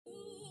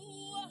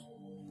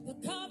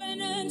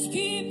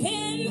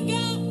keeping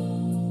God.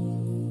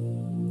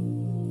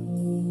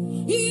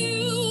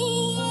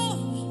 You are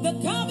the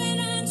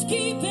covenant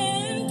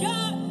keeping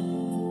God.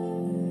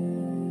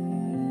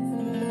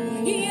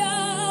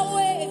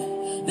 Yahweh,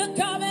 the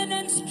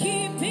covenant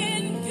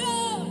keeping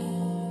God.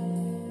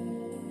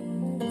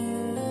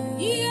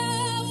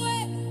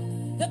 Yahweh,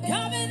 the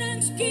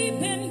covenant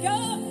keeping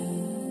God.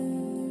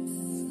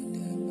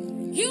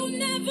 You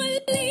never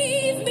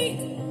leave me.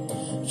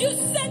 You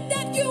said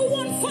that you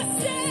won't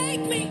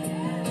forsake me.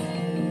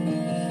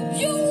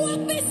 You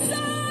walk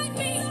beside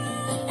me,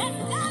 and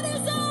that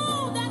is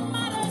all that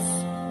matters.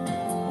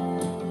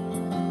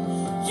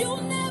 You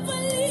never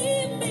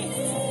leave me.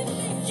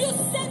 You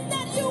said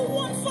that you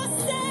won't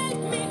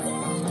forsake me.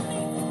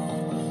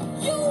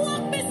 You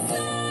walk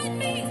beside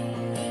me,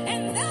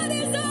 and that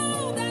is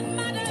all that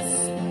matters.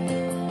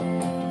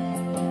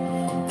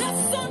 The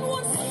sun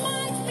won't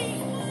smite me,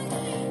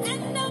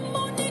 and the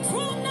moon it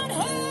will not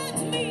hurt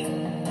me.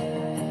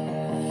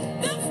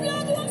 The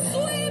flood won't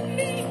sweep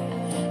me.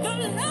 The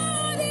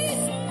Lord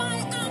is my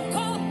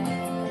anchor.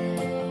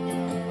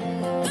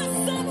 The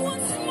sun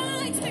won't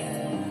smite me,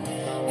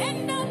 and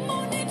the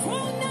moon it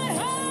will not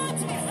hurt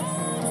me.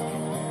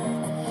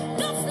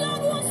 The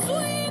flood won't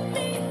sweep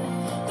me.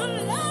 The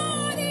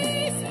Lord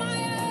is my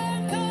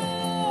anchor.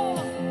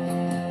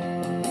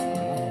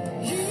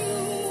 You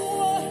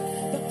are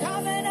the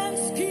covenant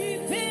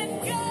keeping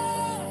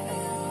God.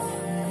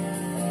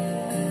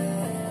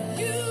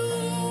 You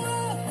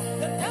are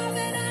the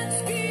covenant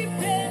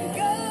keeping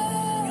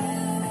God.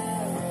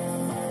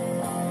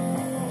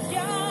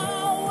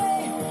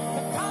 Yahweh,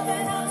 the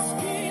covenant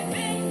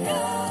keeping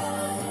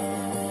God.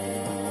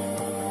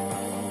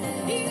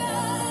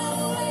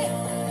 Yahweh,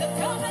 the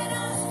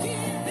covenant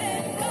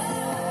keeping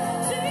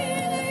God. Say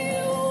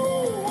you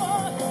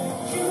are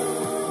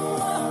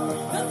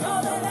the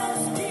covenant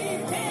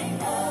keeping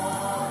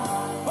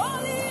God.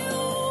 Only you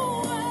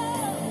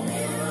are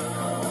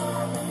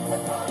the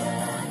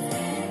covenant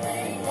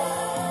keeping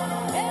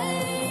God.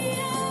 Hey,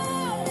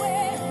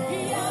 Yahweh,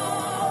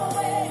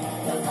 Yahweh,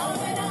 the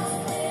covenant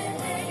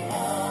keeping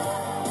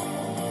God.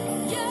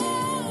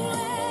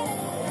 Yahweh,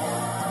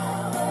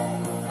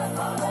 the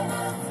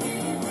covenant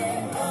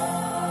keeping God.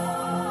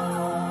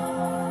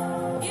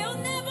 He'll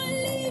never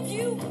leave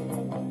you.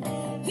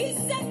 He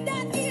said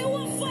that he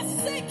won't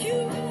forsake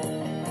you.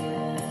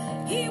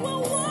 He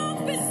will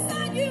walk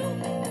beside you,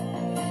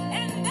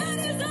 and that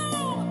is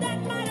all that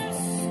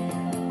matters.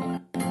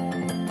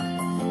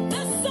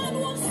 The sun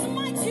will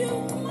smite you,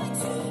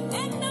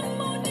 and the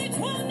moon it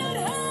will not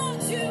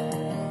hurt you.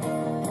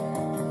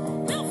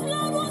 The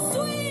flood will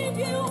sweep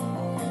you.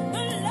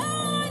 The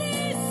Lord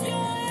is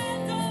your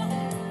anchor.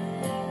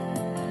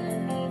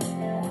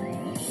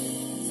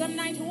 Psalm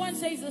 91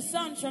 says, the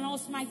sun shall not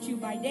smite you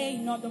by day,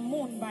 nor the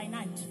moon by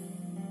night.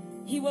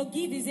 He will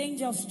give his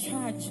angels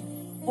charge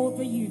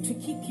over you to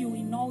keep you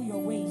in all your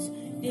ways.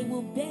 They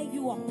will bear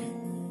you up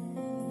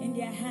in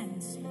their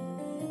hands.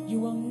 You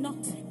will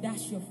not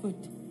dash your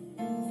foot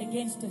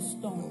against a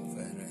stone.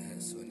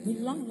 With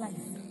long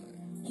life,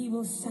 he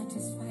will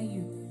satisfy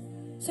you.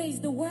 So it's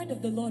the word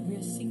of the Lord we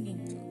are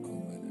singing.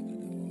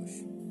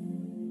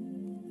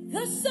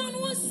 The sun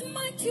will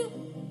smite you,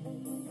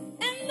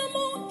 and the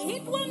moon,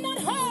 it will not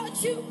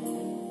hurt you.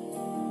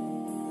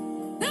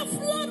 The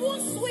flood will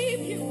sweep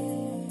you.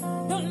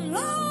 The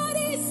Lord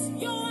is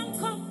your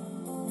anchor.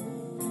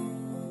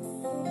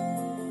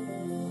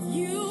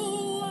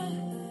 You are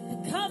the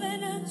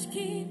covenant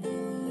keeper.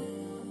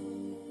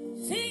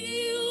 Sing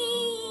you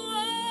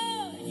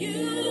are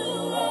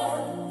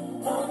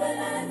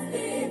covenant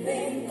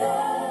keeping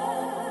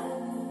God.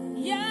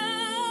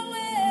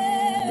 Yahweh,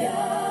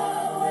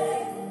 Yahweh,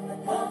 the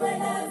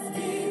covenant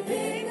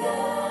keeping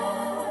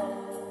God.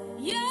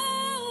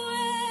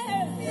 Yahweh,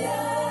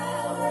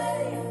 Yahweh,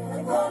 the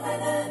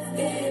covenant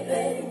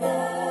keeping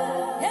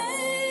God.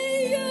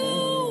 Hey, you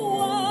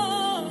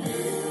are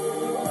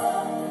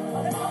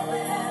the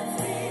covenant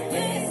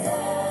keeping God.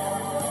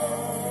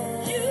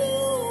 You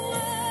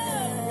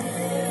are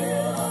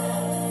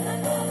the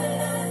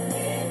covenant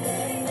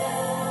keeping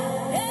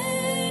God.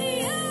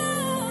 Hey,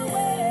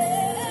 Yahweh,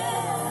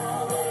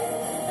 Yahweh,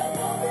 the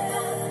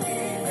covenant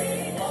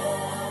keeping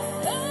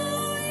God.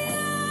 Oh,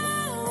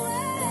 Yahweh,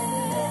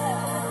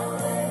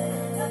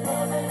 the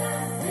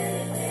covenant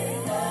keeping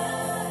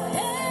God.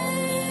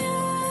 Hey,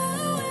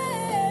 Yahweh,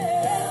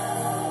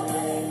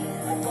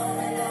 the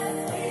covenant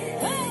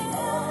keeping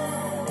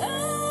God.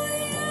 Oh,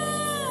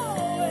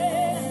 Yahweh,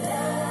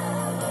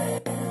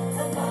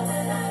 the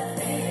covenant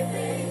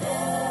keeping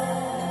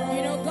God.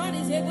 You know, God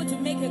is able to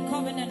make a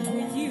covenant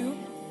with you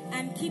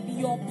and keep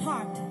your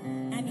part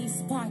and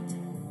his part.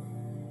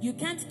 You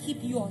can't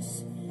keep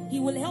yours. He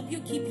will help you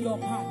keep your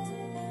part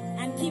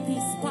and keep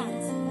his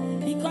part,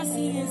 because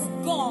he is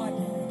God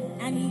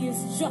and he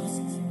is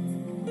just.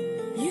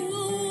 You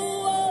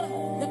are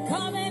the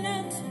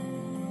covenant.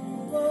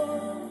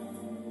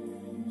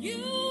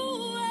 You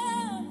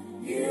are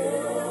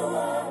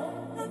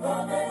the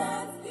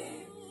covenant.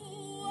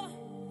 You are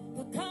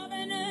the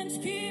covenant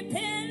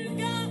keeping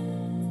God.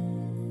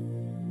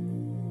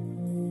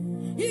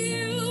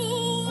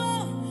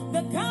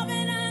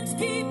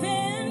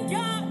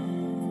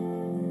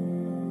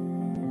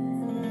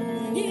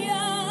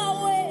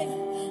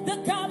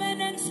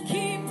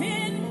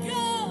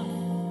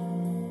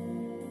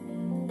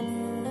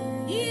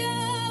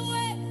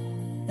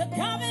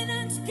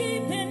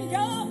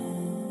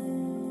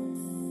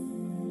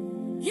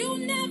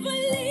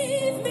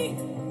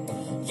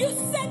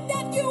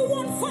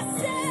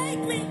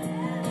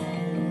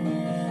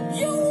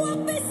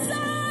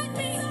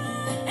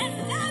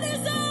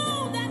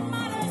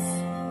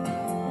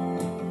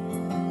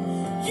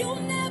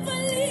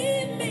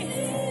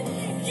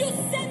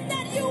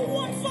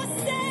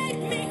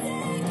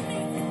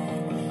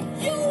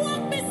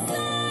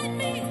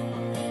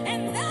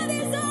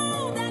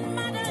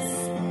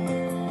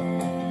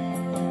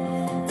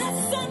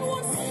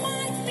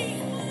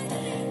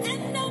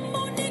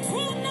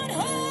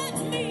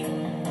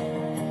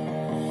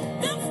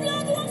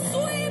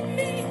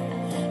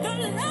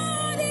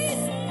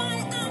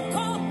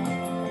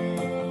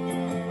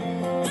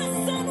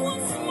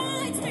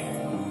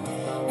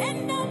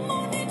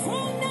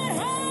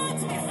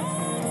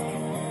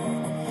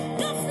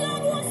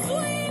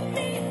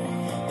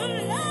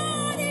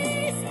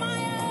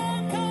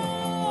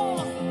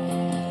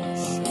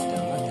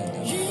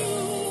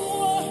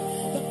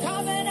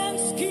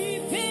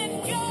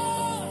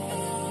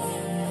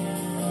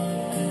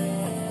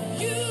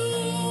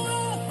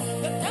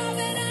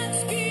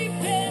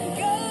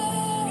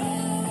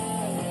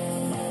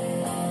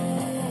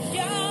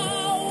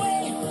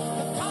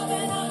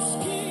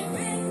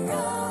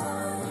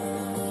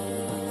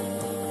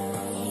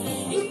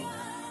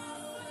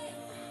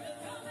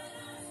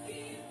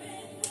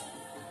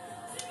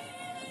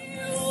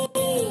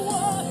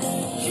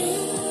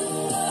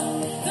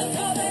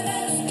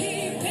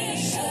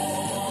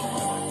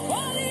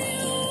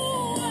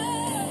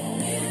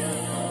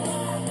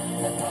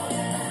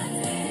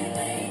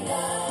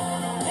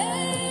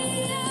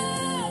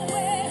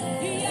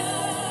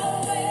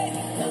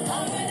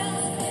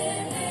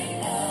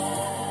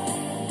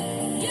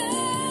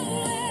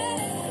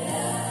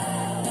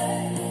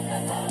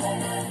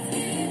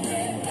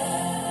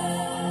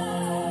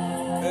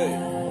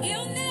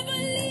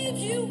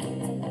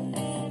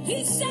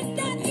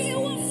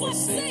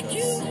 forsake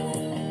you.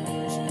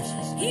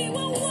 He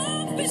will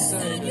walk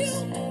beside you.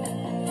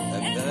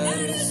 And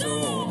that is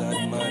all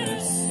that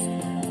matters.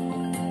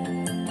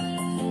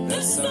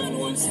 The sun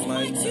won't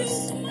smite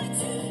us,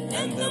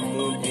 and the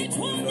moon it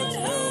will not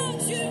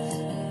hurt you.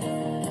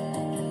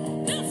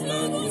 The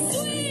flood will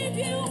sweep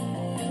you.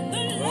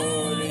 The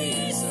Lord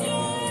is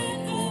your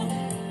anchor.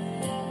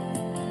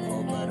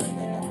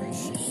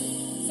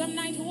 Psalm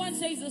 91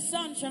 says, the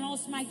sun shall not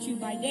smite you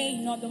by day,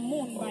 nor the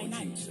moon by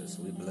night. Jesus,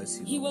 we bless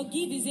you. He will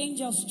give his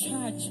angels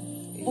charge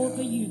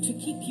over you to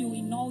keep you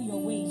in all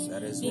your ways.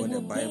 That is what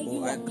the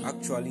Bible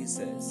actually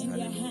says. In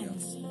their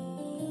hands.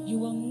 You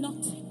will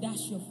not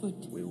dash your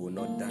foot. We will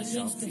not dash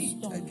our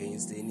feet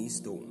against any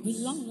stones. With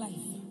long life.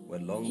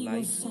 With long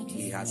life,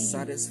 He has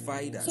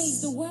satisfied us. So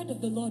it's the word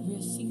of the Lord we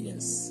are singing.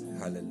 Yes,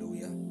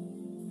 hallelujah.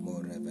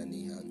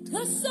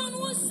 The sun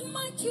will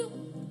smite you.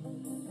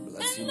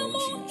 Bless you, and the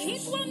moon,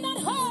 Jesus. it will not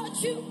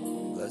hurt you.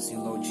 Bless you,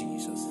 Lord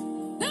Jesus.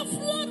 The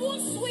flood will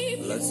sweep.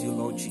 Bless you,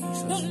 Lord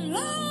Jesus. The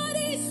Lord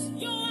is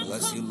your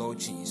Bless you, Lord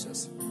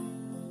Jesus.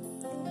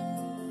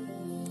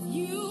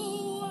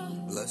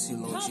 Bless you,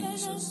 Lord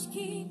Jesus.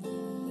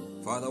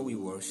 Father, we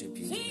worship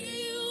you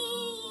today.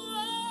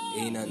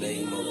 In the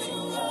name of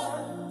Jesus.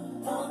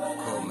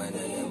 Come in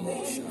an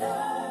emotion.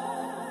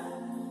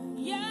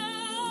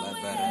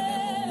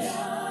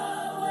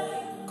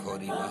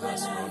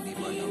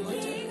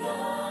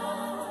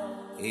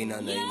 In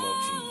the name of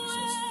Jesus.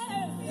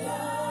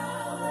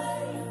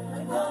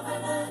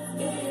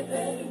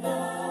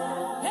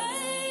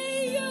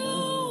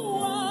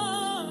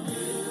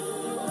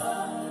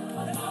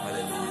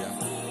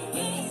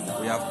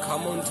 We have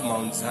come unto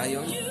Mount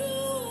Zion,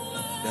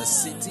 the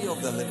city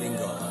of the living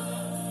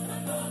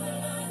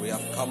God. We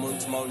have come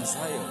unto Mount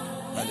Zion,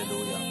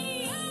 hallelujah,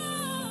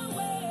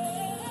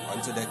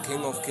 unto the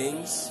King of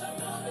Kings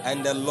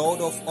and the Lord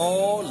of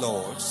all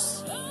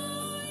lords,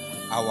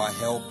 our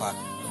helper,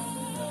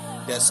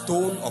 the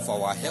stone of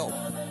our help.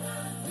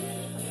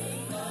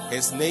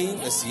 His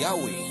name is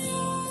Yahweh.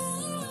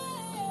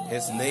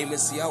 His name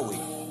is Yahweh.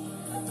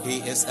 He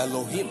is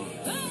Elohim.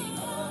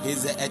 He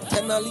is the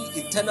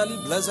eternally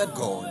blessed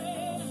God,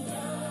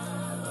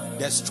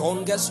 the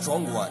strongest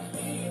strong one,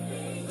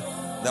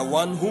 the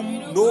one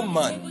whom no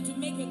man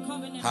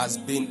has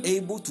been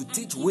able to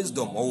teach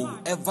wisdom or will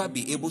ever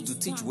be able to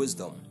teach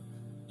wisdom.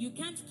 You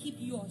can't keep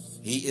yours.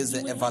 He is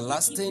the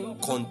everlasting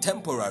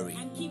contemporary.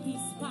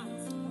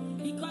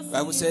 The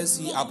Bible says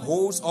He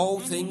upholds all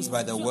things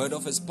by the word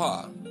of His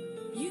power.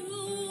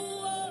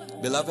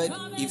 Beloved,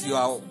 if you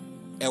are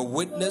a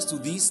witness to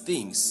these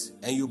things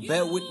and you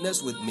bear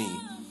witness with me,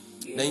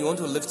 then you want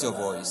to lift your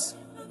voice.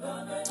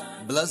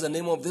 Bless the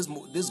name of this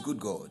good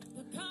God.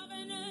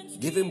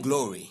 Give Him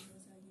glory.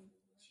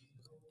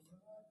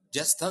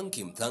 Just thank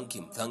Him, thank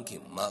Him, thank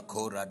Him.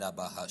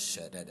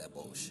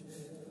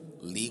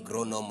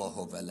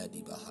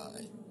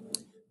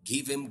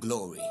 Give Him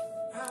glory.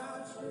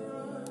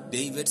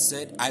 David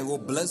said, I will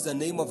bless the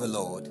name of the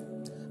Lord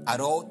at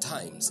all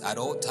times. At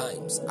all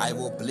times, I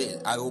will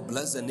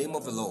bless the name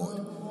of the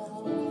Lord.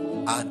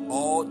 At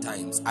all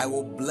times, I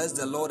will bless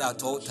the Lord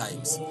at all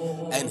times,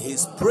 and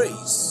His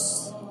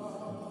praise,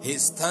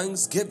 His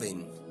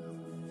thanksgiving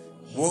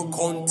will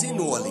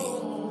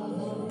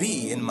continually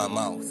be in my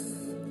mouth.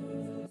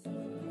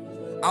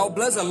 I'll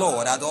bless the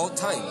Lord at all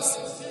times.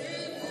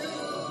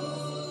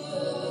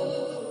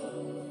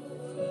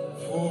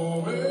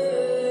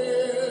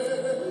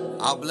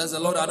 I'll bless the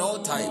Lord at all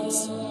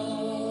times.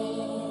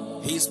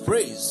 His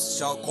praise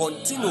shall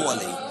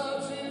continually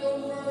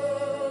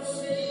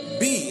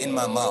be in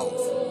my mouth.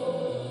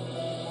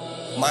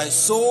 My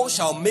soul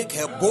shall make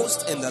her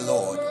boast in the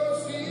Lord.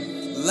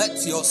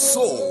 Let your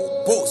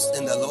soul boast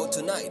in the Lord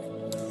tonight.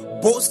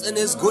 Boast in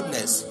His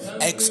goodness.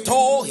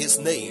 Extol His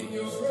name.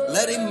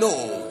 Let him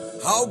know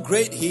how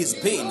great He's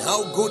been,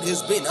 how good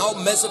He's been, how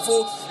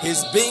merciful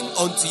He's been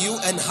unto you,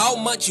 and how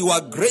much you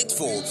are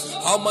grateful,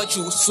 how much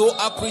you so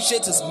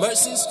appreciate His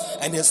mercies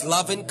and His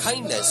loving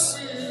kindness.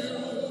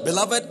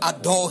 Beloved,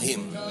 adore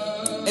Him.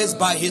 It's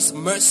by His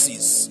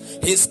mercies,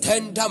 His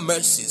tender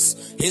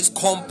mercies, His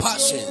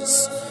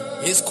compassions,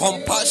 His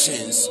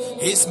mercies.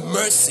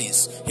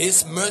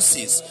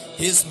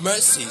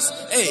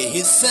 Hey,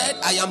 He said,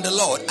 I am the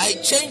Lord, I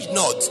change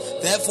not.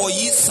 Therefore,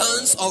 ye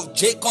sons of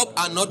Jacob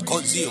are not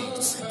consumed.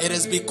 It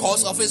is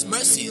because of His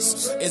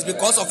mercies. It's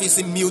because of His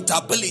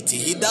immutability.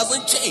 He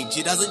doesn't change.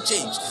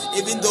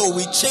 Even though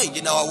we change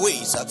in our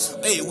ways,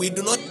 hey, we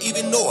do not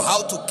even know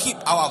how to keep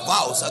our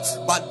vows.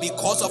 But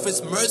because of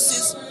His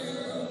mercies,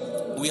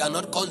 we are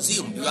not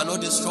consumed. We are not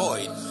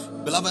destroyed.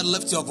 Beloved,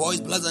 lift your voice.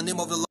 Bless the name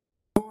of the Lord.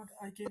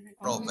 I give you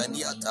honor. I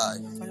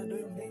adore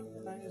your name.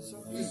 I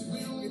exalt you.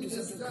 You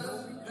deserve the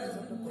glory. You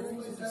deserve the praise.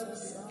 You deserve the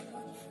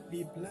honor.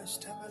 Be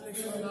blessed, Heavenly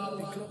Father.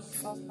 Be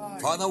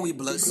glorified. Father, we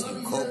bless you.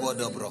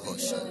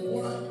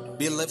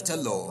 Be lifted,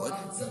 Lord.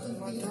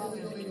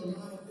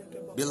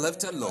 Be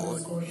lifted,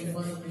 Lord.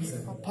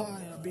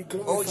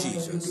 Oh,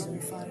 Jesus.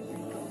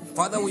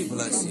 Father, we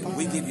bless you.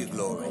 We give you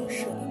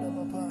glory.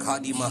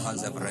 Kadima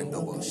has a brand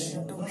of wash.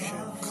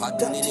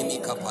 Kadanini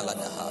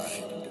Kapaladahai.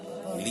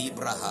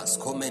 Librahas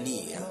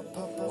Komenia.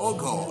 Oh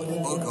God,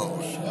 oh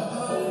God.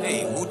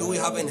 Hey, who do we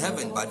have in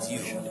heaven but you?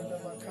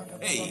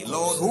 Hey,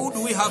 Lord, who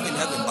do we have in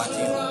heaven but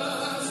you?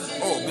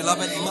 Oh,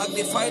 beloved,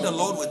 magnify the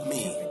Lord with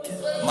me.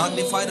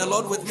 Magnify the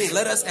Lord with me.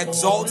 Let us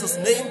exalt his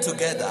name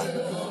together.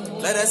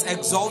 Let us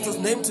exalt his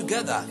name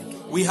together.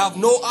 We have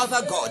no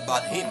other God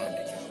but him.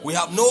 We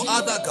have no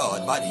other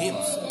God but him.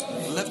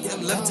 Lift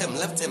him, lift him,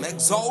 lift him,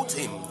 exalt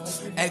him,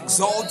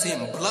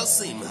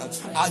 bless him,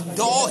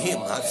 adore him,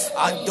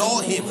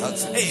 adore him.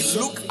 Hey,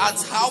 look at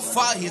how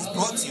far he's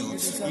brought you.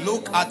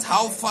 Look at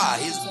how far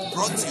he's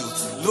brought you.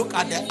 Look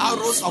at the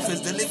arrows of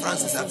his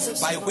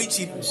deliverances by which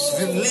he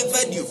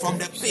delivered you from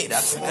the pit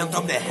and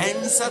from the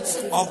hands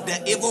of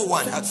the evil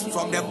one,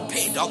 from the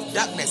pit of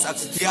darkness.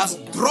 He has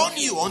drawn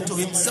you unto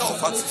himself.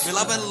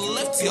 Beloved,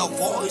 lift your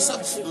voice,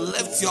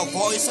 lift your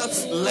voice,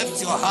 lift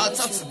your heart.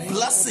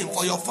 Bless him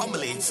for your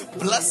family.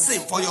 Bless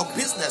him for your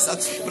business.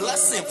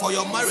 Bless him for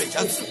your marriage.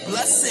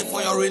 Bless him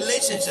for your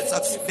relationships.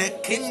 The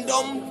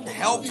kingdom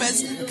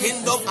helpers,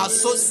 kingdom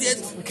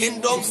associates,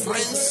 kingdom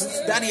friends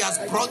that he has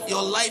brought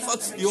your life.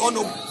 You want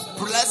to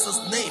bless his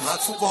name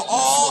for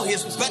all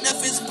his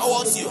benefits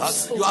towards you.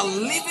 You are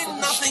leaving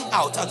nothing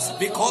out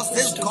because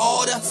this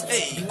God,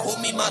 hey, Lord,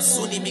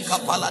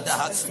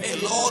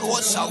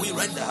 what shall we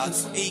render?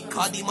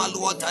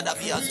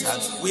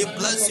 We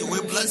bless you, we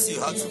bless you,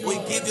 we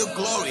give you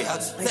glory.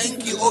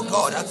 Thank you, oh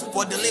God,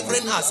 for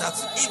delivering us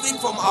even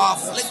from our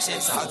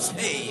afflictions.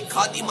 Hey,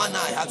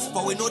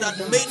 for we know that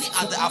many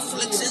are the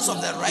afflictions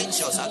of the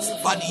righteous,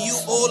 but you,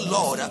 oh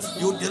Lord,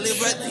 you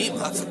delivered him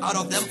out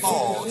of them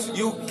all.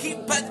 You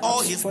keepeth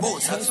all his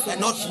bones, and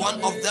not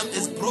one of them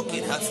is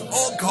broken.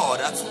 Oh God,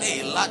 hey,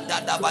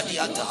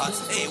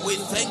 hey, we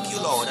thank you,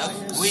 Lord.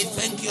 We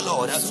thank you,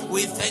 Lord.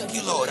 We thank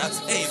you, Lord.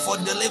 Hey, for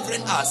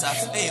delivering us,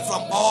 hey,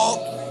 from all.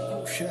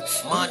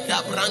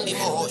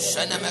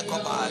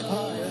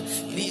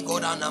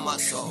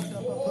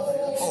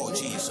 Oh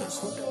Jesus.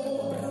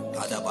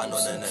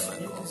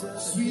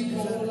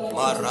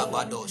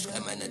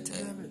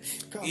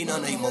 In the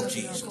name of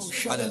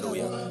Jesus.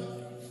 Hallelujah.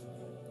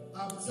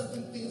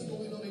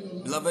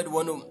 Beloved,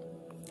 want to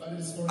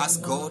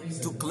ask God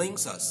to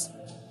cleanse us.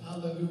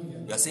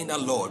 You are saying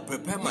that, Lord,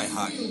 prepare my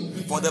heart.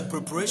 For the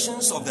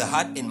preparations of the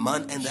heart in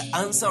man and the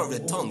answer of the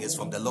tongue is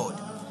from the Lord.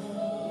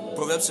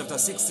 Proverbs chapter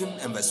 16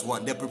 and verse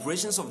 1. The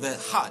preparations of the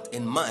heart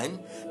in man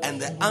and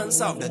the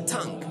answer of the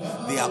tongue,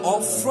 they are all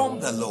from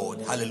the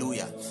Lord.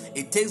 Hallelujah.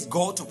 It takes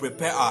God to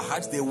prepare our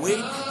hearts the way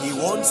he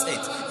wants it.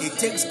 It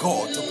takes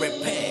God to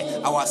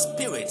prepare our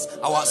spirits,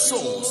 our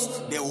souls,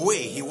 the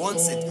way he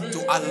wants it,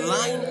 to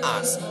align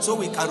us so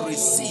we can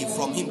receive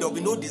from him. There will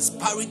be no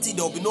disparity,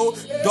 there will be no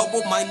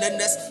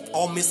double-mindedness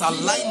or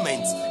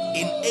misalignment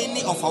in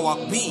any of our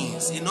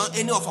beings, in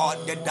any of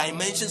the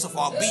dimensions of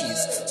our beings.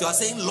 So you are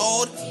saying,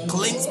 Lord,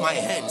 cleanse my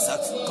hands,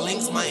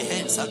 cleanse my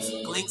hands,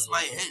 cleanse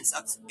my hands,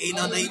 in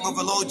the name of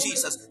the Lord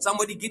Jesus.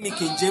 Somebody give me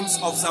King James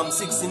of Psalm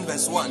 16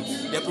 verse 1.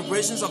 The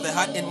preparations of the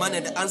heart in man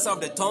and the answer of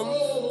the tongue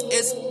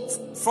is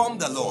from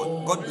the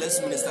Lord. God bless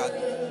you, Minister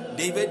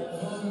David.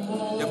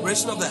 The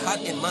preparation of the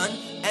heart in man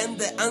and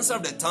the answer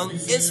of the tongue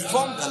is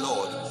from the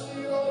Lord.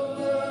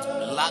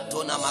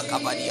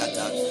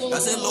 I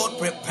say, Lord,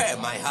 prepare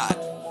my heart.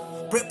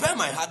 Prepare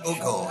my heart, O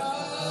God.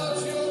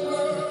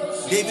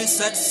 David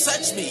said,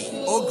 search me,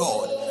 O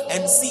God,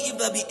 and see if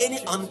there be any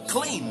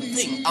unclean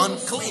thing,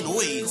 unclean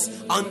ways,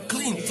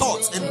 unclean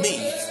thoughts in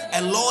me.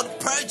 And Lord,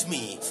 purge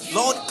me.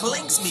 Lord,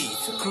 cleanse me.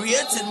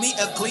 Create in me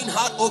a clean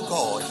heart, O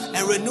God,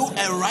 and renew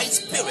a right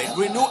spirit,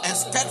 renew a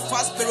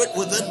steadfast spirit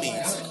within me.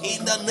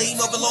 In the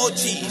name of the Lord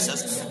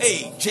Jesus.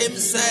 Hey,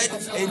 James said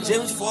in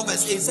James 4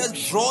 verse 8, it says,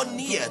 draw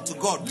near to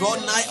God, draw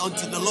nigh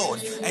unto the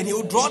Lord, and he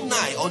will draw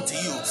nigh unto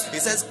you.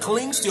 It says,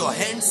 cleanse your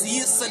hands,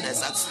 ye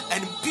sinners,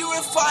 and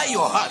purify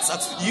your hearts,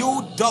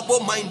 you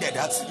double-minded.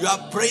 You are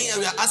praying and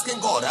we are asking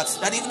God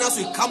that even as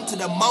we come to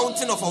the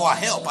mountain of our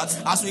help,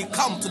 as we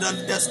come to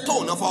the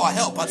stone of our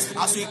help,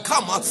 as we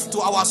come to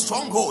our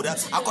stronghold,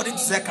 according to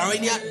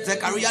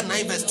Zechariah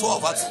 9 verse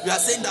 12, we are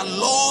saying that,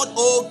 Lord,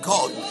 oh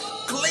God,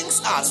 cleanse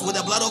us with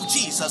the blood of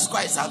Jesus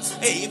Christ.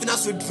 Hey, even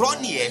as we draw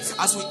near,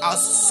 as we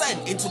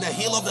ascend into the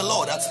hill of the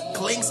Lord,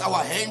 cleanse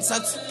our hands,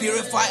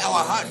 purify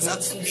our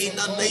hearts, in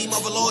the name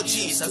of the Lord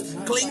Jesus.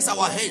 Cleanse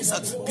our hands,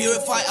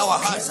 purify our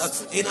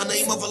hearts, in the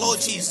name of the Lord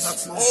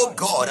Jesus. Oh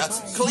God,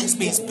 cleanse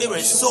me,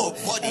 spirit, soul,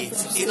 body,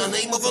 in the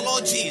name of the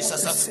Lord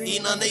Jesus.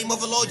 In the name of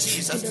the Lord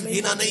Jesus.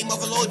 In the name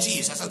of the Lord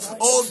Jesus.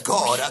 Oh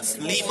God,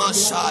 Lima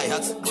Shai,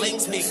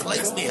 cleanse me,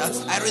 cleanse me.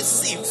 I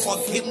receive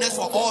forgiveness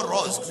for all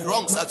wrongs.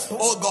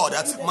 Oh God,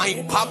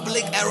 my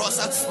public errors,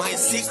 my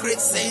secret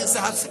sins,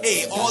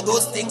 hey, all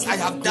those things I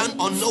have done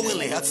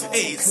unknowingly,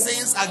 hey,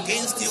 sins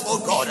against you,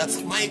 oh God,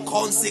 my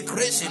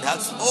consecration,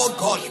 oh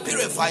God,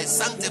 purify,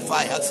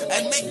 sanctify,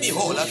 and make me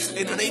whole,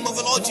 in the name of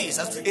the Lord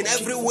Jesus. In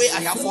every way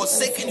I have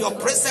forsaken your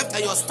precept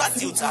and your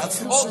statutes,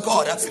 oh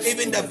God,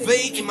 even the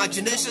vain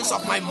imaginations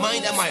of my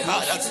mind and my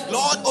heart,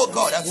 Lord, oh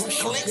God,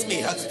 cleanse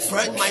me,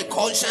 purge my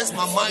conscience,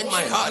 my mind,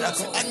 my heart,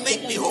 and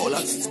make me whole,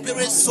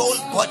 spirit, soul,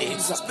 body,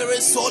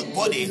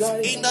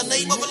 in the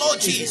name of the Lord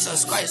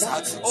Jesus Christ.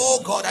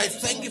 Oh God, I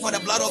thank you for the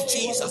blood of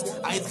Jesus.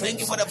 I thank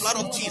you for the blood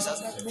of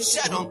Jesus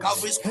shed on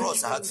Calvary's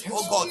cross.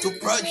 Oh God, to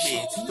purge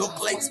me, to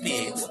cleanse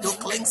me,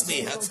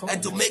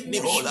 and to make me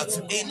whole.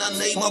 In the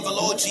name of the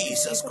Lord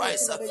Jesus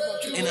Christ.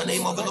 In the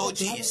name of the Lord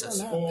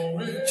Jesus.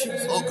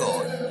 Oh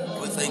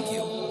God, we thank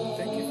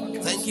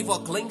you. Thank you for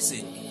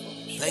cleansing.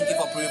 Thank you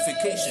for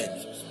purification.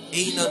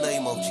 In the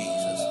name of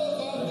Jesus.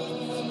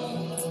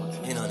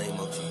 In the name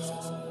of Jesus.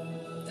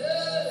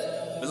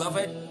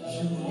 Beloved,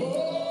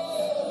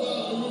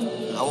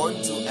 I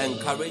want to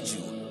encourage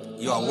you.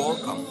 You are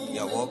welcome.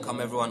 You are welcome,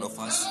 every one of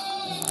us.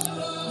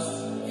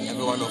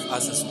 Every one of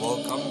us is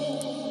welcome.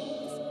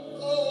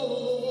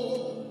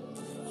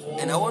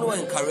 And I want to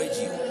encourage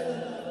you.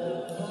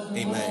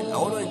 Amen. I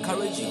want to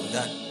encourage you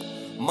that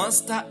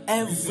master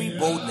every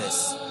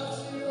boldness.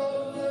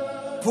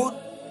 Put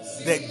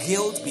the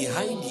guilt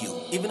behind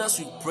you. Even as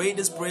we pray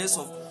these prayers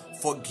of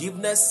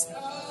forgiveness,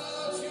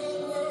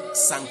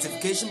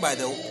 sanctification by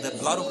the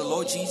blood of the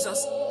Lord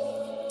Jesus,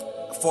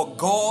 for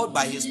God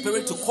by His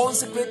Spirit to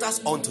consecrate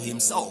us unto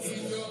Himself.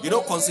 You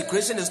know,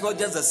 consecration is not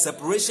just a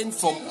separation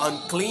from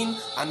unclean,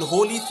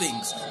 unholy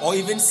things or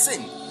even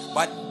sin.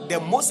 But the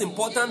most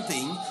important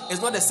thing is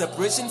not the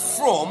separation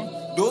from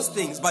those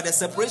things, but the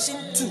separation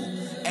to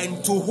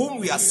and to whom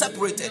we are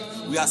separated.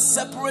 We are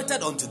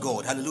separated unto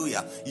God.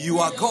 Hallelujah. You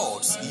are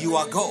God's. You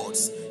are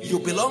God's. You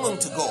belong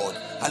unto God.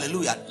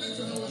 Hallelujah.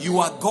 You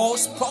are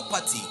God's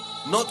property.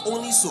 Not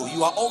only so,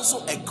 you are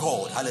also a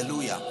God.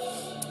 Hallelujah.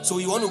 So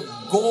you want to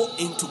go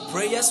into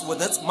prayers with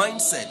this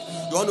mindset.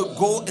 You want to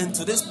go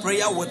into this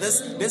prayer with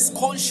this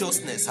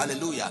consciousness.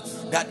 Hallelujah.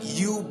 That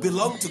you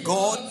belong to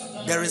God.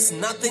 There is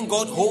nothing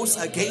God holds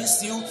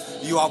against you.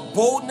 You have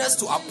boldness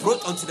to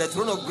approach unto the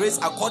throne of grace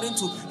according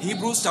to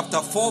Hebrews chapter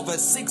 4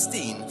 verse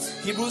 16.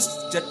 Hebrews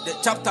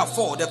chapter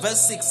 4 the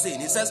verse 16.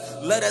 It says,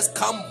 let us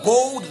come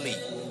boldly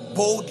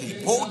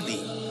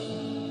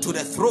to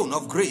the throne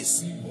of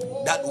grace,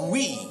 that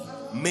we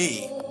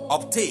may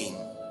obtain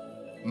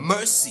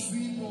mercy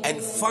and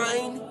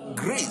find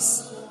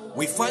grace.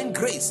 We find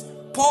grace.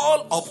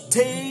 Paul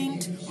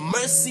obtained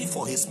mercy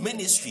for his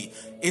ministry.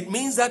 It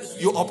means that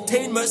you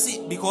obtain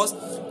mercy because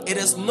it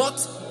is not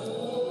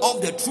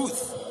of the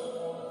truth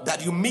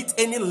that you meet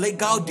any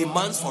legal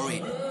demands for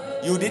it.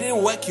 You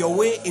didn't work your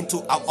way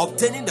into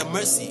obtaining the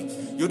mercy.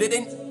 You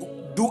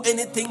didn't do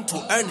anything to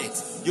earn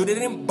it. You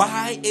didn't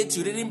buy it.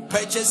 You didn't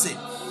purchase it.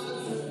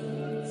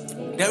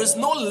 There is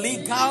no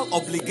legal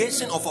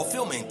obligation of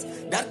fulfillment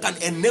that can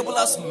enable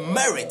us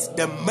merit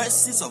the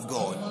mercies of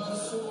God.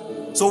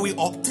 So we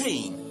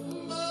obtain.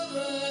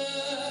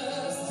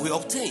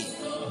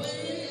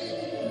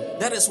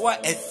 That is why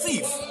a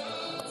thief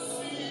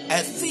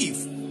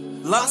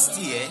last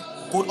year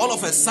could all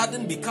of a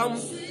sudden become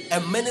a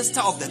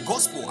minister of the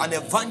gospel, an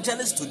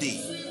evangelist today.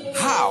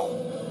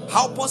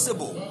 How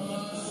possible?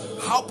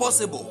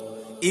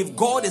 If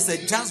God is a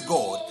just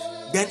God,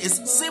 then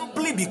it's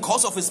simply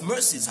because of His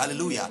mercies.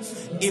 Hallelujah.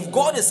 If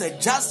God is a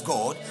just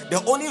God,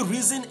 the only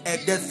reason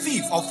the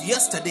thief of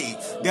yesterday,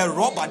 the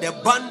robber, the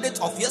bandit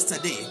of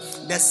yesterday,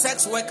 the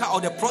sex worker or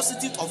the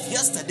prostitute of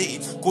yesterday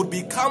could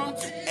become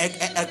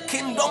a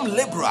kingdom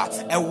laborer,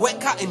 a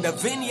worker in the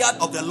vineyard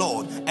of the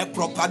Lord, a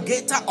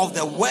propagator of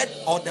the word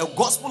or the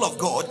gospel of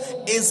God,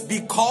 is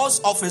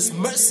because of His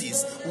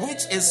mercies,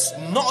 which is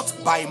not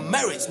by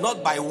merit,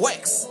 not by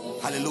works.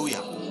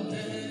 Hallelujah.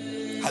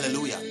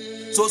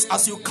 So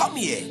as you come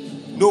here,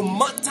 no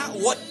matter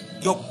what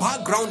your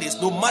background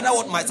is, no matter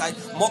what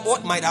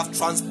might have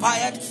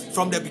transpired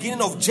from the beginning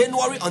of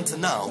January until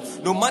now,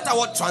 no matter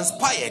what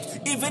transpired,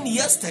 even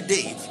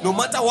yesterday, no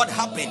matter what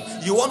happened,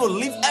 you want to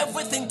leave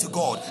everything to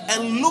God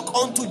and look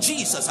unto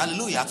Jesus.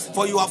 Hallelujah.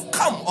 For you have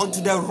come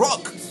unto the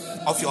rock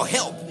of your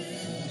help,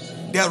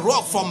 the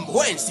rock from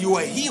whence you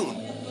were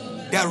hewn.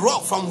 The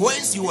rock from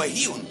whence you were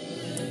hewn.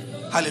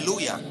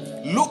 Hallelujah.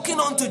 Looking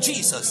unto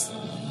Jesus,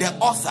 the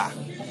author.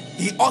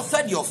 He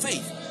authored your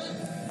faith.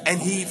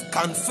 And He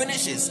can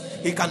finish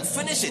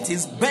it.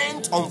 He's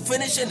bent on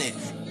finishing it.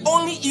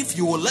 Only if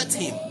you will let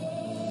Him.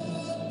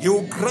 He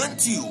will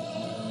grant you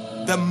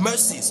the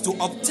mercies to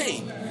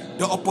obtain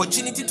the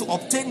opportunity to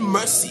obtain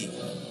mercy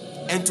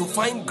and to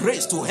find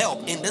grace to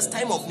help in this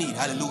time of need.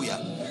 Hallelujah.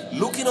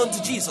 Looking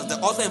unto Jesus, the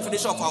author and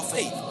finisher of our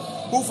faith,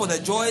 who for the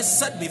joy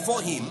set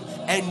before Him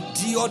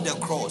endured the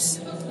cross,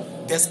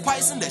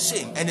 despising the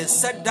shame, and is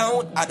set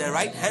down at the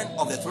right hand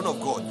of the throne of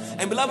God.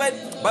 And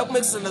beloved, Bible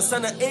makes us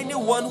understand that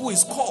anyone who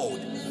is called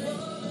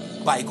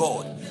by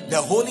God,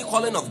 the holy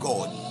calling of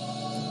God,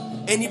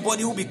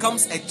 anybody who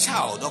becomes a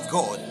child of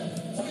God,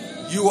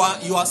 you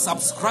are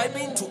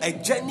subscribing to a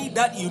journey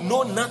that you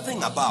know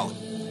nothing about.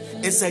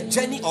 It's a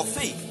journey of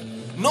faith.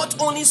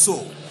 Not only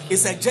so,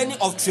 it's a journey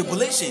of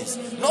tribulations.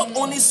 Not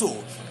only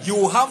so, you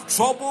will have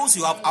troubles,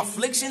 you have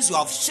afflictions, you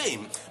have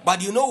shame.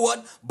 But you know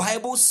what?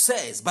 Bible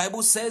says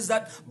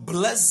that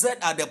blessed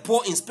are the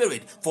poor in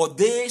spirit, for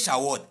they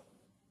shall what?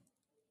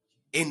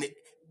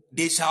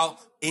 They shall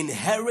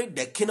inherit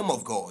the kingdom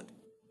of God.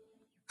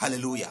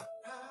 Hallelujah.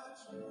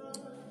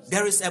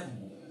 There is a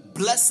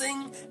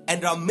blessing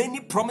and there are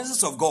many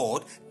promises of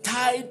God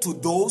tied to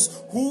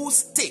those who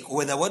stick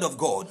with the word of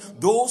God,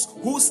 those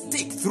who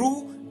stick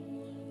through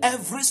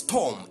every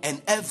storm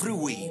and every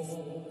wave.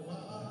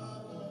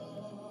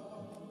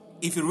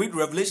 If you read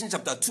Revelation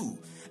chapter 2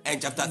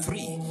 and chapter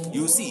 3,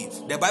 you see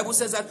the Bible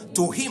says that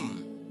to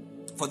him,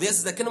 for this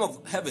is the kingdom of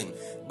heaven.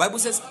 Bible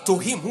says, to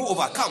him who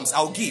overcomes,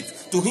 I'll give.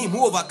 To him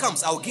who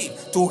overcomes, I'll give.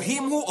 To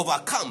him who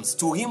overcomes,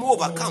 to him who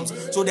overcomes.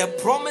 So the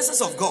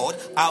promises of God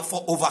are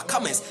for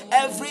overcomers.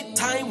 Every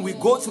time we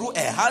go through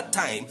a hard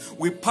time,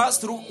 we pass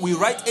through, we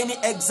write any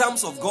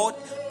exams of God,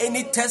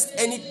 any test,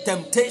 any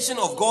temptation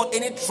of God,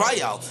 any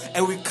trial,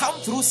 and we come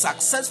through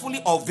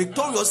successfully or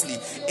victoriously.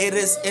 It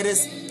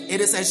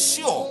is a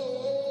sure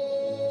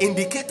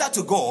indicator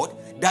to God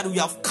that we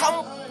have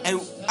come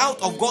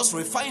out of God's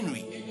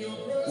refinery.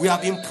 We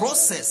have been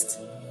processed.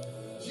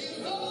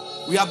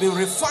 We have been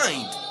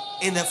refined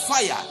in the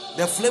fire,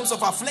 the flames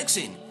of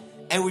affliction,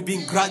 and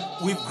we've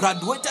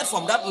graduated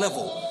from that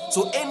level.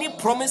 So any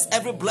promise,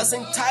 every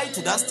blessing tied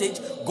to that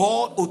stage,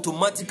 God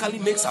automatically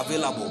makes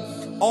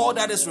available. All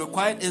that is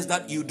required is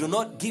that you do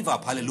not give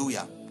up.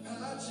 Hallelujah.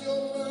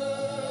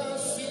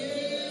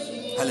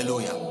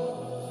 Hallelujah.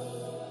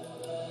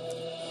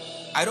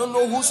 I don't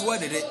know whose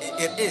word it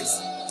is,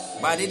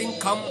 but I didn't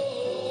come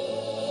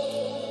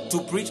to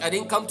preach, I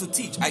didn't come to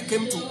teach. I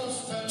came to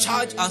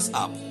charge us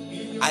up.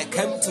 I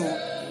came to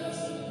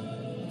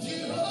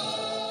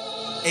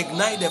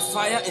ignite the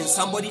fire in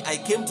somebody. I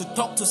came to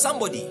talk to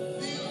somebody.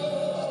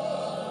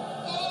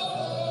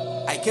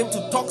 I came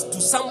to talk to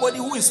somebody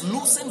who is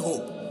losing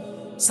hope.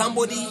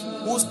 Somebody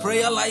whose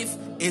prayer life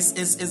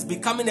is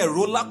becoming a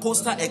roller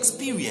coaster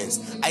experience.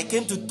 I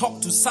came to talk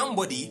to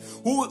somebody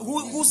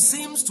who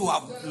seems to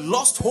have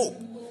lost hope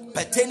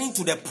pertaining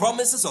to the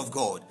promises of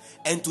God,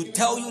 and to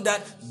tell you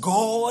that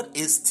God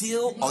is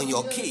still on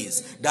your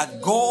case,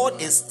 that God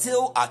is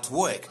still at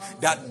work,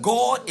 that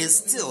God is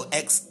still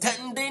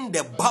extending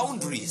the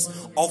boundaries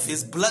of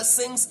his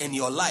blessings in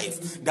your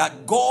life,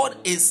 that God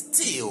is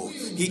still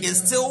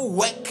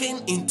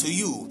working into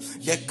you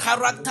the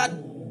character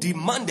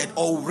demanded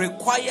or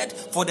required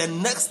for the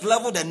next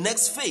level, the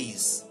next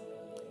phase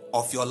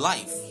of your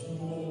life.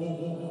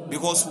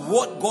 Because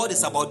what God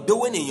is about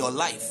doing in your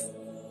life,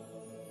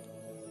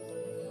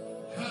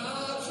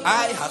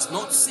 eye has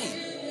not seen,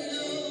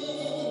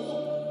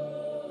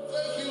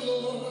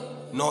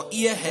 nor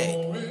ear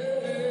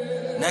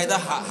heard, neither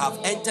have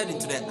entered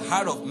into the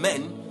heart of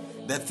men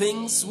the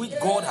things which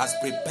God has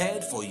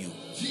prepared for you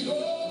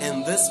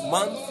in this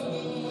month,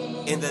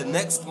 in the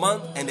next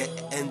month, and the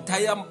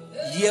entire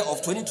year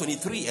of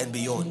 2023 and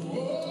beyond.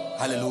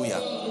 Hallelujah.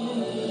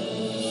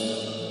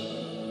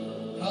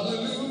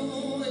 Hallelujah.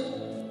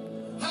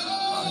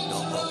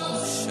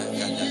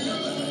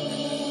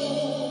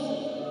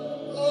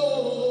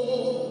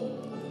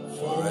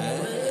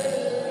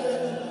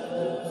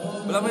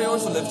 Beloved, I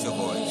want to lift your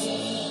voice.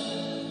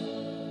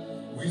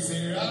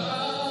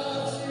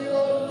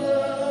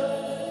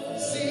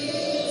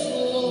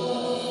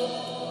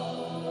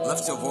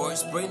 Lift your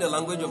voice, pray in the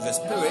language of the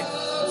Spirit.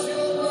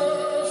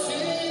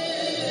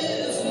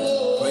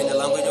 Pray in the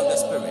language of the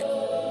Spirit.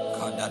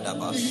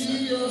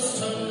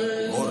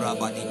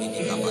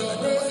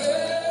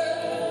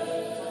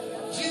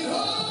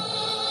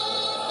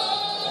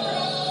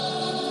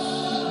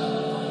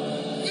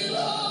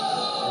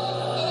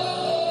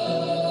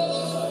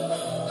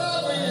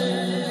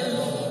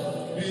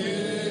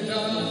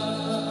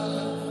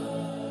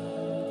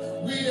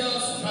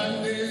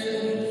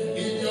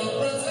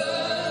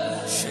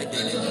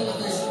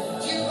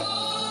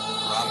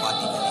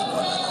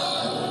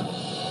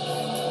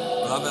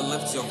 Beloved,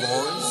 lift your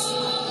voice.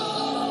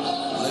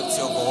 Lift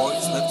your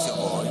voice. Lift your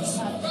voice.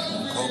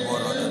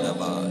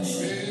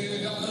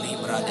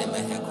 Libra de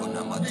Mexico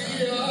Namata.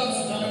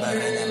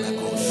 Barene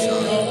Mekosha.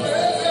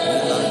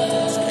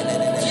 Ulantos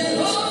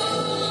Kenenemus.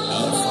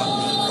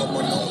 Infami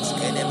Komonos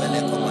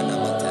Kenemele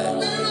Komanamate.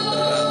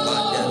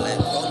 Rabadele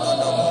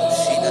Kononomo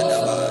Shida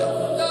Dabai.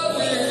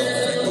 Lito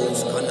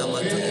Fenos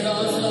Kanamate.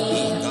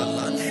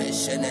 Igalan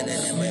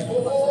Hesheneneme.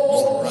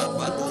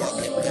 Morabadua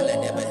Kempele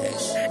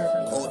Nebehesh.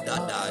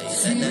 Kodadai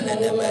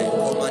Seneneme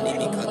Komani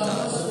Mikata.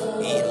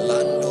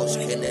 Ilandos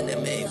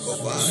Keneneme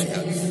Kovaya.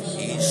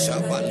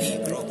 Ishabali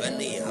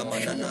Proveni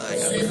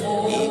Hamananaya.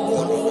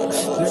 Ikorono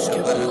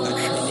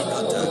Shabaragani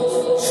Minata.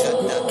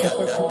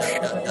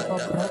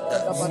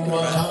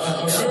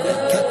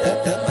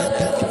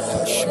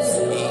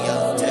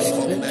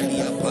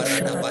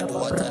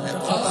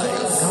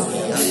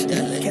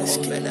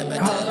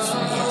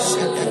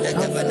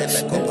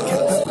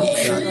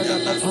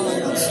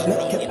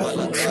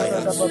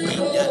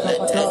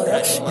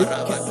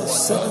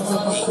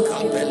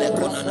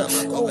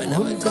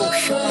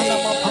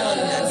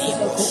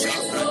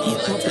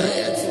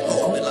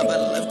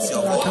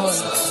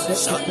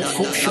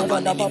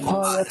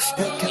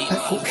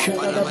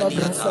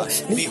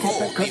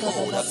 Behold,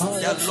 behold,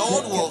 the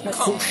Lord will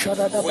come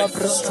with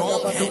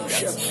strong hand,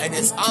 and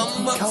his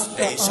arm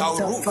shall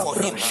rule for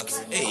him.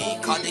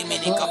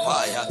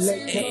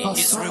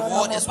 His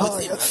reward is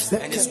with him,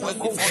 and his work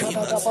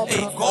before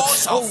him. God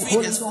shall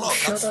feed his flock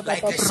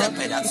like a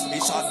shepherd. He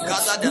shall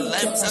gather the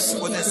lambs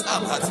with his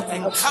arm and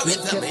carry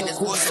them in his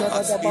bosom.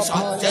 He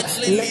shall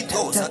gently lead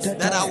those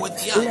that are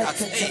with young.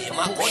 Keep us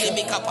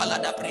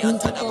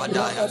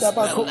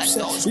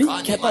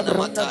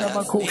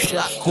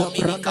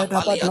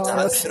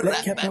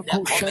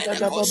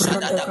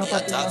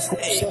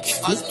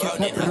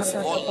burning.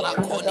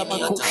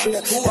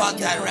 Who have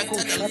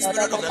directed the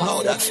Spirit of the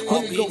Lord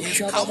or been his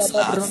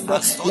counselor, has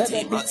taught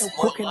him.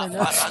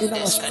 In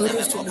our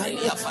spirits tonight,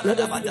 let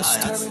there be a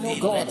stirring, oh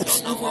God.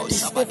 Even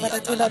this evening, in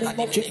the name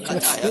of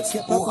Jesus.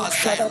 Who has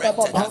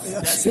directed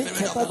the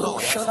Spirit of the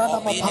Lord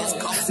or been his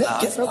counselor,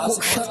 has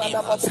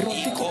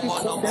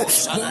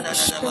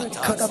taught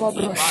him.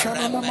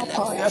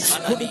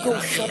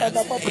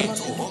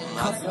 To whom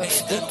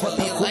then will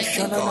he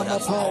liken God?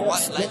 Or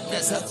what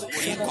likeness will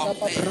he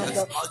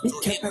compare unto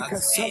him?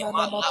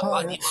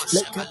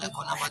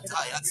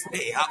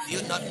 Have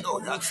you not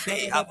known?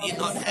 Have you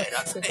not heard?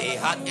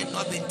 Had it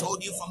not been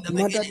told you from the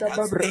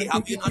beginning?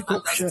 Have you not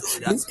understood?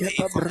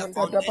 From the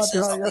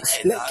foundations of the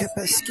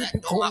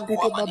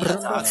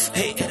earth,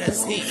 it is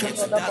he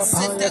that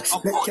sitteth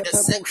upon the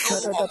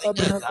circle of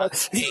the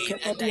earth,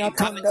 and the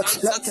inhabitants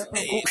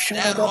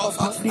thereof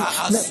as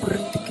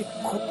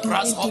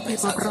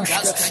grasshoppers, that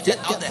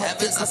stretched out the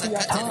heavens as a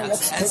curtain and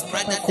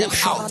spreadeth them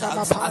out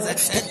as a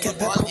tent to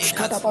dwell in.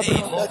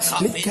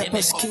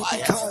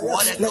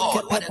 What a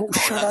God, what a God.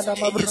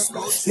 He is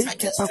slow to strike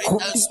the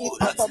straight and smooth.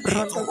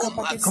 To whom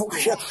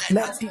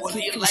will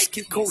he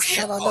liken his God?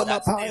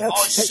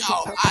 Or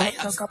shall I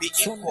be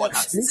equal?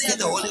 Say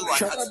the Holy One,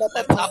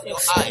 lift up your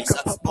eyes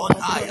on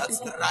high.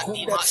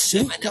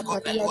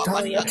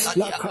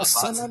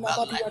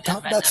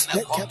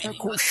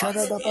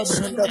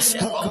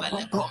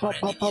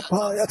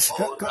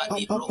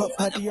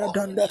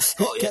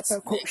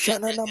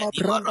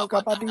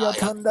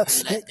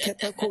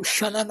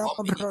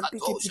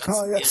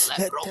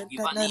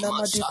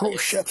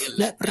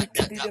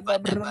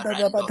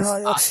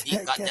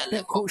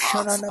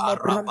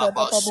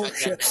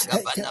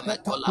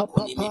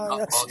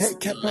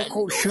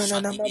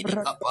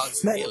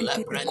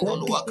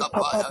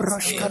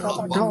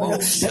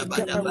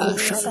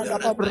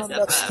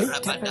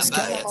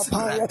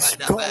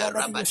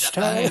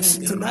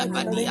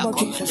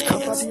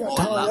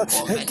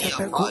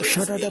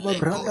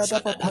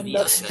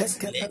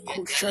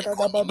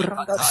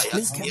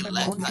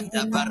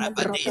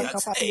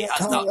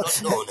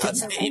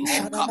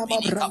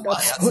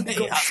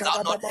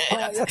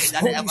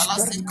 That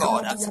everlasting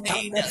God, the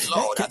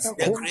Lord,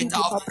 the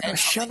creator of the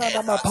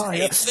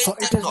earth,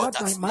 fainted not,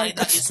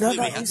 neither is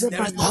weary.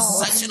 There is no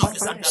searching of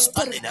his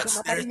understanding.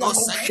 There is no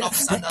searching of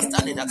his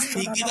understanding.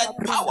 He giveth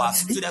power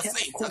to the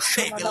faint.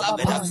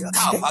 Beloved,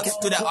 power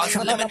to the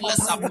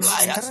unlimitless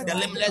supply, the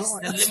limitless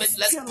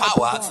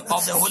power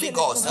of the Holy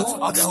Ghost,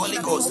 of the Holy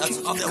Ghost, of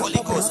the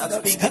Holy Ghost.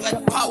 He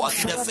giveth power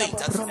to the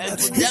faint, and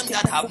to them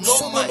that have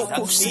no might,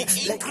 he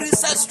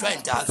increases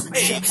strength.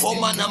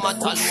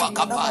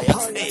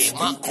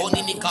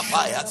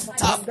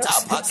 Tap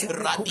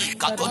radi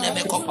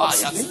katoneme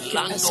kopaya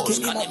landos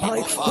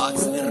kaneme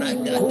kopaya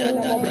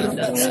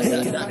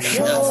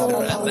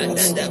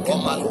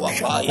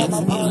komaluapaya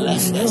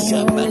ilende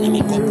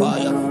shepenimi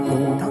kopaya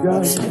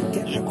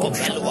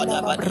ikopelwa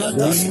da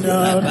badiata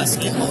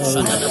rabaski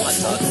moshana na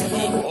mata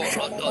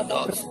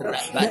ikorododo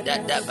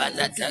rabada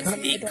banata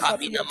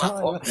ikabina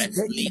makompe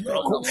libro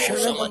no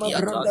moshama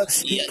diata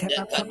yende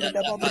kada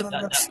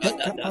rabada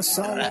kabina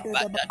mashonde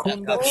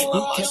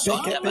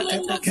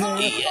beleta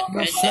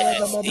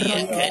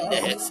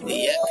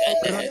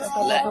yekende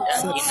lenda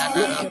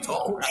inana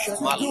tora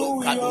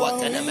maluka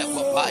duatene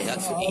mekopaya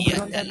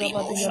yende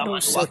limo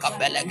shamanwa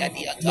kabelega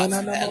diata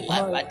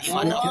labadi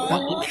mana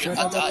kuani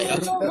minikataya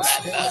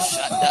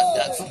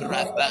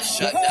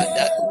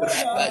rabashadada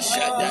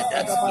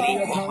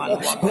liko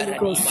malwa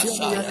pereni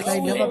masaya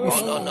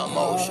lekono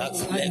mosha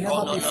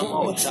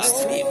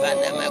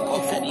ivene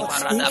mekopeni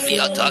marada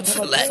biata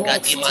lega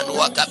di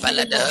manwa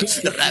kapeleda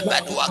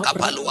rabadwa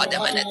kapalwa de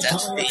menete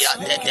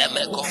yade de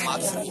mekoma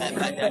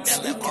ebede de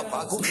mekopa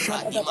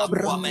radima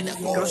kwa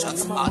menekosha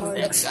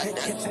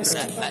adegada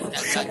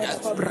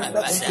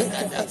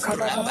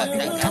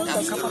rabadagada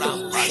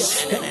ramba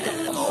shenene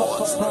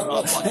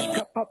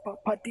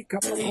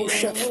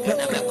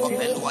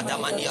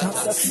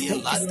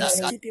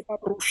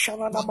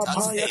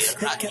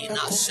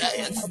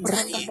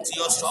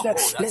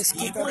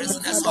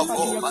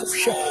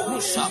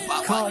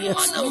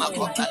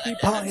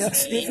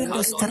even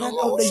the strength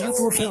of the youth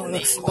will fail,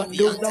 but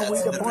those that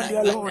wait upon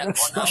their Lord, the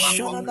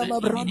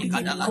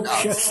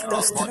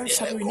strength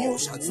shall renew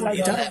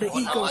like that of the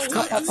eagles.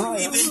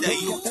 Even the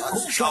youth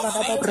shall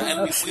faint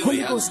and be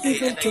Holy Ghost,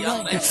 even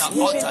tonight,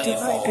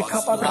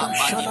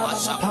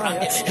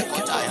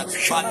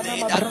 But they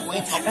that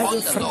wait upon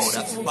the Lord,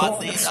 but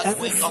they that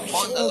wait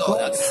upon the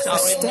Lord shall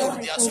renew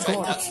their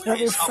strength.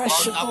 They shall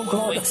mount up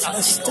with wings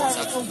as eagles.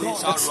 They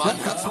shall run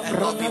and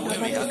not be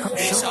weary.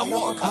 They shall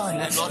walk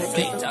and not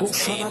faint.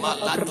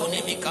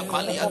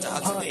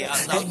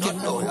 Hast thou not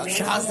known?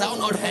 Hast thou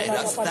not heard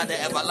that the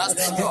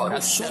everlasting God,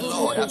 the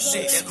Lord,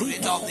 the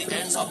creator of the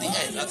ends of the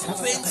earth,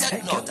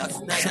 fainted not,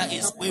 neither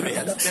is weary.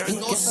 There is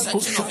no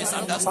searching of his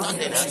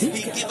understanding.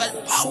 He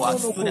giveth power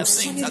to the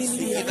faint.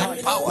 He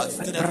giveth power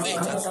to the faint.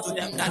 To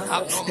them that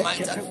have no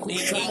might, he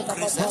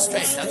increases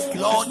strength.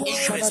 Lord,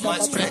 increase my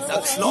strength.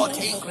 Lord,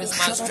 increase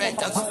my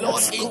strength.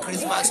 Lord,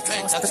 increase my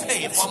strength.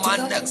 Hey, for my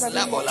next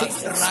level.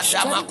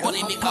 Radama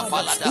Konimika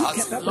Palada.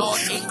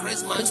 Lord,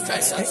 increase my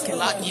strength.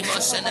 Ladima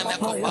Seneme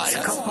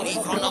Kopaya.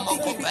 Likronamo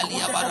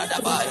Kopelia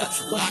Baradabaya.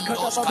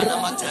 Landos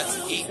Kanamata.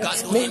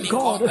 Ikadunimi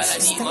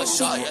Kopelanima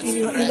Shaya.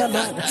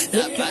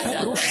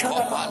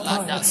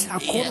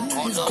 According to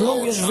his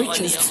glorious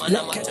riches,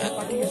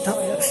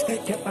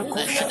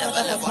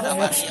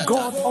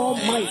 God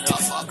Almighty,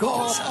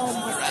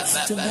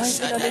 tonight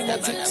in the name of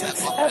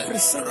Jesus, every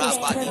single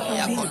strength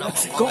I need,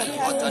 God,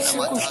 every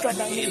single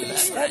strength I need,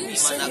 every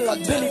single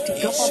ability,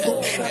 you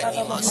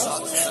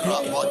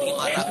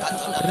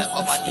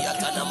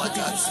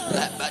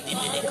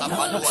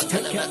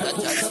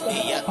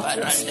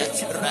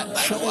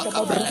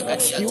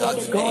are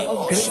the God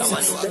of grace,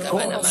 the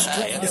God of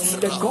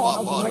strength, the God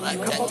of might.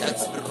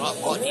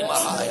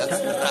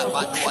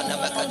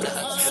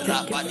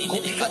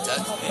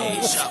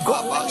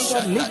 God, let me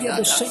not leave you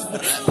the same.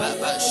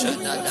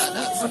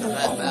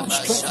 Uncommon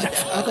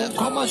strength,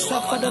 uncommon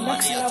strength for the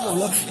next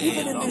level,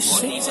 even in this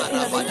season, in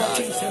the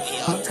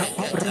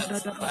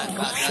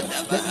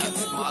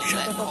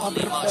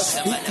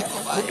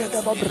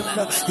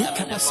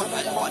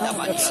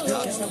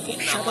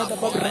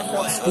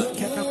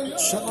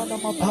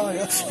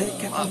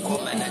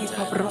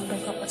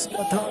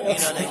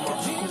name of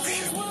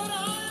Jesus.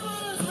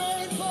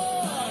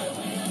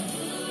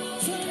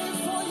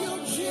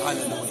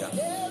 Hallelujah.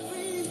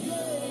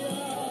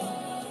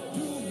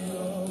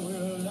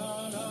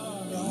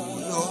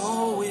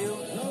 Your will,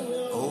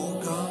 oh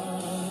God.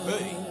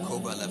 Hey,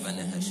 Kobala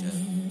Vanahasha.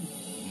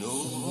 No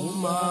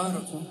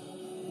matter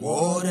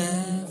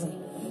whatever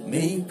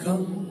may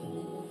come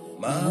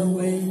my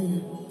way,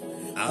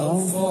 I'll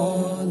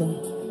follow,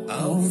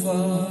 I'll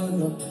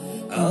follow,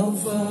 I'll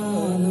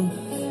follow,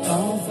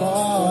 I'll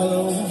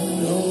follow.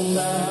 No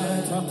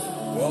matter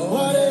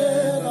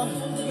whatever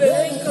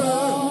may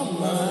come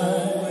my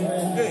way,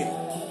 hey,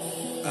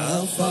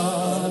 I'll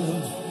follow,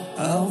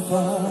 I'll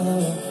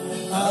follow,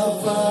 I'll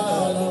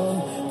follow,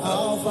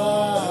 I'll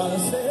follow.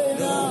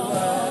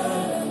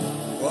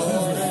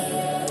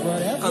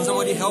 Can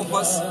somebody help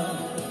us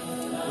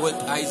with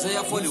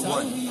Isaiah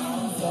 41?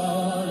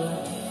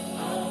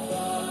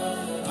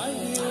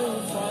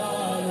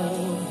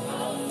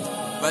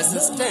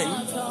 Verses 10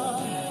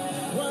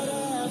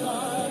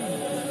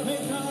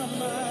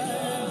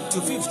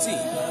 to 15.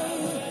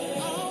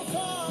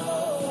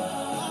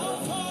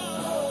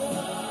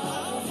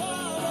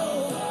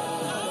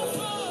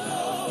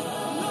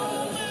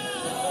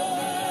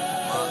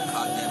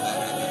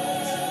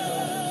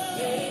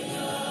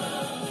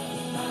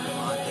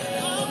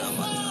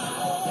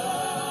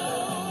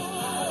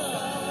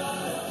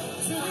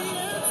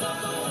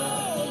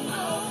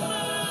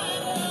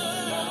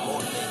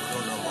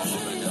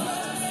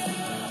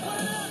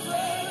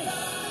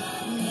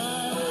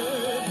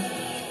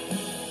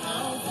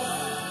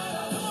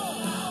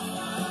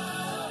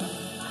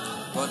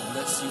 God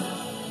bless you,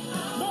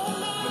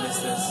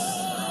 ministers,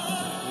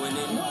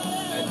 Winning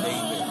and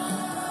David.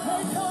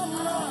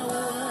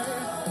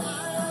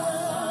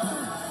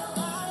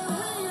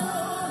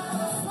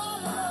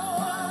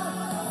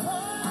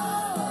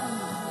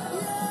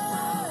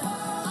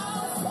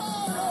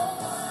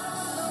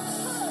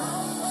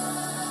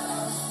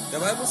 The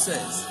Bible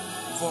says,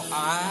 for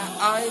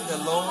I the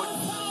Lord,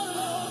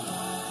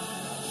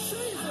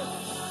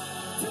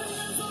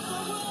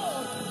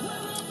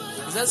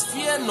 it says,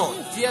 fear not,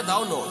 fear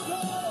thou not,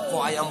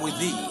 for I am with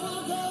thee.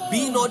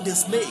 Be not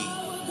dismayed,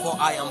 for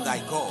I am thy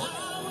God.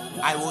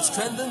 I will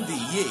strengthen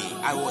thee, yea,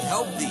 I will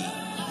help thee,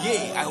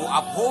 yea, I will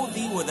uphold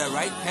thee with the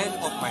right hand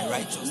of my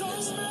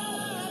righteousness.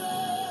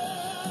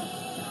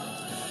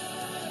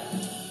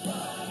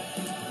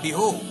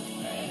 Behold,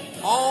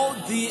 all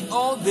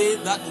they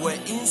that were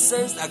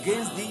incensed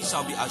against thee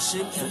shall be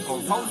ashamed and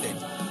confounded.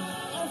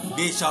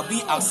 They shall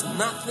be as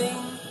nothing,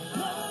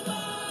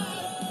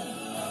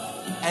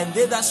 and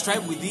they that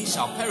strive with thee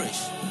shall perish.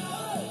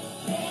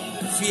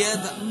 Fear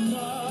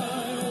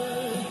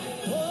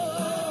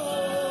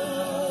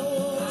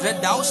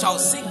that thou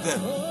shalt seek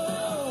them,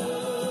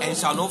 and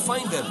shalt not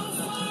find them,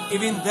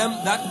 even them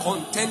that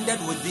contended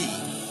with thee.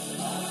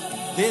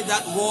 They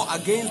that war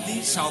against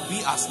thee shall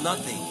be as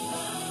nothing.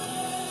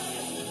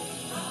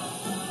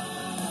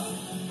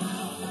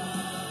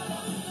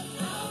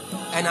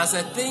 And as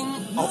a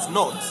thing of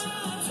naught,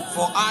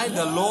 for I,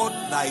 the Lord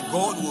thy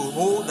God, will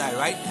hold thy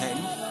right hand,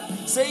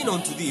 saying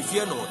unto thee,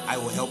 fear not, I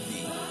will help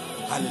thee.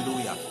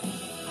 Hallelujah.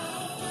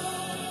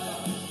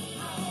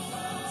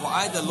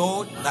 I, the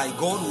Lord thy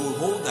God, will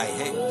hold thy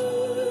hand,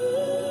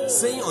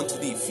 saying unto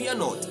thee, fear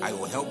not, I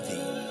will help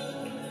thee.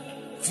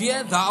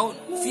 Fear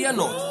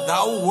not,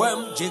 thou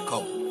worm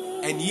Jacob,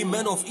 and ye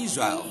men of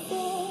Israel.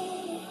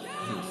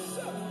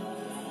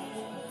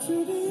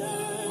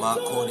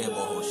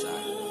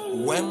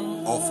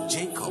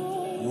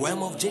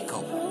 Worm of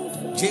Jacob.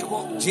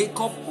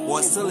 Jacob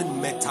was still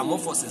in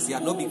metamorphosis. He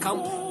had not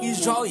become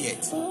Israel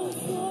yet.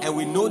 And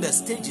we know the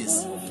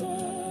stages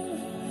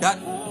that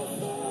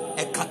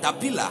a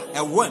caterpillar,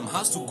 a worm,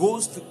 has to go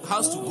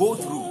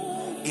through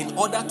in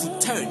order to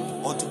turn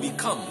or to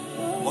become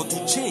or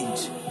to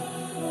change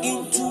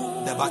into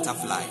the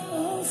butterfly.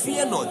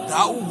 Fear not,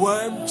 thou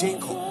worm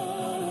Jacob.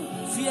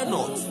 Fear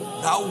not,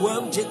 thou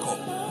worm Jacob.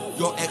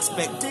 Your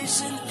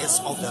expectation is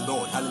of the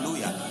Lord.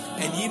 Hallelujah.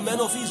 And ye men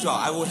of Israel,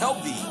 I will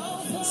help thee,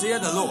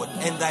 saith the Lord,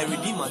 and thy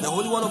Redeemer, the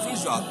Holy One of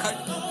Israel,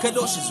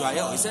 Kadosh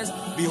Israel. It says,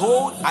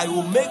 behold, I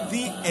will make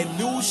thee a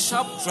new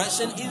sharp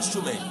threshing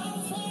instrument.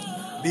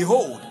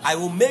 Behold, I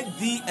will make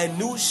thee a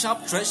new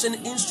sharp threshing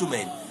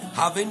instrument,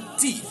 having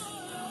teeth.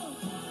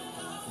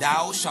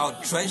 Thou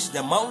shalt thresh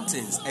the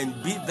mountains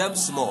and beat them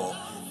small,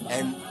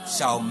 and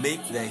shall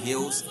make the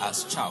hills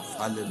as chaff.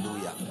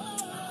 Hallelujah.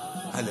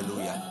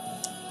 Hallelujah.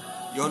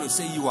 You want to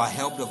say you are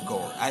helped of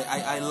God.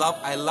 I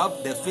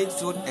love the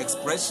faith-filled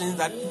expressions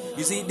that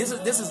you see. This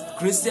is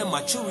Christian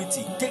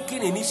maturity,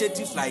 taking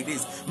initiatives like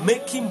this,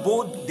 making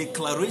bold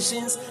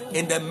declarations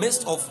in the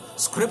midst of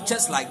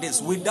scriptures like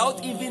this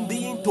without even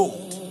being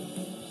told.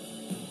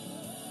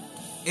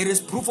 It is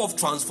proof of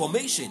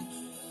transformation.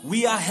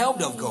 We are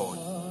helped of God.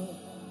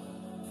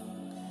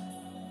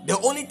 The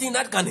only thing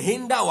that can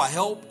hinder our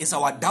help is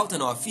our doubt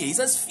and our fear. He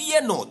says,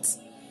 fear not.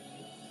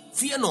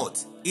 Fear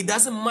not. It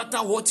doesn't matter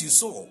what you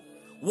saw,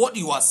 what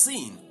you are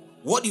seeing,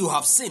 what you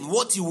have seen,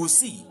 what you will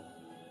see.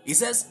 He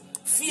says,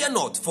 fear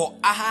not, for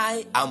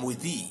I am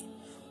with thee.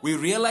 We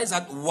realize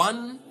that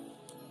one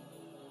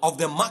of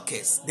the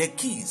markers, the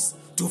keys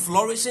to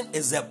flourishing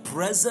is the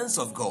presence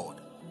of God.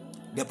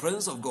 The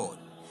presence of God.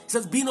 He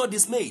says, be not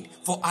dismayed,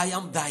 for I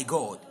am thy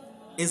God.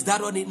 Is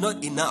that not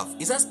enough?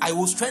 He says, I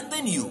will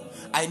strengthen you.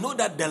 I know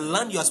that the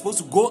land you are supposed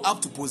to go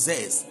up to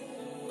possess,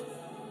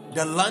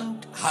 the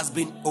land has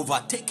been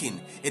overtaken.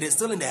 It is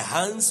still in the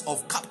hands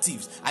of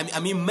captives. I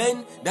mean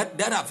men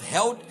that have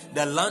held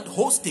the land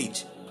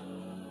hostage.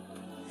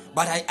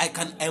 But I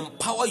can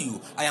empower you.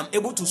 I am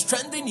able to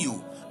strengthen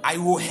you. I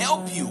will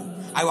help you.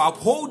 I will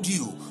uphold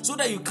you so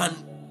that you can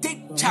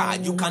take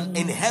charge. You can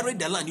inherit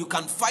the land. You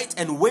can fight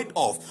and ward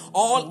off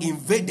all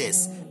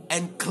invaders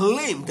and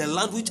claim the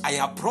land which I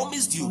have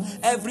promised you.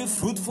 Every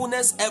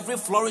fruitfulness, every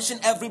flourishing,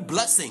 every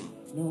blessing.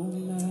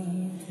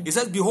 He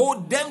says,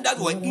 behold, them that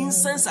were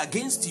incensed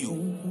against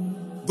you,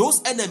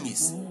 those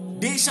enemies,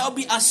 they shall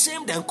be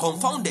ashamed and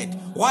confounded.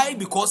 Why?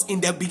 Because in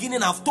the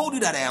beginning I've told you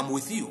that I am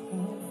with you.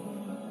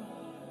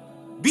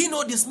 Be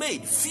not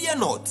dismayed, fear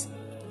not.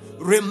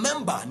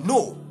 Remember,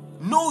 know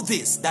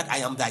this, that I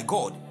am thy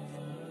God,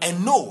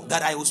 and know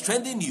that I will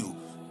strengthen you.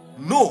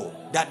 Know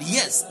that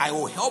yes, I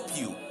will help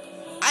you.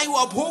 I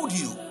will uphold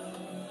you.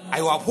 I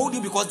will uphold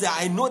you because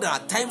I know there are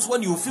times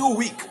when you feel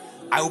weak.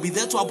 I will be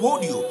there to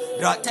uphold you.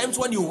 There are times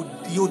when you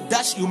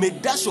may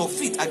dash your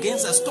feet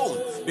against a stone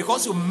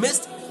because you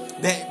missed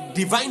the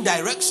divine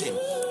direction.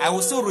 I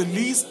will still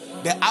release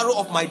the arrow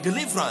of my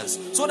deliverance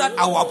so that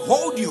I will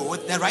uphold you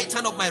with the right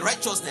hand of my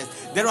righteousness.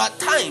 There are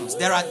times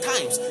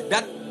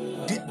that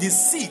the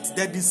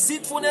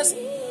deceitfulness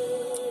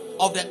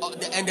of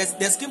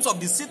the schemes of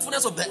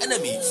deceitfulness of the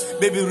enemy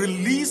may be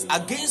released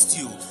against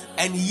you,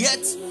 and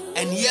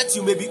yet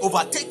you may be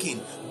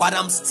overtaken, but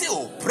I'm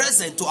still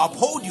present to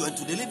uphold you and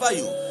to deliver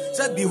you. He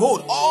said,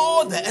 behold,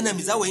 all the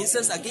enemies that were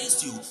incensed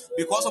against you,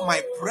 because of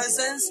my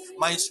presence,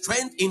 my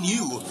strength in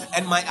you,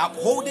 and my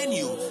upholding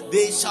you,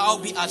 they shall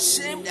be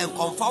ashamed and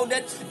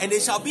confounded, and they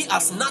shall be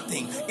as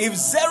nothing. If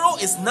zero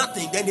is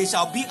nothing, then they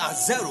shall be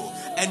as zero.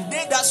 And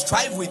they that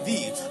strive with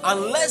thee,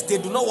 unless they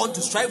do not want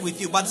to strive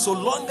with you, but so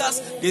long as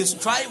they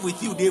strive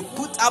with you, they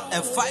put up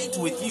a fight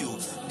with you,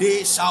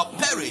 they shall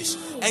perish,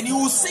 and you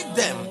will seek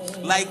them.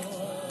 Like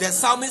the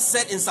psalmist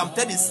said in Psalm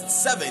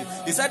 37,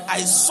 he said,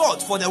 I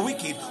sought for the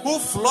wicked who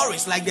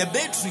flourish like the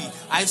bay tree.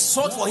 I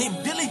sought for him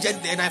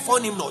diligently, and I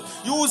found him not.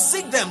 You will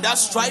seek them that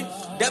strive,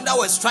 them that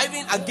were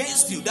striving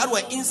against you, that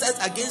were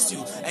incensed against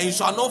you, and you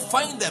shall not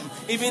find them,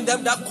 even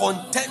them that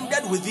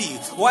contended with thee.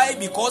 Why?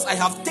 Because I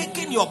have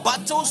taken your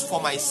battles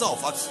for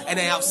myself, and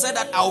I have said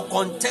that I will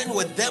contend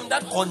with them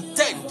that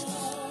contend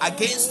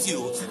against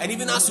you. And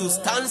even as you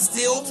stand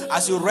still,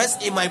 as you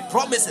rest in my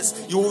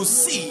promises, you will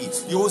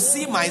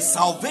see my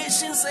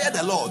salvation, saith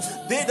the Lord.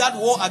 They that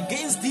war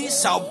against thee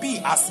shall be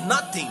as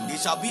nothing. They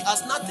shall be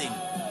as nothing.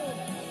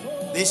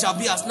 They shall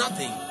be as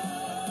nothing.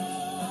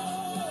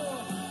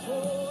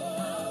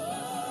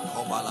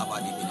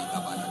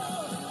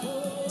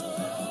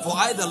 For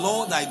I, the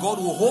Lord thy God,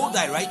 will hold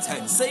thy right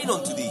hand, saying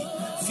unto thee,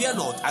 fear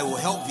not, I will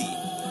help thee.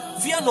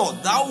 Fear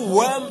not, thou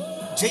worm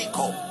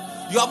Jacob.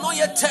 You have not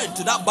yet turned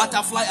to that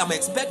butterfly I'm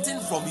expecting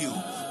from you.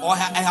 or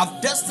I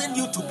have destined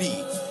you to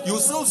be, you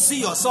still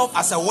see yourself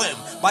as a worm.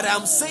 But I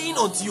am saying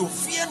unto you,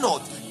 fear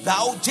not,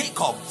 thou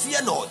Jacob,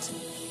 fear not,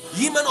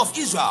 ye men of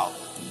Israel,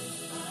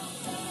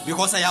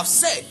 because I have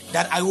said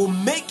that I will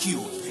make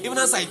you, even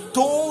as I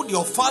told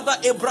your father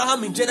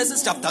Abraham in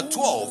Genesis chapter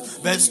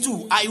 12 verse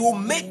 2, I will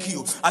make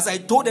you, as I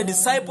told the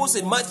disciples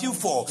in Matthew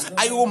 4,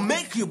 I will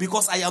make you,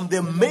 because I am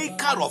the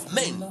maker of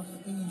men.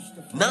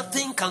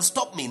 Nothing can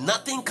stop me,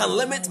 nothing can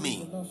limit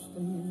me.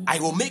 I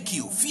will make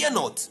you, fear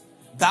not,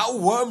 thou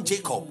worm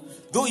Jacob.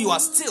 Though you are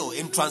still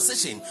in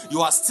transition,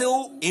 you are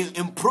still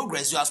in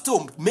progress, you are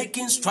still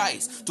making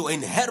strides to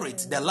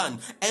inherit the land,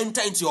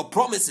 enter into your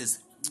promises.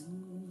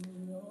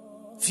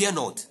 Fear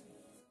not,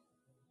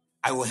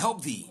 I will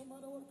help thee.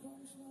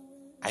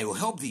 I will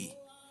help thee.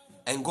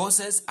 And God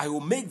says, I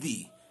will make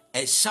thee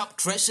a sharp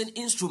threshing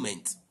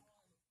instrument.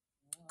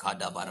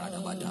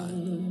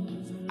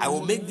 I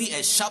will make thee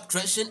a sharp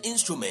threshing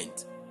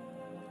instrument.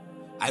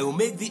 I will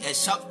make thee a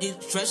sharp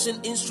threshing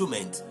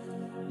instrument.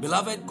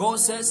 Beloved, God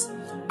says,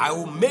 I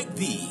will make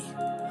thee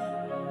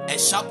a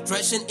sharp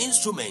threshing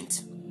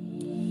instrument,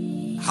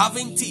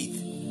 having teeth.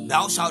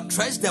 Thou shalt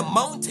thresh the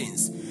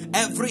mountains.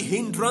 Every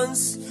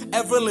hindrance,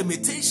 every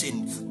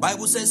limitation,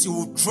 Bible says He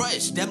will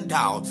thresh them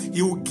down.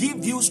 He will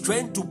give you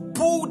strength to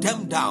pull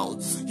them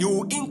down. He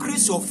will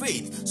increase your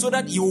faith so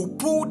that you will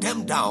pull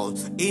them down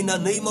in the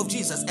name of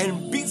Jesus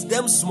and beat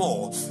them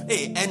small,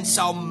 and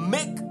shall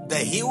make the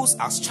hills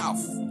as chaff.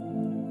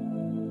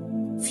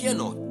 Fear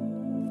not.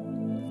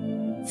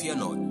 Fear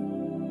not.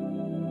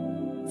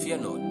 Fear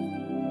not.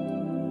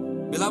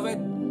 Beloved,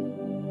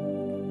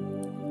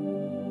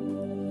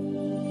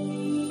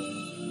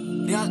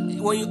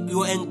 when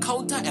you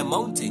encounter a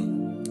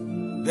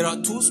mountain, there are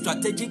two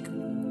strategic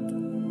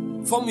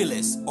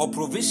formulas or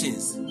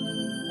provisions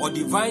or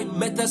divine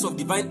methods of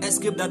divine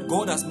escape that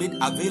God has made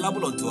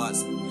available unto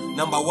us.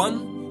 Number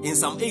one, in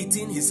Psalm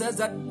 18, He says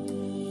that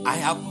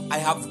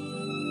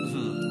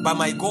by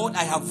my God,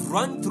 I have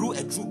run through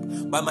a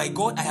troop. By my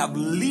God, I have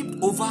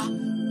leaped over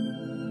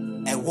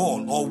a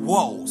wall or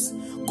walls.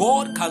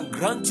 God can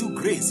grant you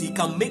grace. He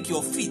can make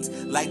your feet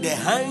like the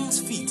hind's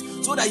feet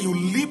so that you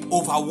leap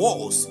over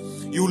walls.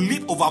 You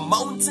leap over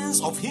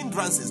mountains of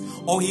hindrances,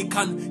 or He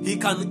can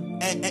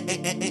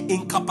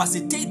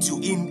incapacitate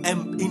you,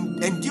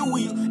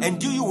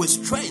 endue you with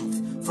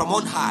strength from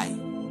on high,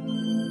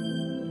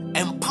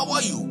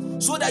 empower you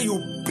so that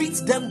you beat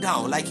them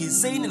down, like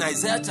He's saying in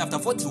Isaiah chapter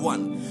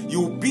 41.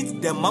 You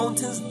beat the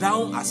mountains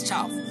down as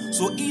chaff.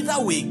 So either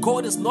way,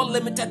 God is not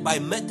limited by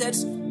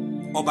methods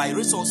or by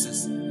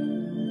resources.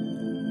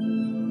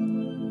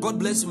 God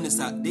bless you,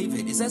 Minister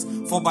David. It says,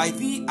 for by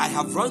thee I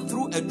have run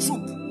through a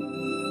troop,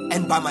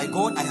 and by my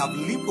God I have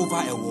leaped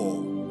over a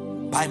wall.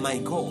 By my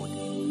God.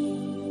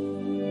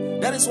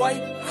 That is why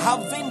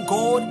having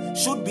God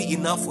should be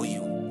enough for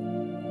you.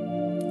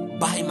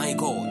 By my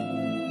God.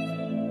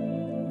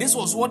 This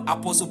was what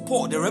Apostle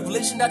Paul, the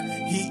revelation that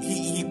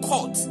he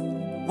caught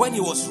when he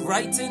was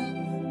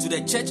writing to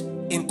the church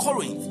in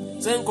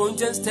Corinth. 2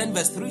 Corinthians 10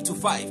 verse 3 to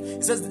 5.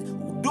 It says,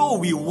 though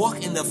we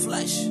walk in the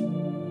flesh.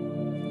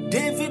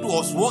 David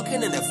was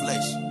walking in the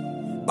flesh,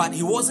 but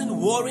he wasn't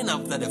warring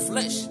after the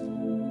flesh.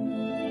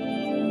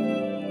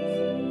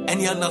 And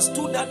he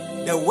understood that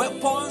the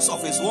weapons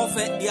of his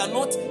warfare, they are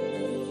not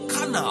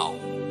carnal,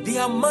 they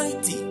are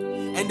mighty.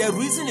 And the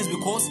reason is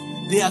because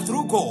they are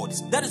through God.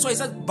 That is why he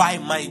says, by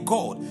my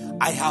God,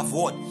 I have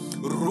what?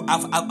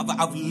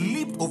 I've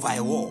leaped over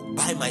a wall.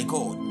 By my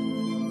God.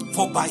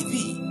 For by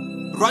thee,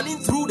 running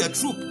through the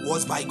troop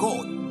was by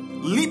God.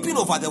 Leaping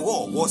over the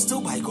wall was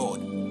still by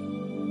God.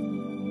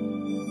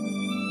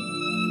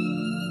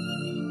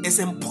 It's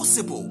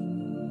impossible.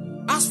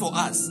 As for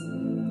us,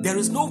 there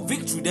is no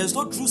victory, there is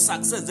no true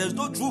success, there is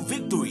no true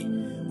victory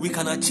we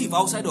can achieve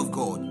outside of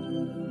God.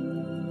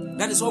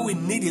 That is why we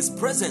need His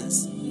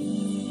presence.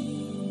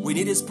 We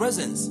need His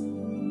presence.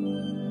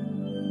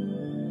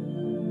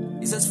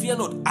 He says, fear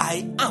not,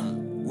 I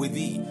am with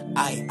thee.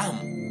 I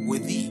am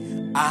with thee.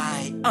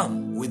 I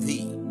am with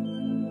thee.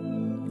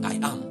 I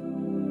am.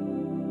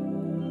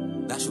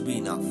 That should be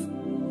enough.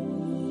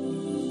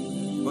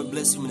 God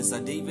bless you, Minister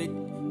David.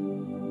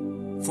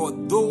 For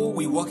though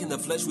we walk in the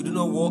flesh, we do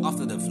not war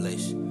after the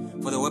flesh.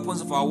 For the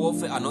weapons of our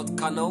warfare are not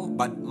carnal,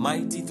 but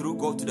mighty through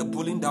God to the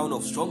pulling down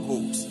of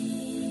strongholds,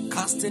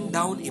 casting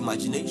down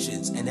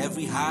imaginations and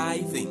every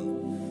high thing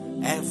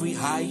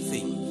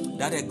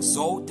that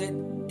exalted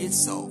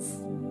itself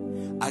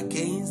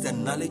against the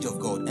knowledge of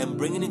God, and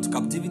bringing into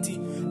captivity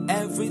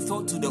every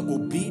thought to the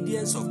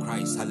obedience of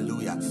Christ.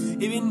 Hallelujah.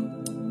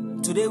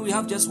 Even today we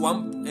have just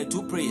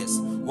two prayers,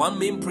 one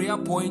main prayer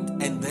point,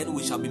 and then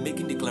we shall be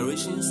making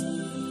declarations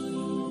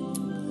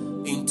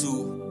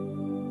into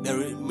the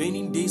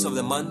remaining days of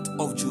the month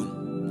of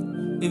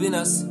June. Even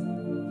as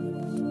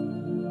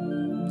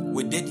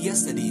we did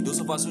yesterday, those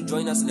of us who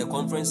joined us in the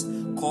conference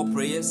called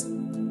prayers,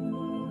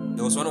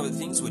 that was one of the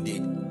things we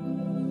did.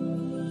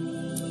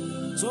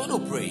 So when you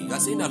pray, you are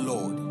saying that,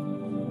 Lord,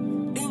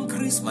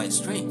 increase my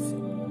strength.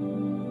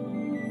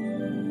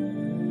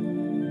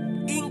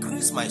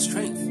 Increase my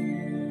strength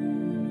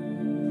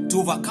to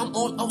overcome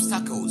all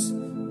obstacles,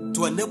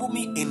 to enable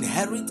me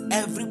inherit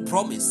every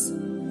promise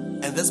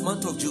in this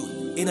month of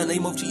June, in the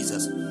name of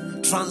Jesus.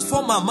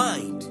 Transform my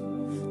mind,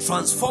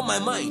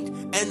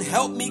 and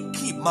help me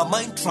keep my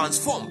mind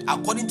transformed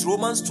according to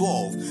Romans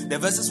 12, the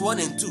verses 1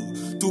 and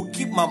 2, to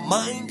keep my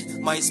mind,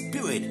 my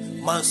spirit,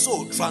 my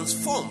soul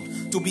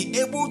transformed, to be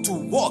able to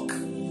walk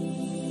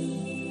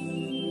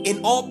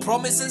in all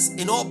promises,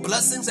 in all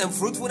blessings and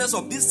fruitfulness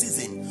of this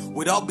season,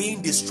 without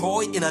being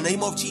destroyed in the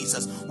name of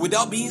Jesus,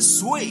 without being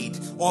swayed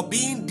or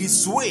being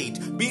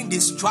dissuaded, being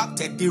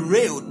distracted,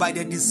 derailed by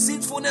the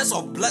deceitfulness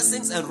of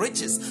blessings and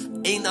riches,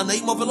 in the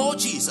name of the Lord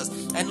Jesus.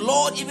 And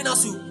Lord, even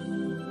as you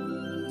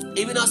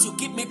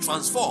keep me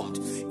transformed,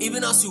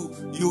 even as you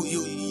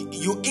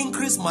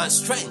increase my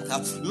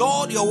strength,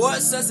 Lord, your word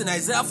says in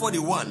Isaiah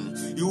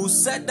 41, you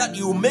said that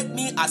you make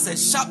me as a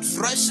sharp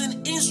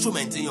threshing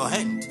instrument in your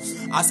hand,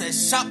 as a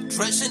sharp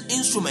threshing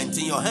instrument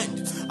in your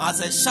hand, as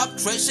a sharp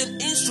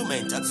threshing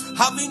instrument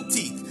having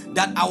teeth,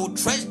 that I will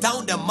thresh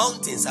down the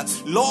mountains.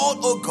 Lord,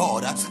 oh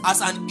God,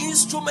 as an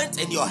instrument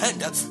in your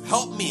hand,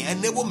 help me,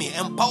 enable me,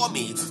 empower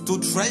me to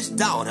thresh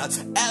down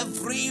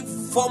every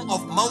form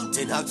of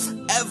mountain,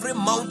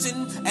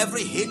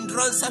 every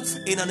hindrance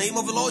in the name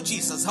of the Lord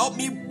Jesus. Help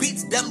me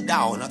beat them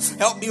down.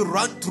 Help me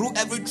run through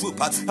every troop.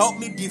 Help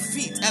me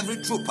defeat every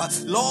troop.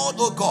 Lord,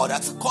 oh God,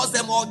 cause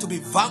them all to be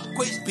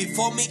vanquished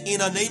before me in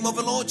the name of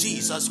the Lord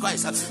Jesus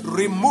Christ.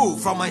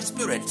 Remove from my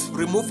spirit,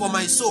 remove from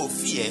my soul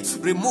fear,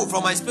 remove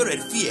from my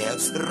spirit fear.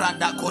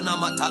 Radakona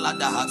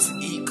matalada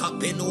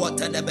ikapenu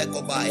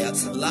watanebekobaya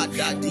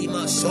lada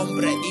dima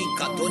sombre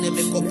ikatone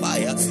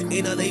mekopaya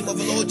in the name of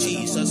the Lord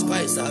Jesus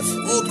Christ.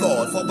 Oh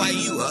God, for by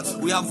you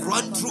we have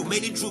run through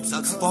many troops.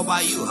 For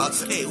by you,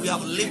 hey, we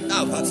have lived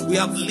up, we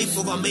have lived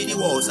over many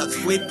walls.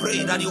 We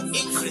pray that you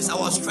increase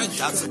our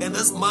strength in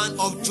this month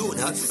of June.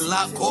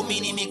 La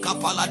komini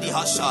mikapala di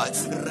hasha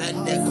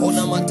rende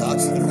konamata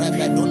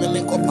rebedune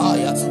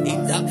mekopaya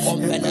inda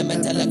kompene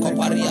metele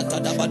koparia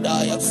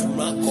tadabadaya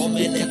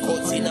makomene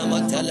kotina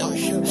matele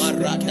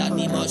marada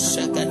di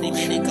mashaka di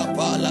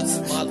minikapala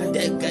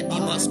maldeka di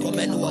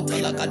maskomene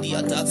watala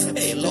kadiata.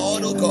 Hey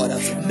Lord, oh God,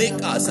 make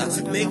me as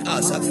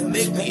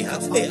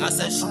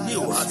a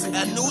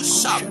new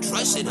sharp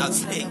threshing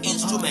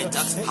instrument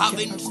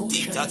having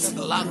teeth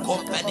la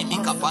company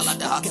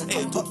mikapalada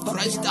to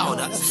thresh down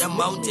the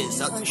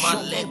mountains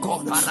maleko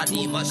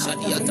paradima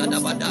shadiata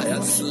dabadaya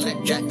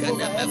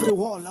every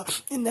wall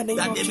in the name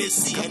that of they may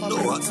Jesus. see and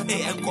know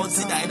and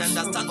consider and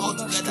understand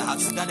altogether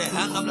that the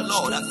hand of the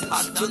Lord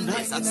has done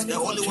this. The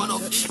Holy One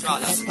of Israel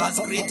has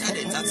created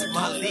it.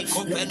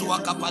 Maliko benua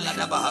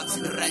kapaladaba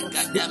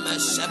regadema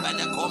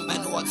shebene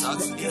kombenuata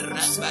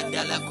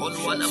irrebedele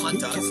konwana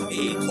mata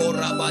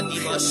ikorabadi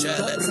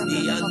mashele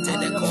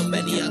iantene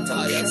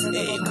kombeniataya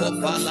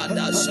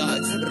ikopaladasha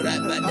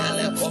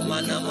rebedele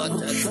komana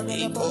mata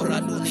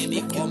ikoraduni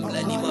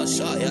mikompleni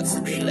mashaya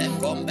ile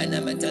kombene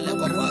metele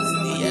kopa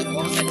iye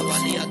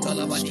kombenuani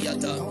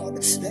atalabadiata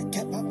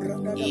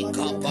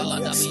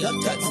ikapalada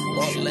biata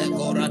ole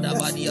gorada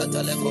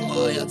badiata le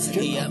komaya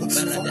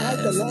iemperede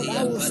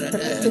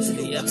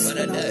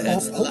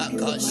la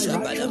kasha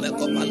bana me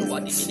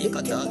kopalwadi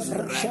minikata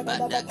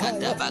rebede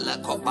kadabala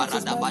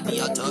koparada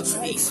badiata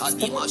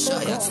ikadima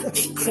shaya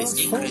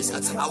increase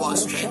our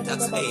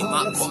strength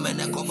ma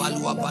komene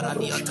kobalwa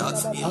paradiata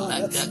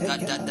ilada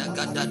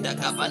gada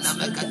gabana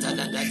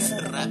mekatala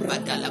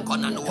rebede le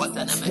konan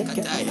watana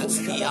mekataya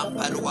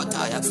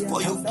iamperwataya.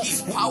 For you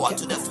give power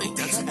to the faint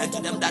and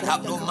to them that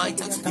have no might,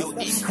 you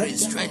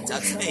increase strength.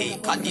 Hey,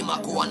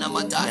 Kadima Kuana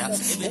Mataya,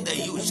 even the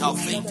youth shall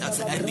faint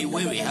and be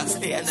weary, and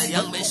the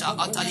young men shall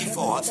utterly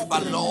fall.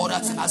 But Lord,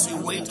 as we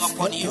wait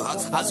upon you,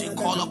 as we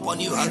call upon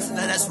you,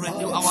 let us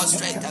renew our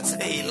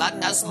strength. Hey,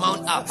 let us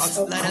mount up.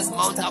 Let us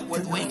mount up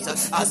with wings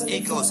as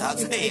eagles.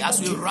 Hey,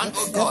 as we run,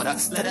 oh God,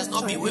 let us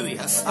not be weary.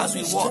 As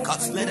we walk,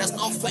 let us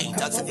not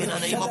faint. In the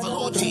name of the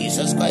Lord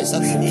Jesus Christ.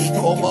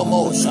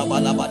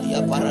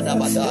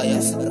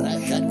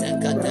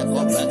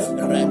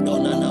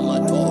 Redona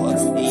Namatoa,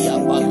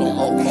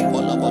 Iapalomo,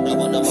 Coppola,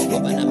 Bodabona,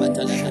 Mokobana,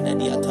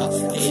 Matalacadiata,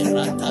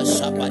 Rata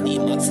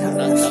Shapadima,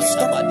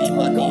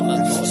 Dima,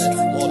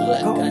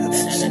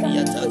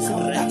 Molacadiata,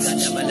 Rata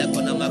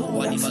Namalacona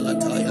Macuani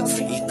Balataya,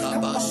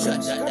 Icaba,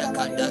 Shada,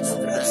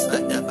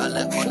 Rata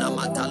Balacona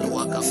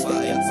Matalua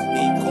Cafaya,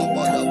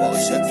 Icoboda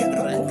Bosha,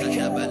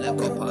 Rata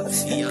Balacopa,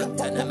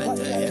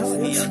 Iantanamate,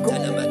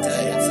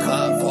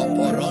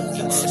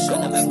 Coporoni,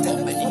 Moshana,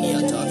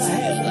 Combiniata,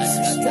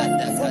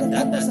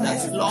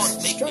 Lord,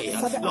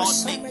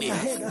 make me,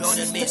 Lord,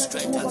 and make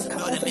strength,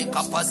 Lord, and make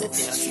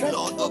capacity,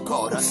 Lord, oh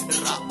God,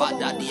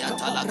 Rabadadia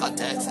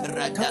Talakate,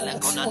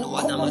 Radalekona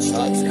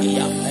Nuanamasha,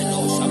 Yapeno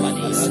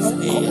Shabadia,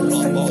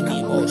 Robodi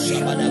Mo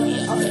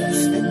Shabadavia,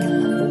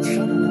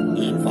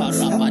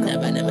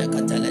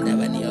 Iparabadabenemekatele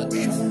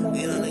Neveniata,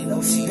 in the name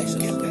of Jesus, in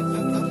the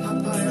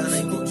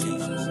name of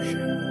Jesus, in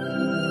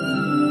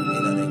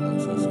the name of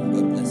Jesus,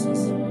 God bless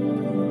us,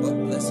 God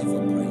bless you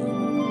for praying.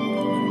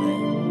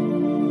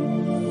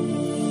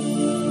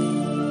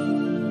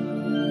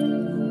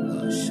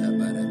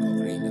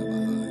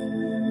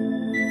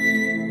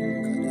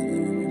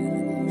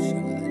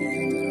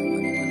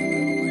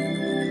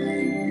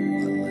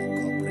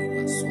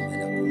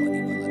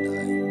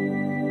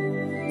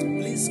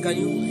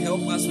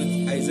 help us with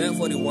Isaiah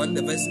 41,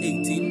 the verse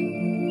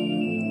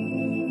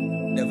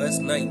 18, the verse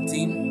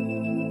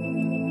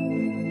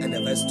 19, and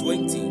the verse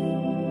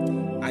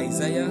 20.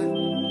 Isaiah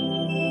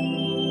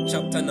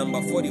chapter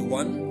number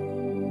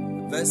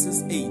 41,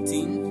 verses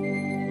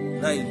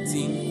 18,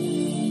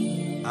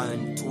 19,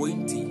 and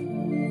 20.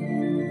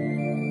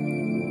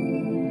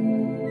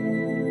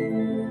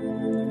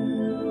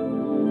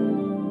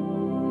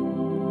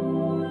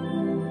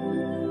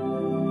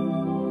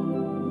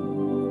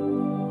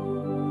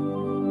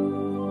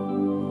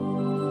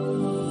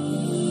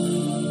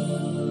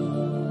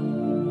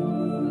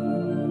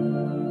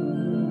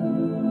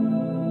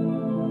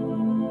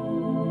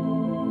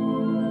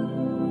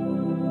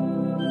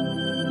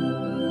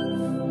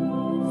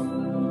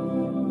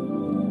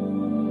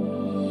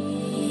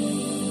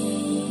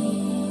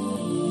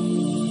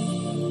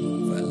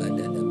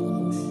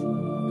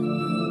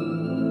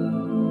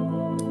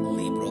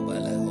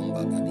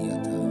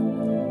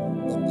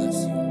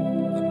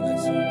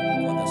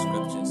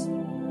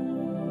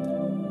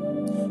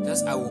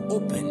 I will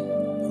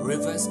open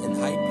rivers in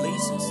high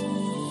places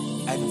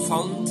and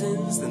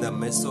fountains in the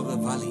midst of the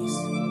valleys.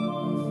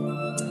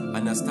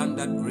 Understand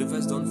that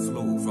rivers don't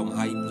flow from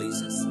high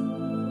places.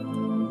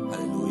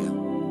 Hallelujah.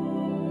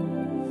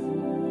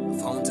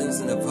 Fountains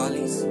in the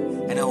valleys,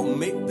 and I will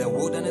make the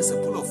wilderness a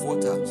pool of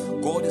water.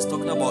 God is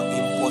talking about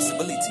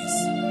impossibilities.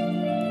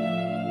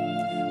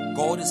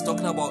 God is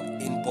talking about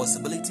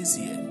impossibilities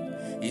here.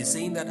 He's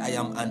saying that I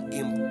am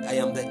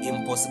the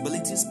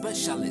impossibility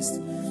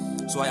specialist.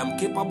 So I am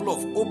capable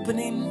of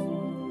opening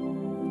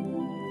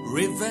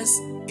rivers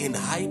in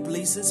high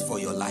places for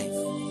your life.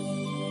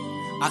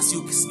 As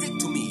you stick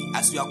to me,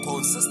 as you are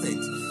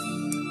consistent,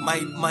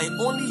 my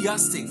only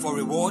yardstick for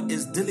reward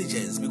is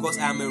diligence, because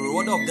I am a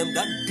rewarder of them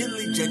that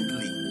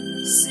diligently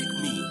seek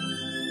me.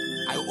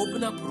 I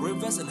open up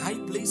rivers in high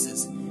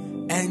places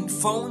and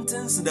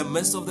fountains in the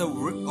midst of the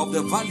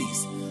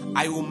valleys.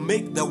 I will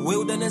make the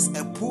wilderness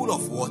a pool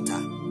of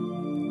water.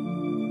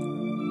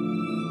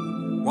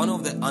 One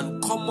of the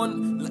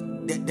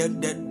uncommon,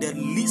 the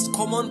least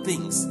common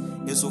things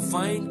is to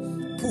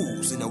find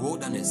pools in the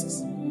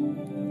wildernesses.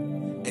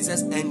 It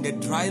says, and the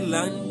dry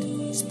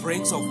land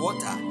springs of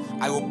water.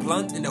 I will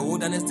plant in the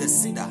wilderness the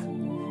cedar,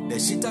 the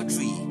shittah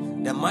tree,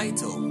 the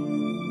myrtle,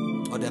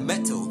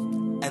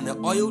 and the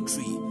oil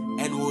tree,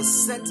 and will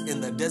set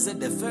in the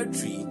desert the fir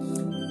tree,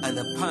 and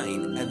the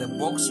pine, and the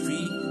box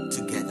tree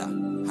together.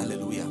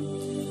 Hallelujah.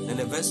 And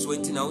the verse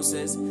 20 now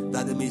says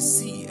that they may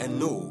see and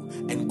know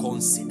and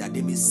consider.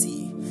 They may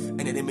see and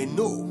they may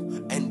know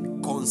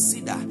and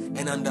consider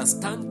and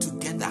understand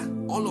together.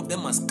 All of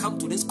them must come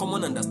to this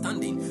common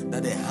understanding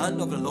that the hand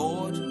of the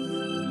Lord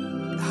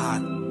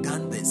had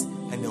done this,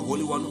 and the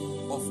Holy One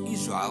of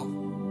Israel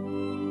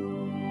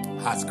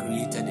has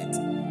created it.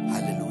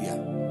 Hallelujah.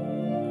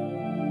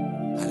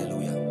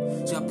 Hallelujah.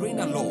 So you are praying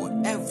the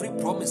Lord, every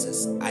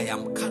promises I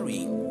am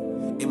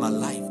carrying in my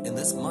life in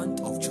this month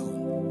of June,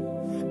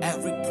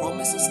 every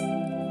promises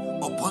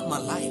upon my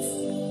life,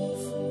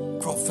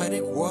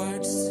 prophetic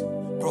words,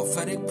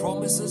 prophetic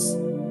promises,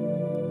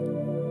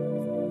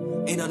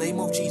 in the name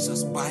of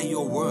Jesus, by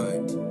your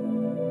word,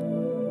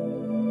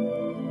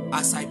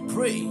 as I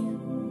pray,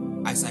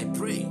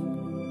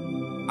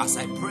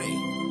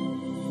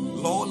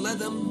 Lord, let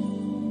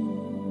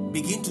them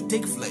begin to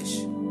take flesh.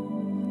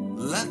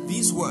 Let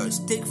these words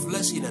take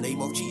flesh in the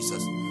name of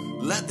Jesus.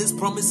 Let these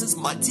promises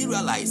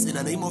materialize in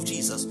the name of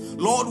Jesus.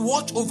 Lord,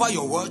 watch over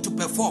your word to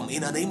perform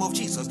in the name of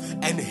Jesus,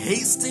 and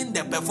hasten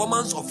the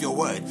performance of your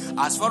word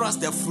as far as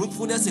the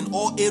fruitfulness in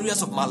all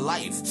areas of my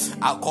life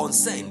are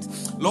concerned.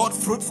 Lord,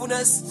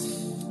 fruitfulness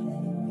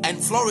and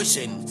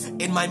flourishing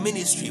in my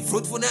ministry,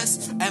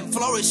 fruitfulness and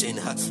flourishing,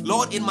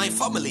 Lord, in my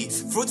family,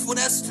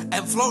 fruitfulness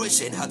and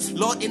flourishing,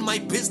 Lord, in my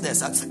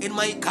business, in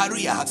my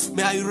career,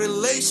 my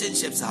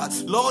relationships,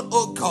 Lord,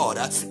 oh God,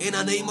 in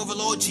the name of the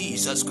Lord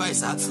Jesus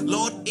Christ,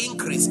 Lord,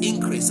 increase.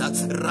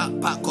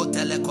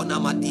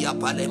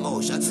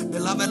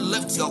 Beloved,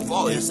 lift your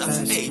voice.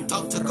 Hey,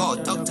 talk to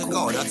God. Lord,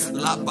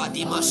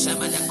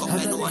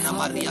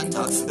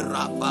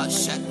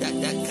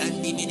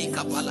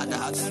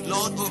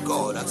 oh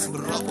God,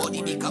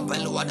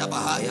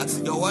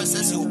 your word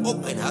says you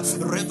open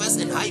rivers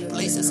in high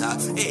places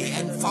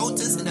and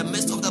fountains in the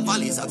midst of the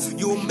valleys.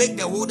 You make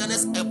the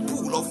wilderness a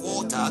pool of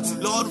water.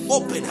 Lord,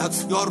 open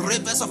your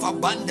rivers of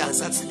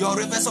abundance,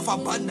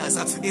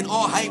 in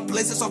all high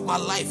places of my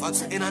life,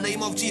 in the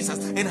name of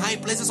Jesus, in high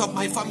places of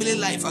my family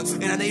life, in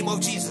the name of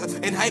Jesus,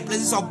 in high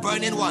places of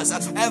burning ones,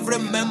 every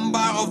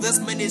member of this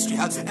ministry,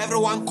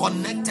 everyone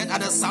connected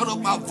at the sound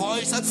of my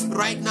voice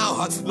right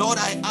now, Lord,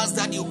 I ask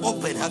that you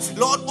open,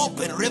 Lord,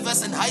 open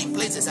rivers in high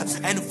places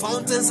and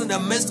fountains in the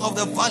midst of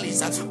the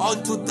valleys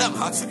unto them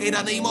in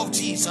the name of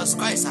Jesus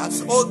Christ.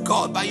 Oh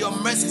God, by your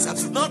mercies,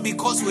 not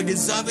because we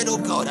deserve it, oh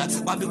God,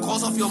 but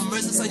because of your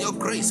mercies and your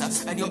grace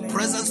and your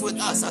presence with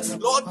us,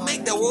 Lord,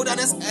 make the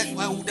wilderness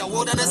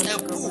a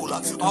pool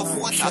of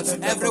water.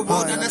 Every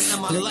wilderness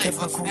in my life,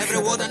 every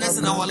wilderness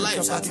in our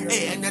lives,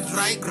 and the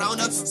dry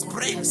ground,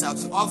 springs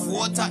of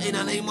water in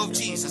the name of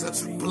Jesus.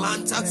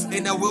 Plant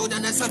in the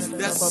wilderness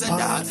the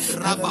cedar,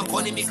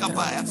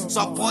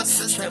 support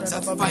systems,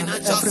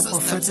 financial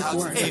systems,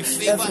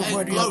 favor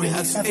and glory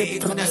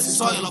into the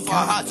soil of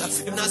our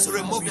hearts. If not to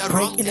remove the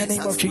wrong in the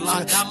name of Jesus.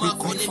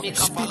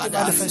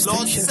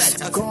 Lord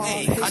said, God,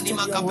 hasten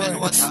your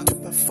word to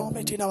perform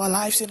it in our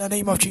lives in the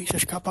name of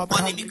Jesus.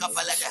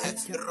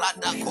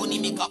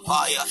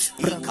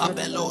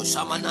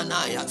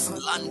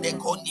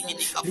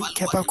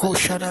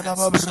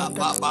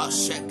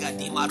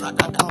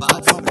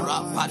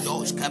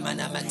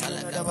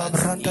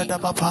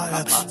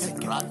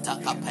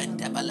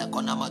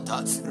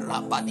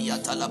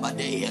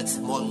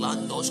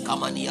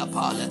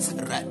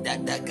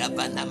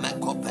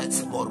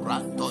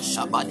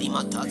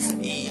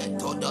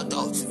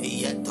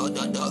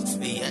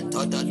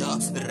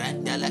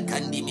 Rendele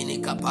Candimini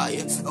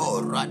Capai,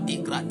 O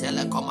Radi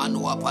Gratele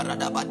Comanua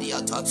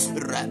Paradabadiata,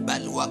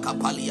 Rebelua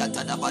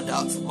Capaliata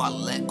Dabada,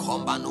 Male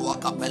Combanua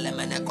Capele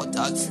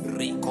Menecota,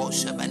 Rico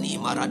Shebeni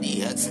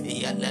Maradia,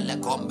 Yelele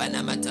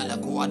Combenemetele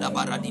Quada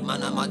Baradi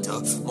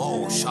Manamato,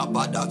 Mo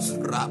Shabada,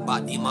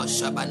 Rabadima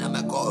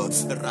Shabanameko,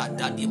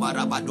 Radadi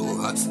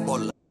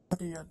Marabadu,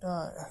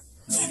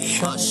 in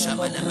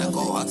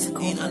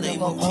the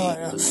name of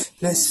Jesus.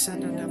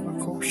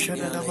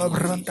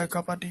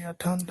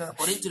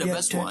 According to the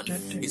verse 1,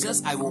 it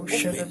says, I will open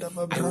rivers.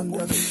 I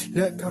will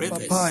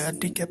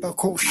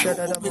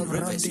open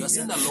rivers. You are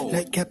saying the Lord.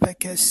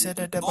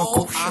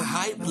 All are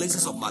high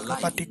places of my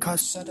life.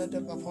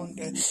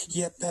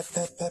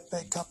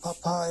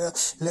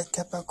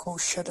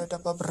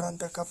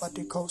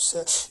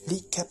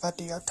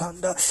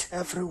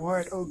 Every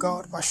word, oh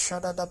God,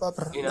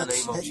 in the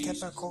name of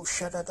Jesus.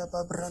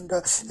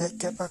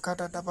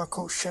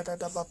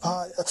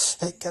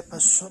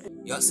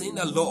 You are saying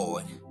the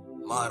Lord.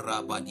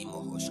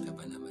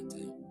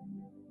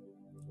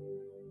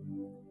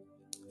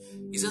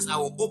 He says, I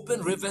will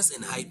open rivers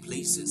in high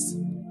places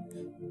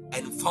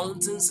and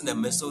fountains in the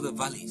midst of the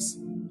valleys.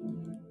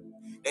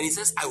 Then he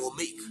says, I will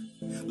make,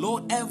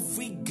 Lord,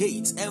 every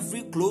gate,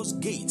 every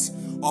closed gate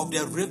of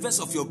the rivers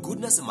of your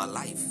goodness in my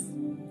life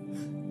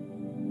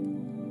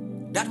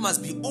that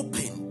must be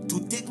open to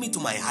take me to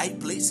my high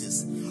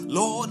places.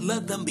 Lord,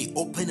 let them be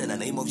open in the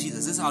name of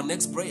Jesus. This is our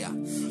next prayer.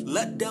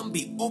 Let them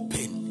be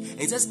open.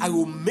 It says, I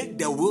will make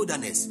the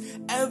wilderness,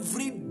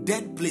 every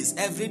dead place,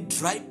 every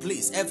dry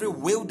place, every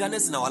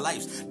wilderness in our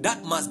lives,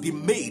 that must be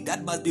made,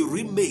 that must be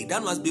remade,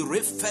 that must be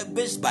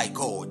refurbished by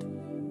God.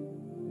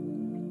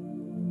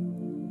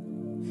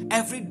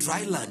 Every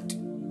dry land,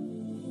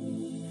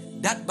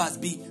 that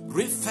must be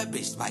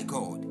refurbished by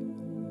God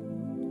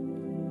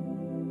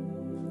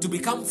to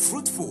become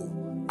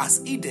fruitful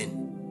as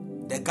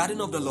Eden, the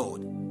garden of the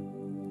Lord.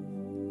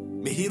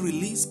 May He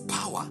release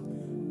power,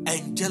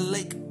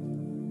 angelic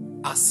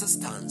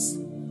assistance,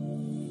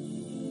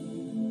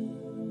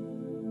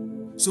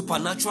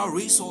 supernatural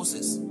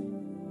resources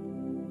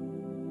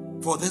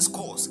for this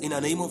cause in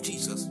the name of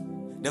Jesus.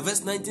 The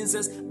verse 19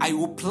 says, I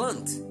will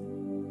plant.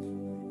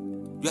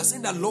 You are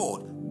saying that,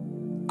 Lord,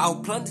 I'll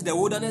plant in the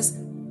wilderness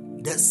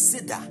the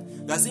cedar.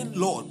 You are saying,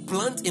 Lord,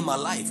 plant in my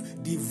life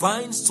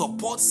divine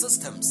support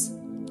systems.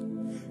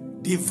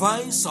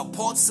 Divine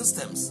support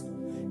systems.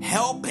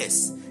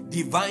 Helpers.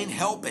 Divine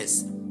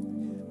helpers.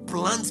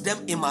 Plant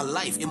them in my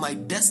life, in my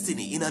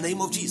destiny, in the name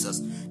of Jesus.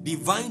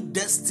 Divine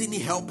destiny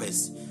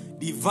helpers.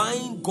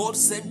 Divine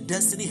God-sent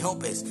destiny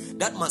helpers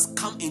that must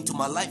come into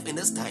my life in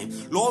this time.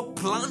 Lord,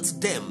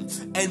 plant them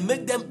and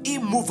make them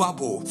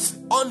immovable,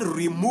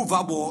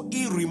 unremovable,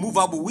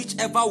 irremovable,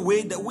 whichever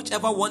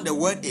one the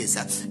word is,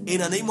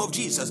 in the name of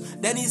Jesus.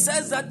 Then he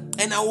says that,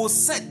 and I will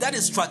set, that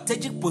is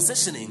strategic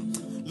positioning.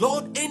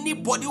 Lord,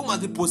 anybody who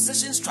must be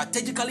positioned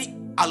strategically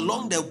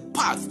along the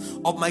path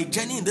of my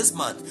journey in this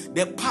month,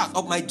 the path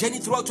of my journey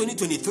throughout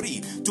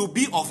 2023, to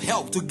be of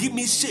help, to give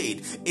me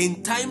shade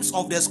in times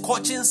of the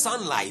scorching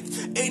sunlight.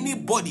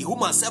 Anybody who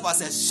must serve as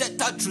a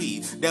shelter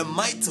tree, the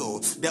myrtle,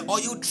 the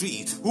oil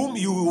tree, whom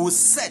you will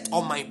set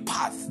on my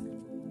path,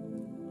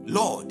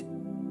 Lord,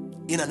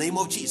 in the name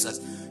of Jesus,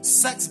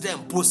 set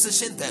them,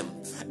 position them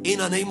in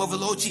the name of the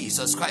Lord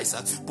Jesus Christ.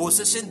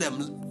 Position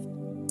them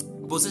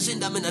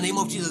in the name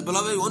of Jesus.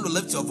 Beloved, you want to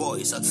lift your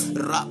voice.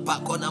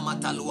 Rapakona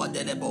matalua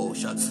de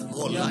debosha.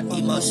 Mola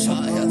di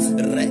Messiah.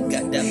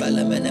 Rega de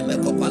belemene me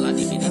kopala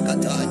di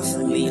minikata.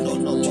 Lino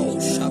no mo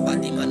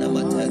shabadi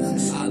manamata.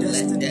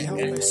 Alende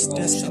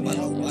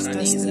God,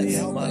 raise them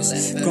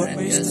and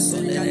place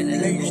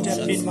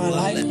them in my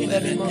life in the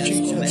name of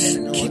Jesus.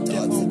 Keep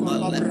them, O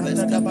God,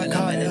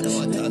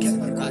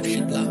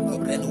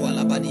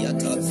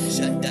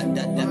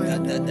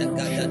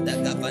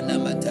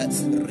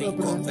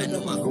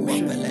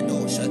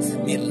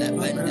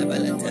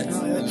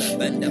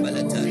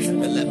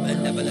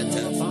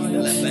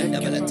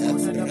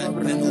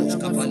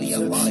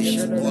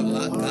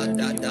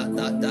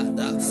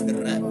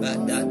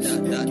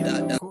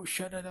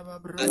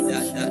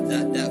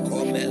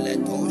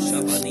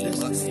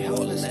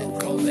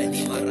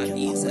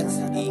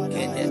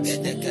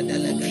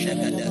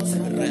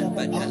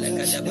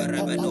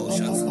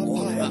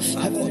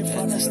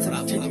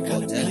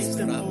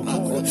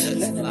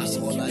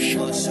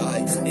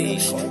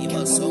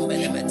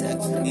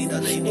 In the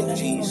name of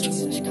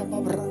Jesus. In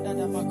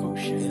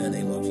the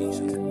name of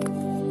Jesus.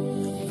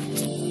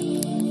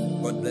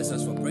 God bless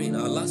us for praying.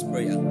 Our last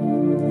prayer.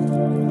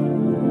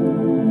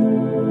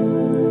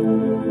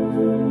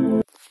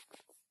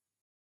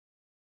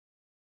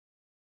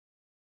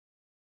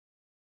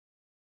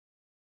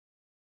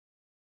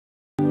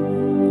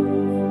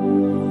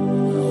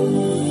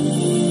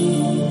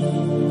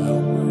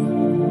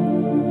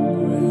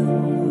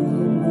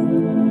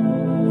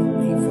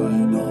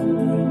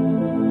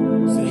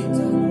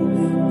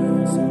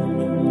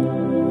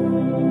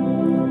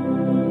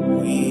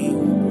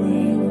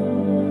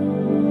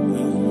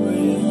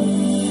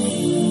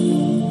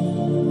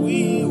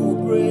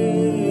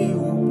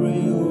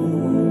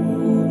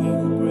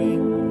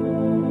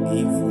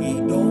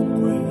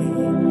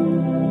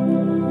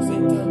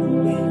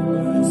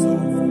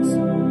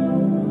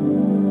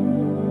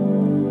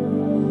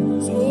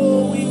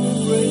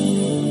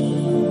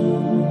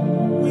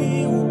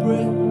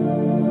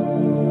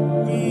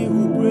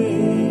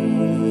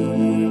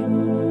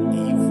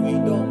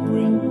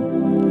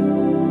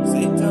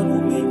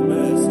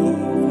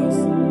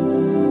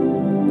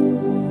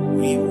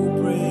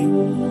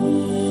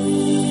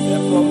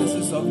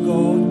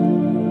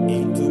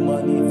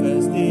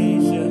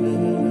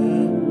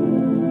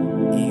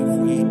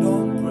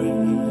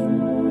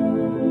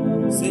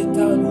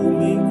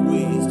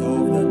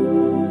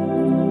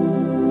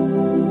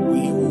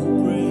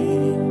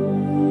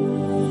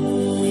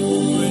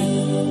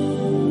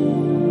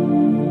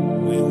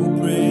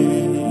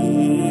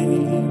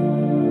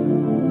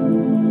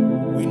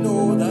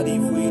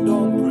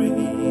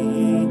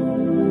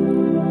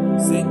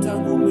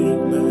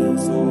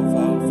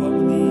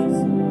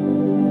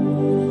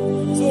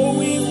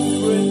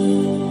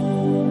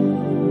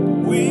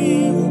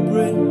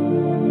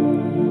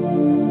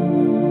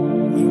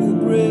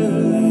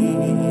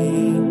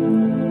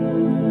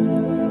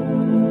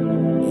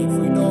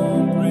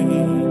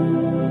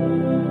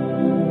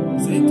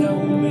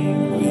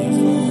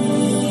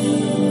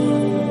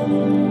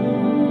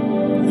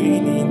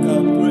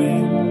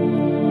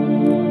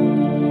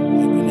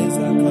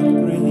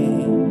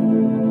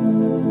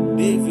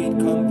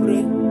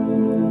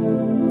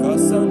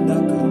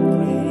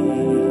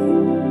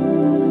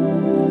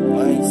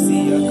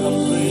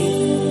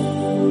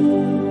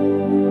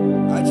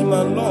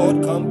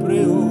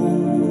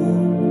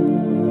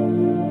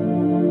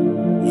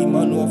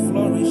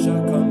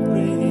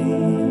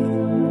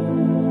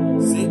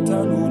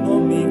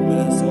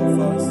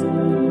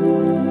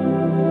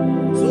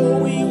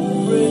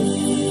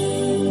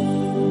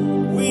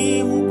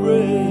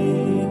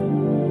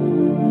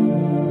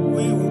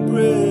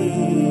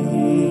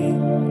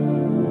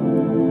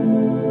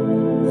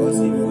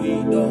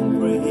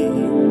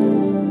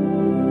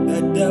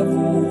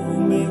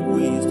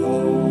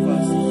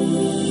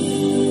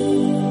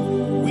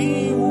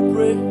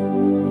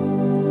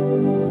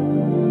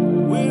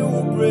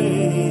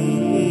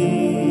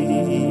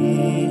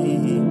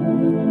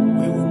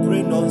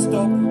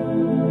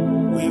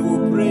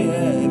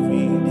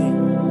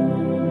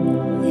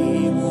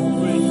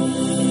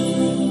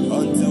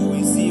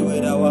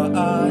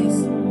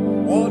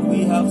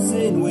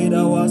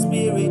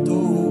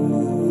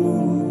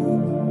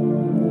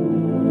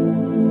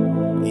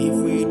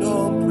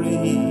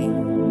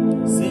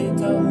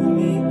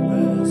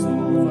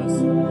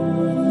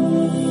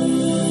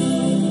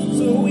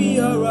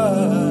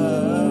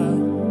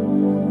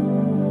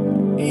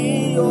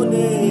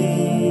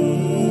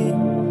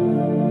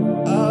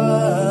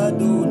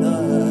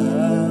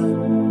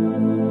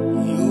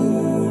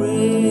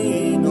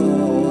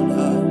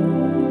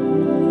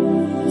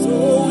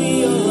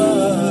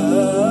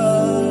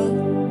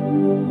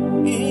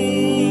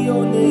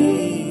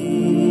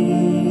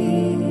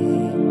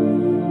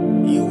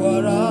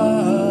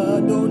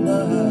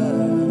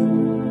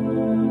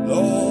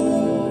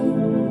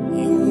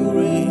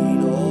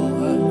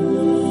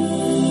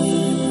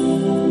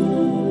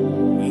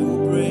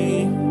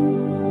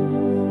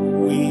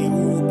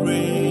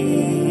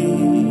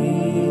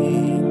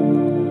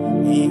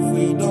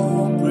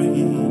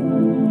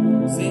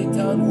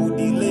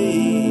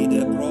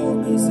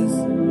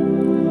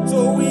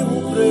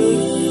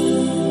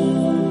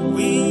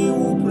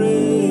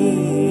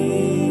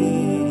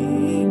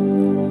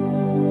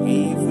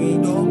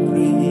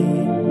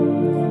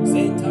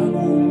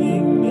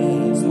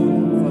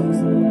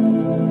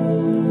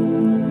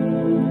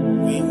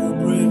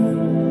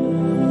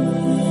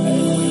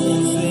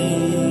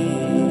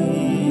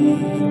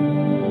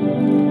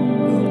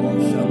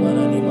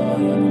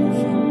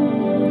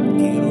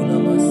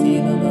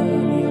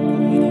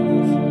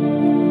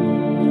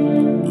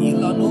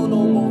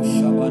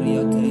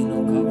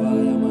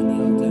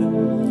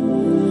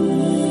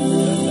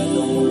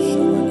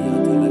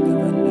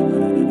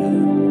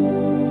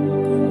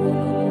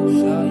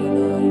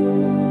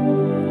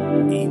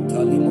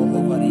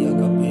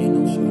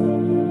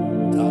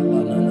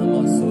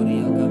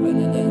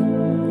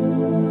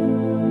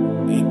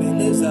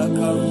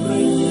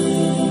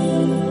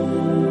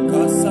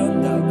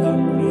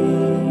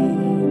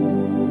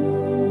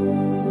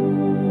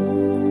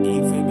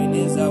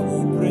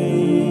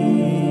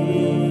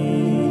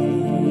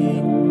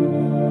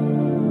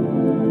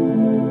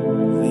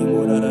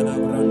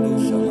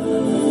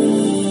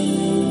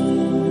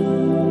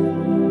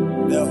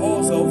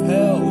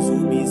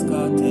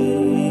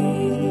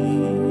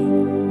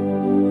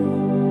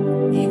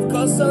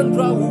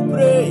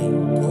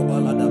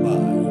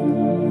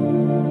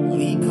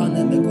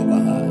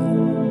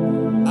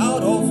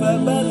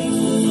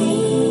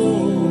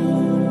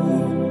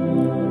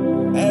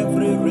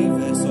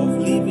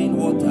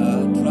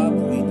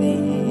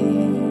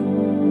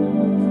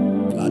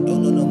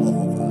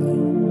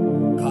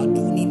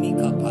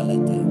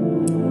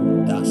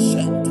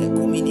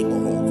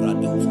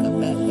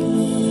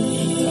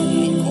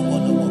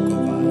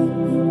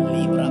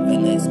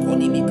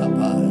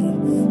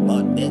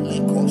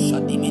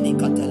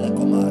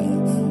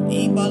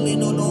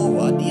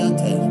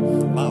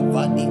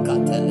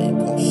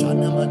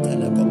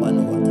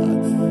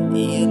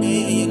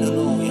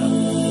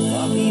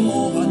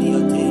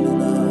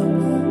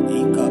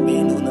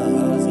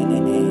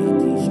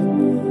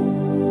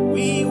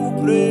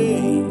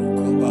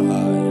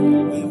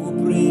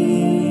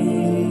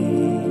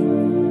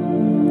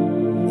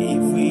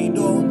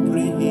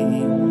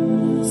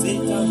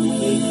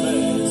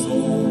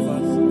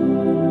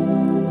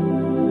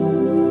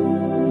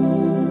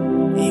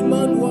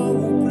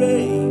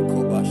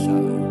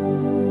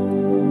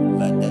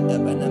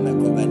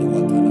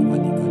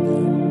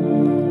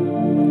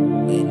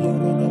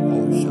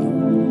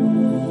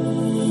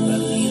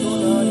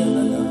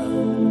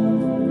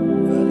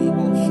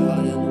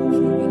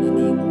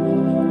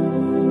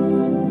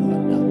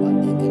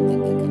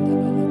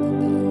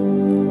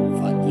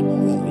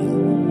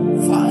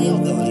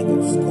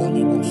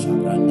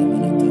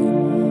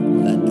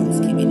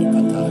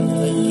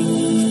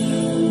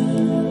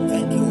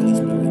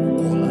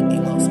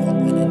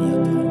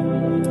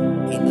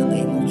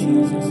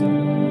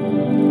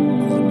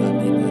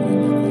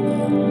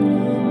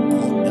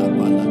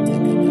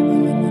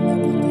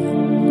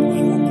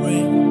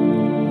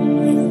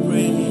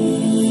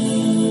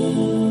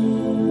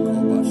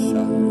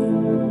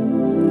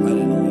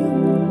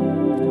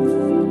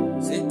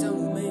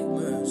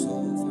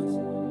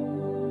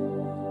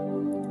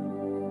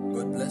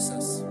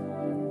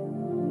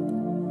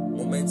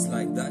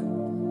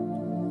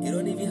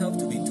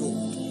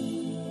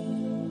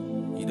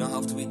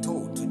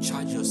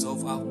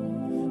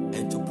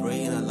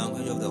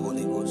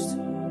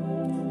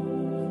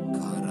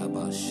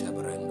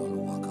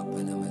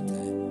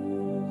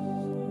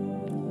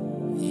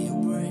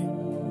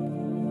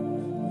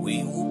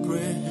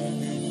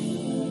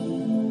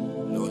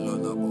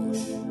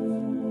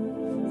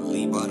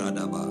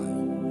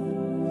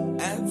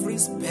 Every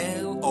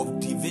spell of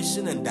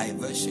division and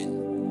diversion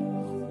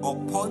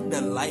upon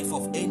the life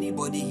of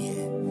anybody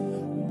here,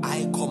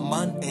 I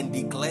command and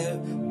declare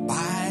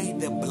by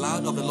the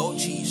blood of the Lord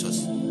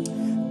Jesus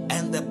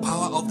and the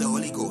power of the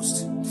Holy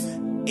Ghost,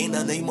 in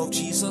the name of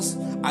Jesus,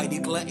 I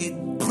declare it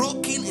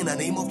broken in the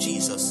name of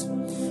Jesus.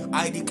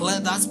 I declare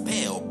that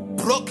spell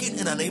broken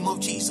in the name of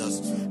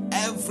Jesus.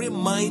 Every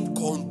mind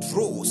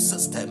control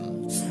system,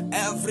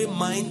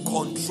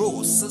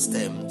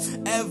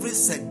 every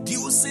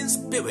seducing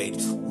spirit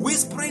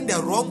whispering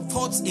the wrong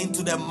thoughts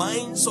into the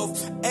minds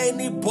of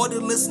anybody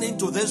listening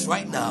to this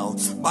right now,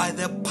 by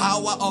the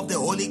power of the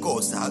Holy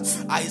Ghost,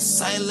 I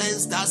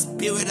silence that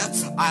spirit,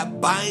 I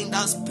bind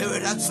that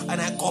spirit,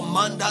 and I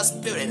command that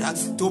spirit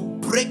to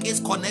break its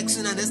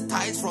connection and its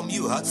ties from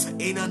you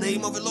in the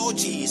name of the Lord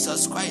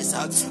Jesus Christ.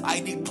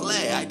 I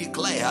declare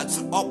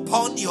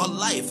upon your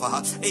life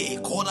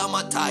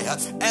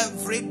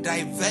every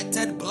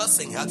diverted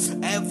blessing,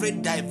 every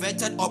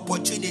diverted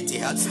opportunity,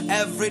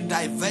 every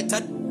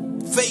diverted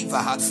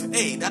favor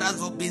that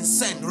has been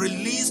sent,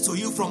 released to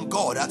you from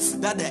God,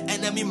 that the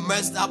enemy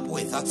messed up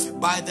with,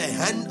 by the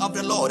hand of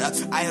the Lord,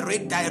 I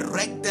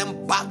redirect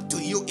them back to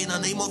you in the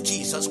name of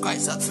Jesus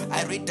Christ.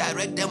 I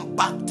redirect them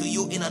back to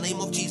you in the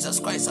name of Jesus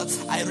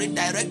Christ. I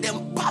redirect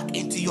them back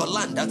into your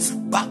land,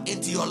 back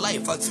into your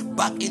life,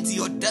 back into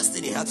your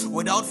destiny,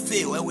 without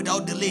fail and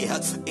without delay,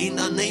 in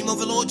the name of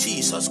the Lord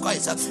Jesus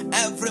Christ.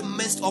 Every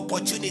missed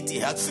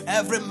opportunity,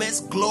 every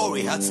missed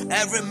glory,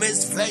 every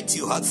missed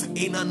virtue,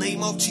 in the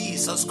name of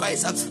Jesus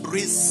Christ,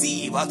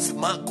 receive every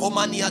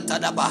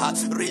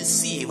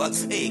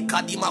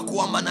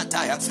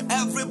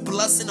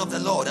blessing of the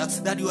Lord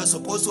that you are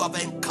supposed to have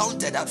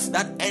encountered,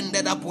 that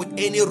ended up with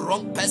any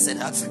wrong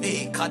person,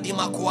 in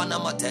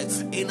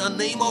the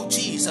name of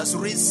Jesus,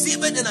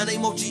 receive it in the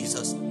name of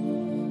Jesus.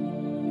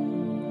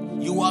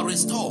 You are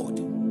restored.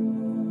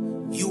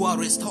 You are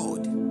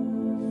restored.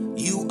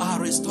 You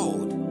are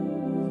restored.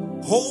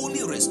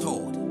 Wholly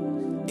restored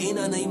in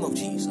the name of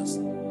Jesus.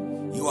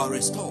 You are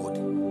restored.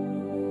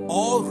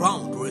 All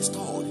round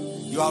restored.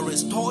 You are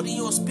restored in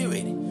your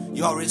spirit.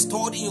 You are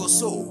restored in your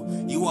soul.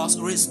 You are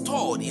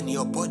restored in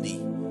your body.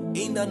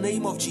 In the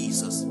name of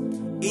Jesus.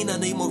 In the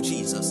name of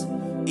Jesus.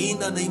 In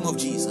the name of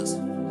Jesus.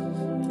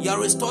 You are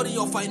restored in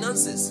your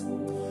finances.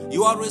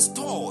 You are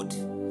restored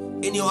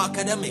in your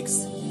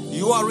academics.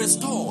 You are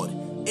restored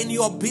in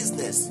your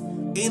business.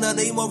 In the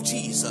name of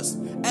Jesus.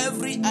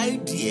 Every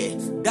idea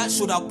that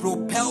should have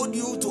propelled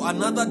you to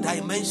another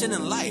dimension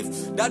in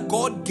life that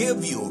God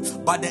gave you,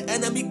 but the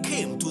enemy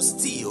came to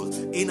steal,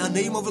 in the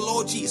name of the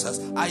Lord Jesus,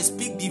 I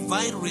speak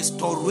divine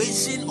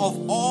restoration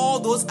of all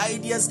those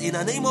ideas in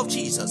the name of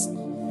Jesus.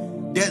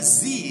 The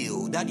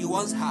zeal that you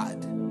once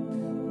had,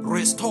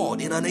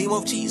 restored in the name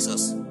of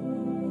Jesus.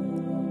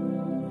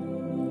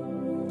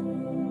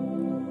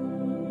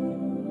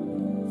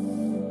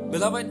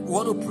 Beloved,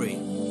 want to pray,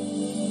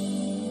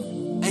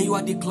 and you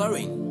are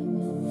declaring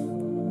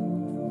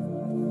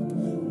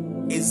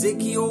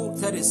Ezekiel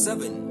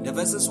 37, the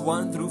verses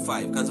 1 through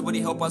 5. Can somebody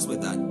help us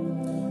with that?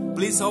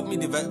 Please help me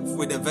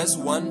with the verse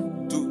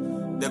 1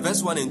 to the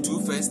verse 1 and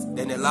 2 first,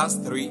 then the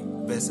last 3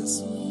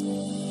 verses.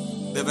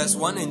 The verse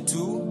 1 and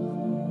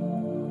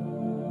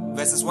 2,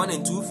 verses 1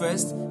 and 2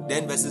 first,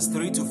 then verses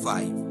 3 to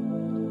 5.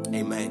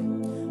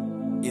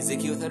 Amen.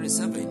 Ezekiel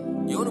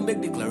 37. You want to make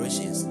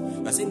declarations.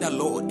 You're saying that,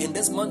 Lord, in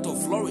this month of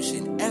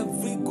flourishing,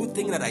 every good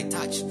thing that I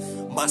touch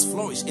must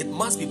flourish. It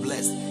must be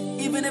blessed.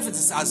 Even if it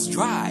is as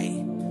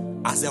dry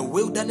as a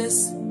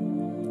wilderness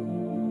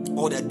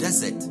or the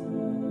desert.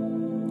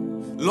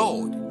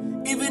 Lord,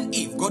 even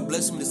if, God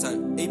bless me this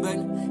time,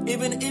 amen,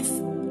 even if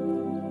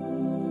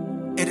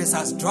it is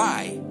as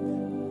dry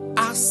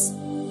as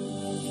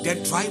the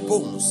dry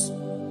bones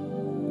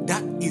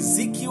that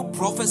Ezekiel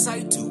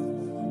prophesied to,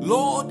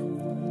 Lord,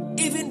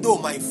 even though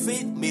my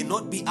faith may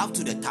not be up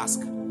to the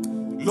task,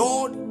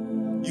 Lord,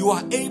 you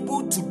are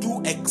able to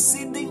do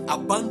exceeding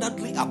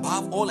abundantly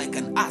above all I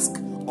can ask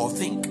or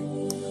think.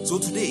 So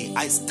today,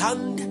 I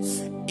stand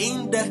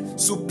in the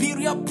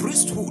superior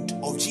priesthood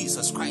of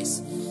Jesus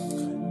Christ,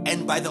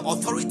 and by the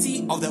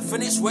authority of the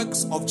finished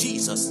works of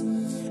Jesus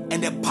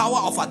and the power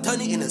of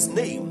attorney in His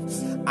name,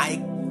 I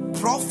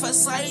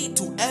prophesy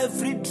to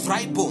every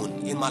dry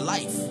bone in my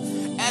life,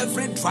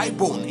 every dry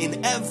bone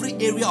in every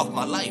area of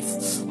my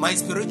life, my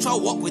spiritual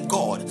walk with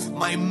God,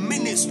 my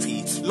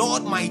ministry,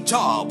 Lord, my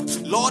job,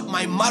 Lord,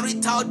 my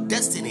marital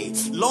destiny,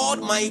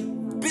 Lord, my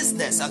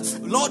business,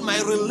 Lord, my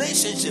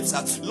relationships,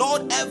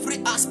 Lord, every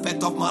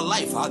aspect of my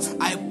life,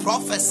 I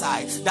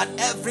prophesy that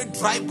every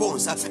dry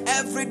bones,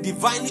 every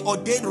divinely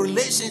ordained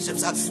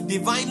relationships,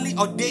 divinely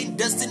ordained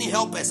destiny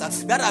helpers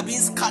that are being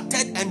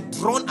scattered and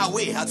drawn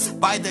away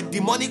by the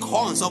demonic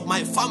horns of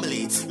my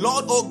family,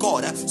 Lord, oh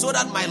God, so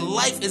that my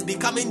life is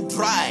becoming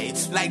dry,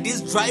 like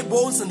these dry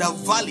bones in the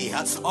valley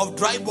of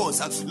dry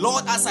bones.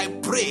 Lord, as I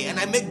pray and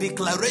I make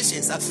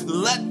declarations,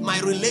 let my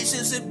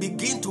relationship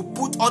begin to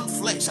put on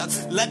flesh.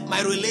 Let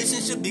my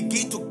relationship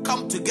begin to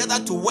come together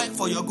to work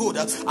for your good,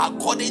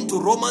 according to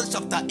Romans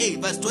chapter 8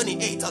 verse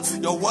 28.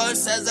 Your word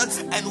says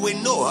and we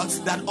know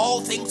that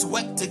all things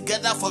work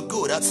together for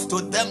good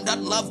to them that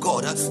love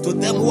God, to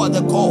them who are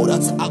the called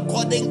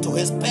according to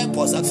His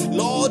purpose.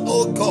 Lord,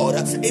 oh God,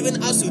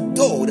 even as you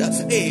told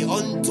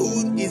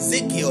unto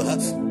Ezekiel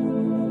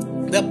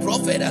the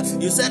prophet,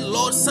 you said,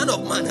 Lord, Son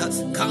of Man,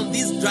 can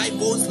these dry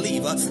bones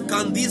live?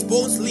 Can these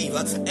bones live?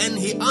 And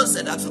he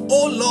answered,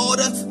 oh Lord,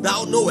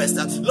 thou knowest.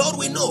 Lord,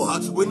 we know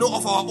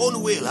of our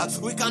own will.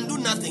 We can do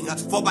nothing,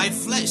 for by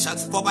flesh,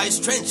 for by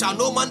strength shall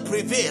no man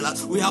prevail.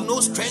 We have no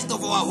strength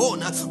of our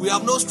own. We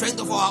have no strength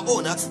of our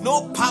own.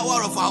 No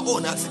power of our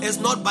own.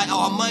 It's not by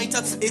our might.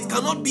 It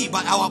cannot be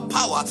by our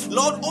power.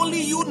 Lord,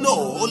 only you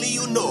know,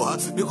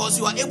 because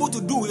you are able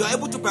to do, you are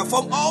able to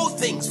perform all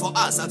things for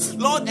us.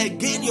 Lord,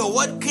 again your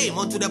word came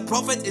unto the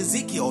prophet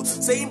Ezekiel,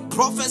 saying,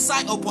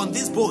 prophesy upon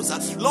these bones.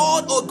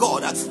 Lord, oh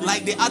God,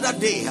 like the other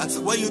day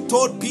when you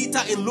told Peter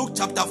in Luke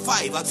chapter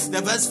 5,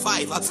 the verse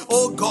 5,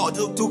 oh God,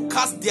 to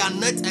cast their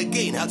net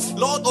again.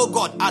 Lord, oh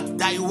God, at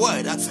thy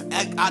word,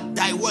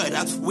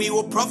 we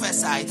will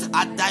prophesy.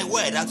 At thy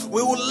word,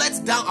 we will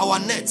let down our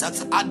nets.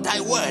 At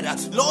thy word,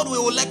 Lord, we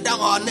will let down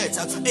our nets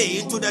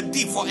into the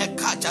deep for a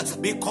catch,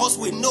 because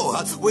we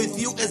know with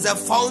you is a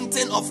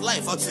fountain of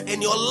life.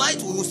 In your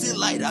light we will see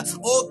light.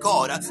 Oh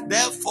God,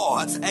 therefore,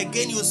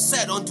 again you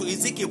said unto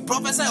Ezekiel,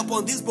 prophesy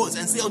upon these bones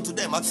and say unto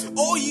them,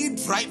 O ye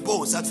dry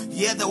bones,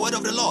 hear the word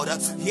of the Lord,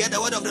 hear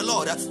the word of the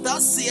Lord.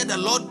 Thus saith the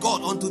Lord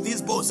God unto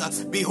these bones,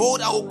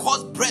 behold, I will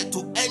cause breath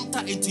to enter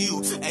into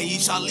you, and ye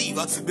shall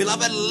live.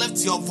 Beloved,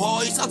 lift your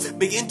voice,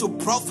 begin to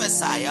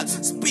prophesy,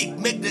 speak,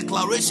 make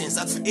declarations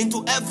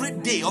into every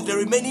day of the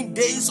remaining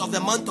days of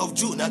the month of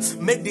June.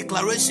 Make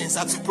declarations,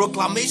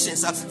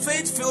 proclamations,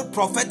 faith-filled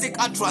prophetic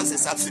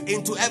utterances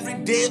into every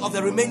day of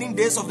the remaining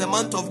days of the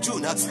month of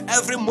June.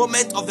 Every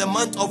moment of the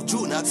month of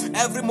June,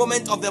 every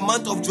moment of the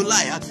month of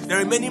July, the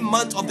remaining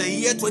month of the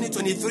year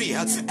 2023,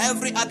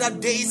 every other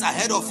days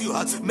ahead of you,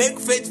 make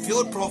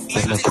faith-filled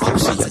prophetic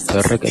utterances.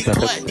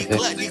 Declare.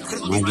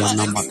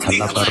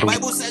 The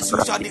Bible says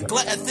you shall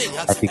declare a thing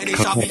and it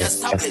shall be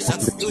established.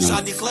 You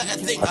shall declare a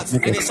thing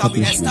and it shall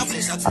be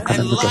established.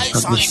 And light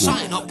shall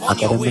shine upon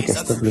your ways.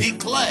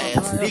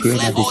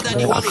 Declare all that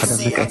you want to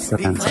see.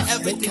 Declare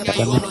everything that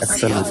you want to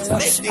see.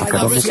 Make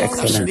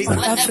declarations.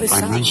 Declare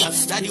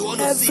everything that you want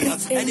to see.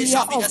 And it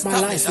shall be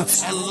established.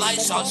 And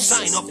light shall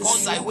shine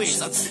upon thy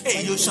ways.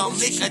 Hey, you shall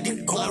make a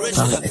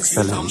declaration.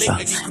 You shall make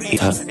a decree.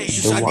 Hey,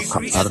 you shall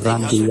decree a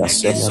thing.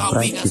 And it shall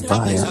be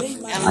established.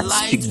 And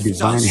light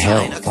shall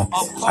shine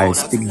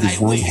upon thy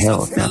ways.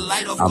 The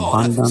light of God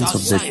abundance shall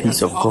of the shine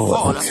peace of God,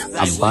 upon thy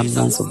ways.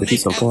 abundance of the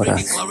peace of God,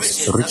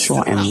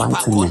 spiritual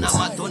enlightenment,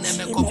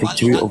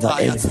 victory over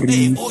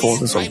every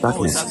forces of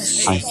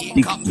darkness. I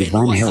speak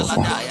divine health.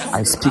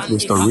 I speak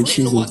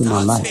restorations into my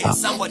life.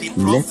 Somebody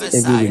Let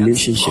every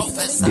relationship,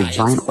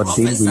 divine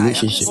ordained prophesy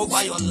relationship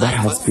over your that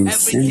life. has been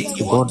sent Everything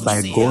to you want God to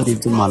by see, God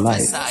into my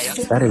life,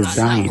 that is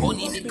dying,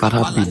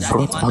 Father, be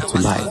brought back to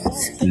life.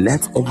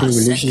 Let every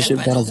relationship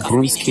that has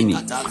grown skinny,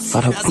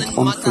 Father, put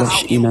on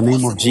flesh in the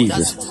name of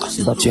Jesus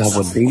that you have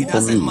ordained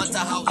for me.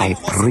 I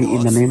pray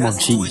in the name of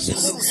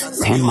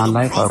Jesus. Turn my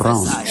life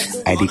around.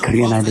 I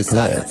decree and I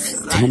declare,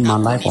 turn my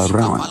life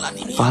around.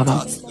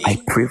 Father, I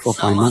pray for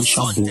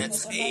financial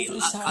blessings. On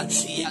every side,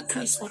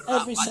 increase on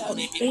every side.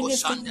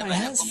 Anything my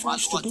hands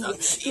finds to do,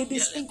 it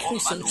is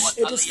increasing,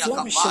 it is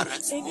flourishing.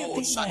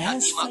 Anything my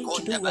hands find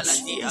to do, it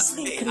is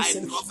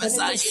increasing and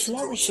it is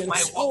flourishing.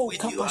 Oh,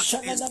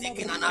 Kapashana,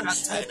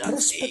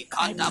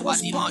 I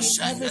prosper in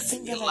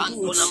everything that I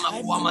do.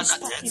 I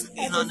prosper in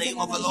In the everything name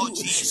that of the I Lord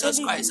do. Jesus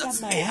Anything Christ,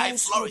 that my I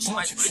hands will flourish in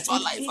my touch, spiritual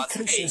it life.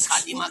 increases.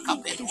 It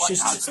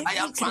increases. It I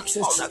am increases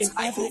transformed. in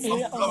I every move from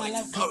area of my glory to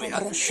life. glory,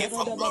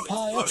 from glory to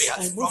glory,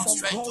 I move from from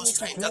strength to glory to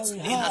strength. glory.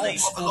 In the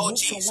name of the I Lord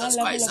move from one Jesus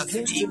level Christ. of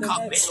glory to the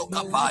next.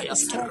 My life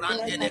is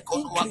characterized by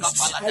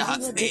increase. I do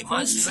not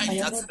My decrease. I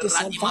strength, am not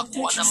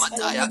disadvantaged.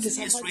 I am not is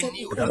disadvantaged in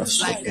renewed any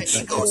like the side.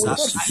 I eagles. will not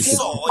I fail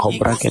saw in any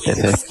eagle's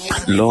area. wings. I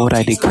In will the name not of Lord,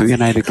 I Jesus, decree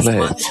and I in this declare,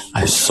 month of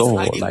I August, soar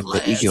I like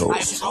the declare, eagle.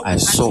 I I prophesy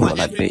soar over like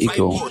every the dry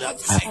eagle. bone.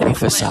 I I declare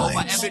prophesy.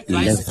 over every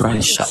dry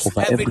Leverage situation,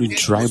 over every every dead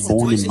dry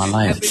bone in situation, my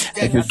life, every dead,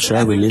 every dry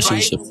every dry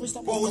relationship,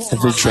 bones in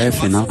every my dry life. I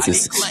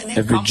finances, declare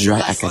they every come to dry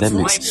life. My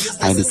academics.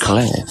 I businesses are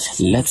declare,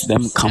 let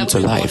them come to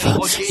every life. godly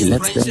ordained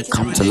Let them friendships and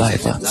come to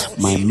life. relationships,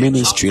 My they come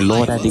ministry, to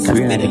Lord, life. I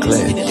decree and I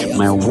declare,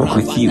 my walk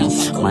with you,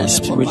 my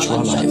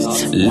spiritual life,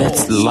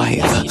 let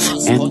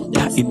life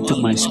enter into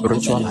my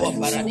spiritual life.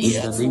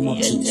 In the name of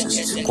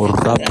Jesus.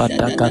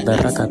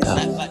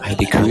 I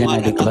decree and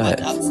I declare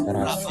that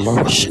I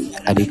flourish.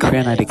 I decree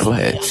and I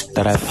declare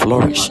that I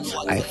flourish.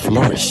 I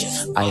flourish.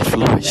 I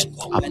flourish.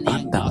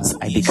 Abundance.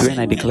 I decree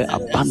and I declare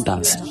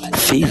abundance.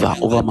 Favor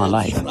over my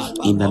life.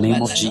 In the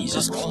name of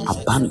Jesus.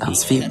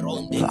 Abundance. Favor.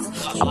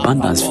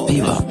 Abundance.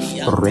 Favor.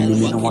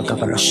 Renimino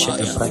wagabara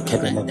shede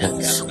brakedelebe.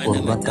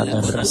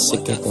 Uragada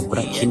rasikete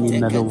brakini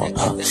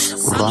melowapa.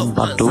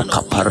 Rambado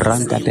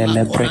kaparanga de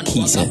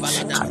lebrekize.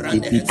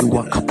 Kadibidu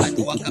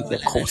wakapatiki de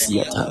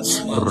kosiata.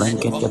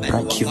 Rengete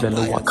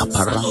brakivelo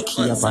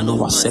wakaparankia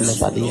valua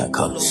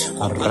selebadiaka.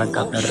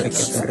 Aragada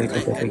regede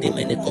regede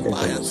regede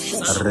regede.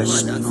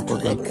 Renemeno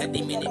kodo.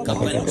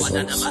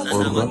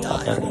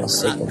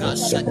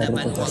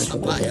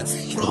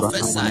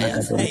 Prophesy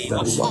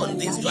upon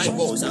these dry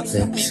bones. I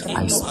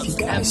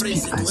Every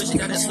situation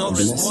speak that is not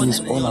blessings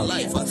responding in all your around.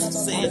 life,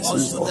 say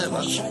Blessings unto all them,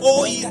 around.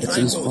 O ye dry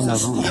Blessings all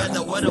bones, around. hear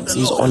the word of the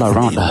Blessings Lord. all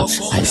around.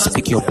 For I God has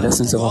speak put your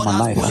blessings over God my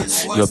has life. put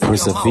his Your words in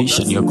your mouth.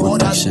 preservation, your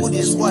God has protection. put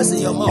his words in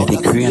your I mouth.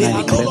 decree and They I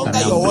are no declare that longer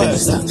I am your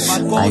words, blessed.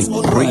 but I God's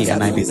own pray words.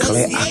 and I He says,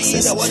 declare hear ye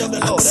access, the word of the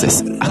Lord.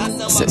 access,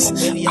 access,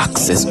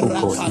 access, oh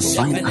God,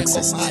 divine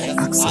access,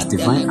 access,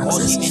 divine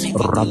access.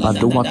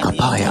 Rabadoa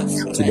kapaya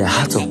to the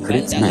heart of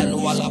great men.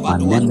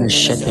 Maneme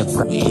shede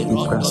brakidi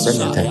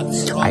braselete.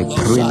 I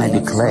pray and I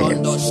declare,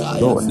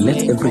 Lord,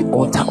 let every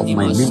altar of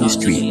my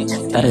ministry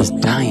that is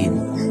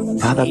dying,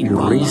 Father, be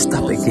raised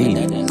up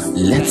again.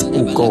 Let,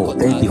 oh God,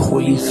 there be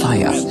holy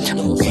fire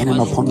burning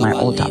upon my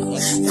altar.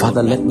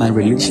 Father, let my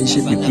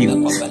relationship with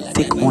you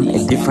take on a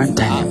different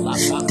time,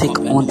 take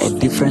on a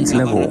different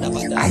level.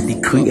 I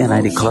decree and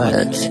I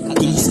declare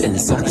peace and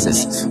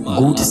success,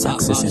 good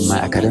success in my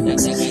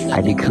academics.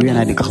 I decree and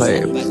I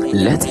declare,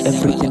 let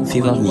everything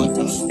favor me,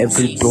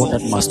 every door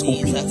that must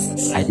open.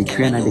 I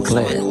decree and I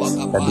declare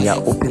that they are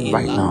open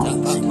right now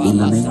in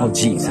the name of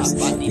Jesus.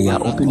 They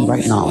are open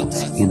right now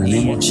in the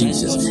name of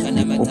Jesus. They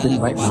are open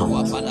right now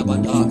in the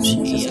name of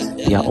Jesus.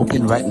 They are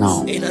open right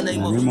now in the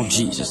name of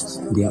Jesus.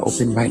 They are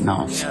open right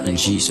now in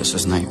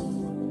Jesus' name.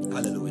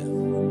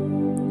 Hallelujah.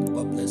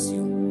 God bless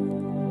you.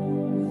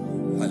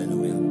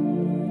 Hallelujah.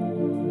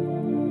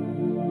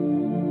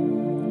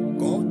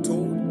 God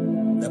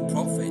told the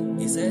prophet,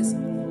 he says,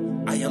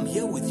 I am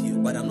here with you,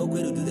 but I'm not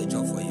going to do the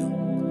job for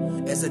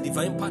you. As a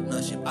divine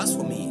partnership. As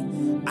for me,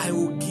 I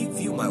will give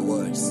you my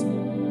words.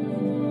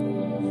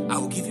 I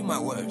will give you my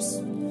words.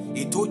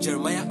 He told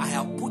Jeremiah, I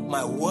have put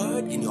my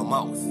word in your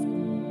mouth,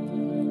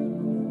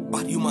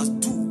 but you must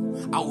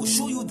do. I will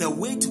show you the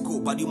way to go,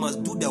 but you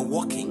must do the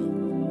walking.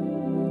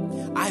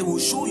 I will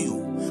show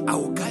you, I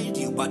will guide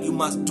you, but you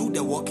must do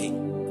the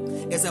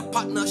walking. It's a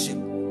partnership.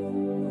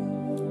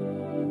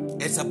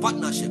 It's a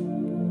partnership.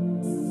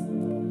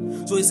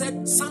 So he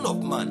said, Son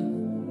of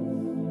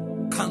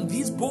man, can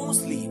these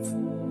bones live?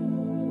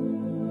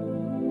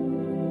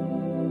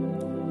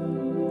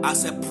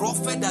 As a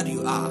prophet that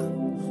you are,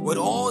 with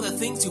all the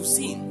things you've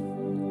seen,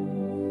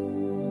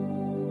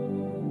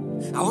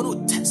 I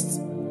want to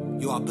test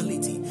your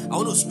ability. I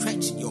want to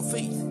stretch your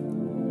faith.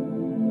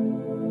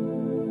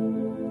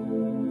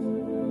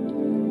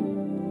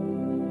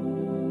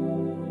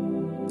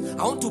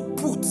 I want to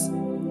put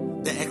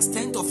the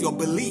extent of your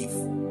belief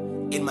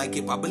in my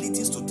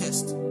capabilities to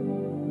test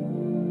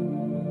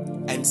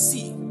and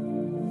see.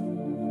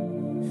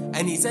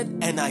 And he said,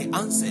 and I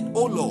answered,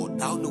 O Lord,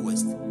 thou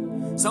knowest.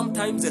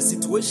 Sometimes the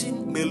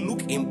situation may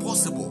look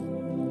impossible.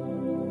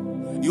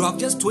 You have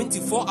just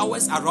 24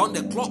 hours around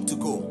the clock to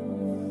go.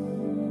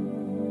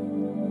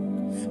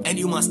 And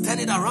you must turn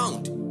it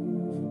around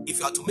if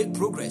you are to make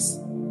progress.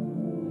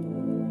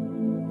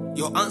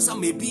 Your answer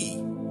may be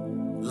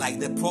like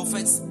the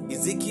prophet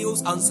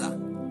Ezekiel's answer.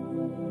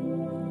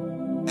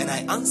 And I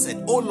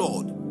answered, O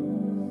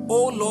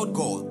Lord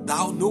God,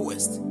 thou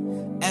knowest.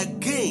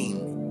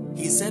 Again,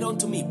 he said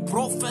unto me,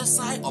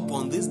 prophesy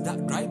upon these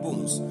dry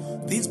bones,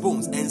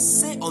 and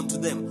say unto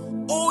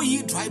them, O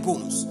ye dry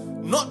bones,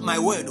 not my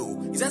word,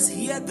 He says,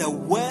 hear the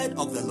word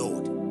of the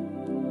Lord.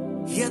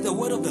 Hear the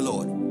word of the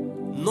Lord.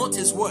 Not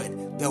his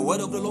word, the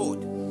word of the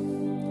Lord.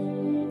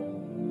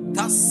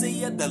 Thus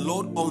saith the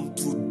Lord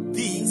unto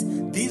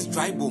these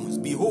dry bones,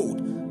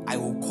 behold, I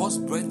will cause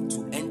breath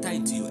to enter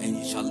into you, and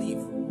ye shall live.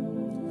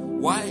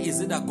 Why is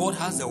it that God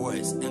has the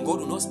words and God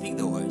will not speak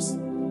the words?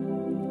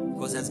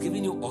 Because he has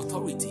given you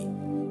authority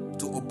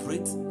to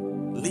operate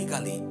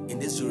legally in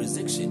this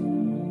jurisdiction.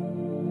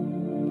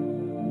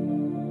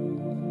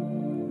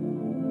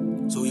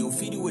 So he will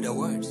feed you with the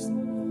words.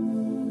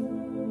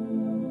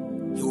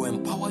 He will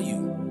empower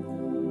you.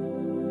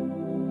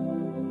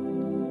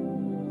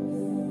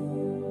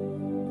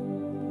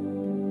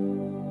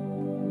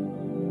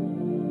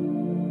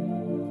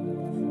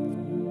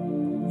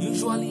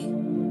 Usually,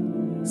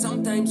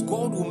 sometimes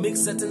God will make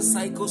certain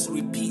cycles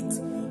repeat,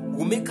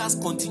 will make us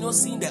continue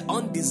seeing the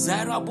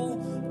undesirable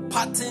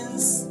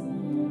patterns,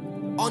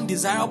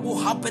 undesirable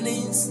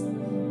happenings,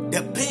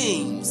 the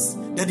pains,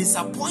 the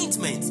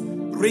disappointments,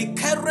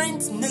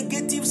 recurrent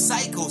negative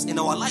cycles in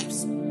our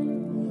lives,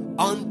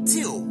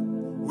 until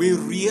we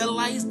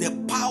realize the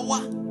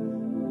power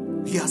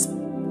he has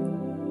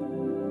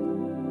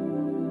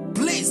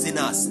placed in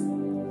us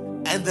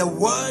and the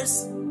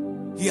words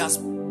he has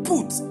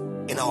put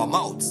in our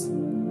mouths.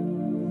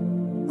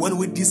 When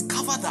we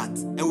discover that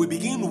and we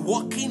begin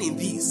walking in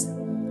these,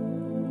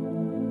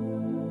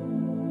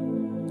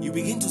 you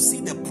begin to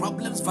see the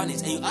problems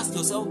vanish, and you ask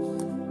yourself,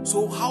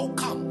 so how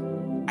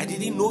come I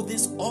didn't know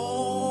this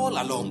all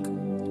along?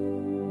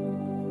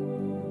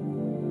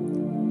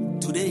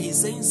 Today he's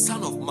saying,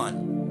 Son of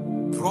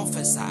man,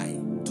 prophesy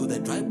to the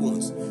dry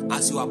bones.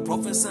 As you are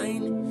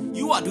prophesying,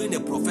 you are doing the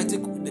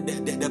prophetic,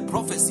 the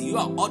prophecy. You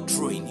are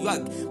uttering, you are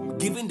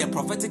giving the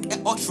prophetic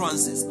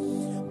utterances,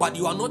 but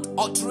you are not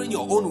uttering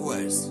your own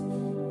words.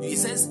 He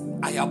says,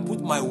 I have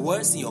put my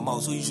words in your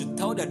mouth. So you should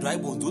tell the dry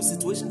bones, those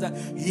situations, that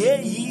hear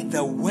ye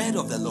the word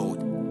of the Lord.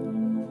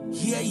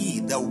 Hear ye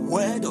the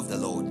word of the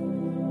Lord.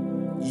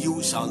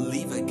 You shall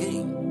live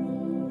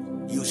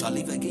again. You shall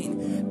live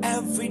again.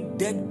 Every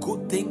dead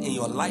good thing in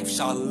your life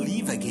shall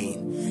live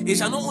again. It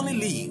shall not only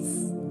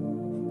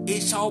live,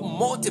 it shall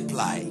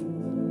multiply.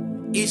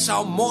 It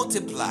shall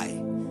multiply.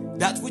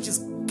 That which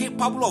is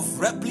capable of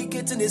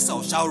replicating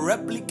itself shall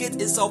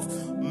replicate itself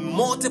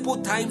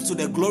multiple times to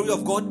the glory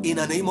of God in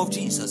the name of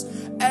Jesus.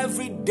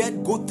 Every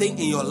dead good thing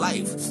in your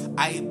life,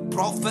 I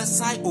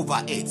prophesy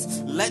over it.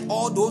 Let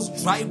all those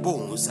dry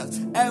bones,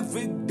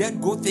 every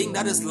dead good thing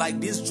that is like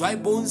these dry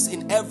bones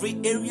in every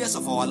areas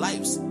of our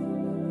lives,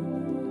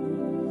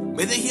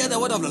 may they hear the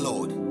word of the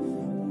Lord.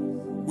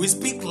 We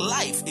speak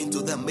life into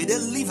them. May they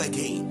live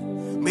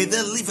again. May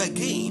they live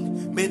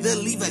again. May they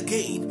live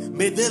again.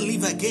 May they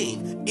live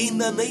again. In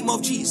the name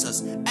of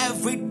Jesus,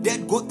 every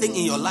dead good thing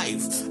in your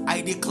life,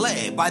 I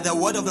declare by the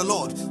word of the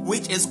Lord,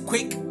 which is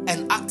quick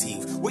and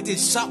active, which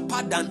is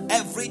sharper than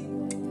every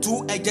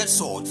two-edged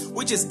sword,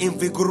 which is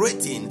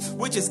invigorating,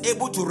 which is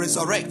able to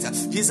resurrect.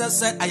 Jesus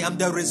said, I am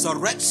the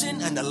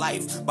resurrection and the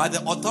life. By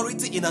the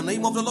authority in the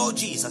name of the Lord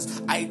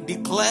Jesus, I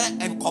declare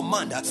and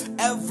command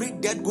every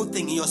dead good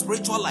thing in your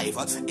spiritual life,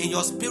 in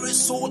your spirit,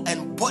 soul,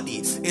 and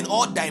body, in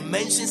all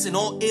dimensions, in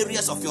all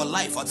areas of your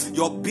life,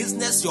 your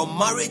business, your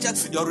marriage,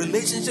 your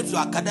relationships,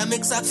 your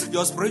academics,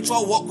 your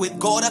spiritual walk with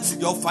God,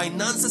 your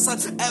finances,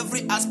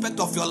 every aspect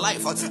of your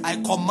life, I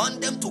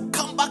command them to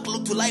come back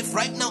to life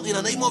right now in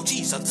the name of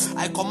Jesus.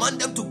 I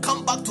command them to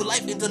come back to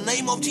life in the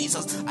name of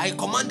Jesus. I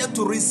command them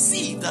to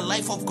receive the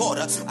life of God.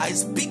 I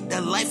speak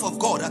the life of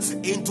God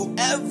into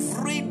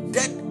every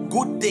dead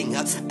good thing,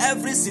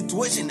 every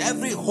situation,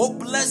 every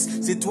hopeless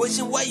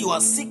situation where you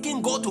are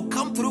seeking God to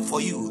come through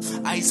for you,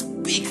 I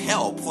speak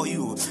help for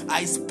you.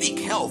 I speak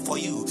help for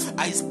you.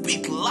 I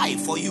speak life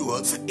for you.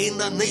 In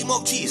the name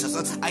of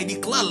Jesus, I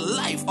declare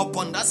life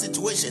upon that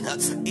situation.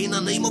 In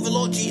the name of the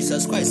Lord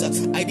Jesus Christ,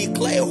 I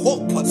declare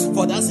hope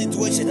for that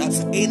situation.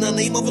 In the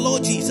name of the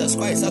Lord Jesus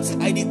Christ,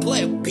 I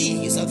declare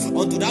peace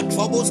unto that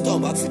troubled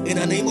storm. In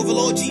the name of the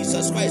Lord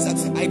Jesus Christ,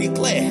 I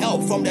declare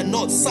help from the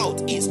north,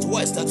 south, east,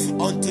 west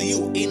unto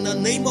you. In the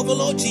name of the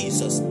Lord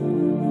Jesus.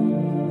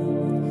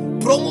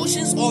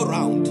 Promotions all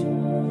round,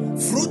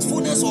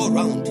 fruitfulness all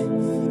round,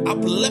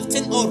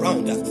 uplifting all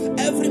round.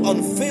 Every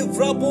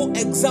unfavorable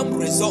exam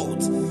result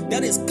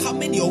that is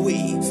coming your way,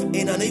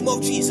 in the name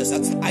of Jesus,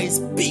 I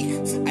speak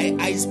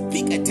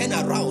a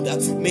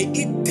turnaround. May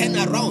it turn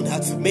around.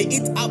 May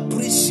it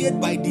appreciate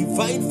by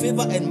divine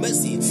favor and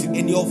mercy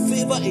in your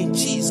favor, in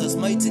Jesus'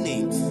 mighty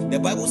name. The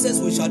Bible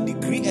says we shall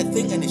decree a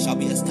thing and it shall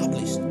be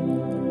established,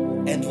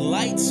 and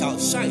light shall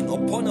shine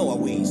upon our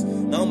ways.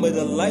 Now may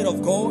the light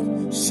of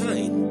God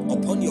shine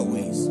upon your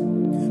ways.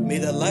 May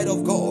the light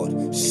of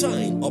God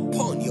shine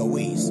upon your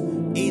ways.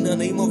 In the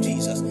name of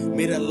Jesus,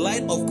 may the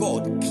light of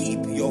God keep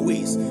your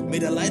ways. May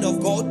the light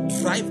of God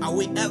drive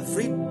away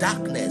every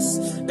darkness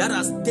that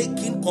has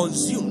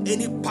consumed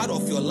any part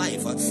of your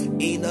life.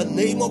 In the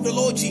name of the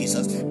Lord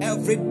Jesus,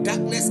 every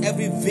darkness,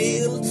 every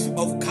veil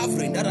of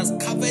covering that has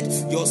covered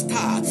your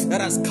star, that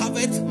has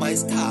covered my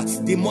star,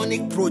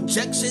 demonic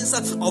projections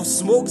of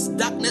smokes,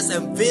 darkness,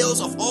 and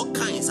veils of all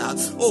kinds,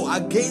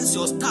 against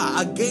your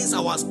star, against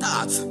our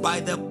star,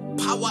 by the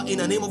power in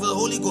the name of the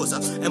Holy Ghost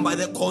and by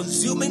the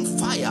consuming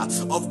fire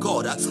of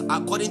God,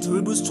 according to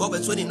Hebrews 12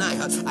 and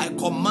 29, I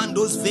command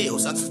those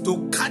veils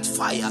to catch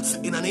fire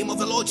in the name of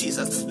the Lord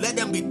Jesus. Let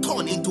them be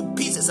torn into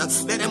pieces.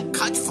 Let them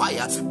catch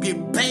fire, be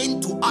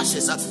burned to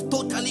ashes,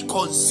 totally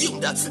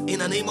consumed in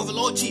the name of the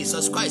Lord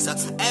Jesus Christ.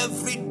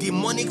 Every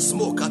demonic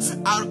smoke,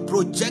 our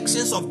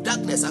projections of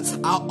darkness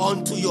are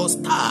onto your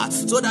star,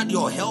 so that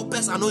your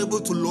helpers are not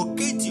able to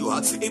locate you,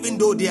 even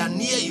though they are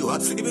near you,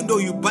 even though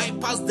you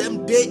bypass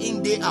them day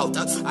in, day out.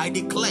 I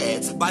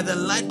declare by the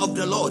light of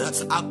the Lord,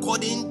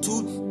 according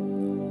to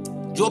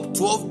Job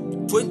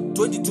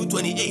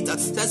 22:28,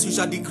 says you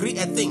shall decree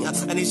a thing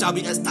and it shall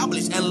be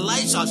established, and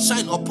light shall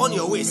shine upon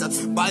your ways.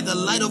 By the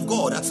light of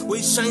God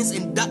which shines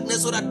in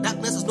darkness, so that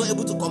darkness is not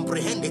able to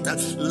comprehend it,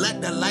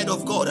 let the light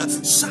of God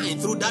shine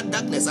through that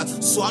darkness,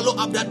 swallow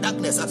up that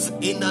darkness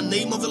in the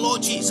name of the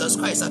Lord Jesus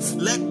Christ.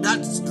 Let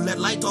the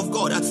light of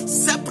God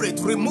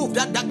remove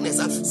that darkness,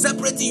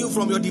 separating you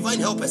from your divine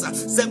helpers,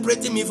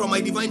 separating me from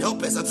my divine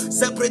helpers,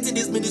 separating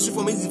this ministry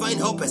from his divine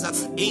helpers,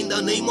 in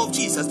the name of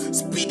Jesus.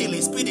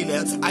 Speedily,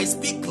 I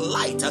speak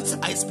light.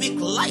 I speak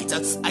light.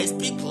 I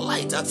speak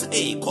light.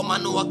 In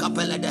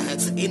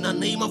the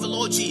name of the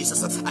Lord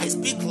Jesus, I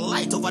speak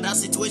light over that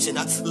situation.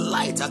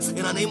 Light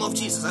in the name of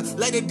Jesus.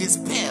 Let it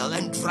dispel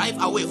and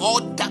drive away all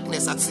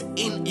darkness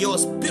in your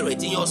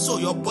spirit, in your soul,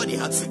 your body,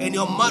 in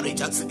your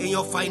marriage, in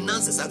your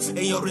finances,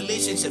 in your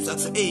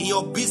relationships, in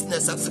your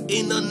business.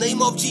 In the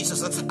name of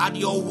Jesus, at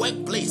your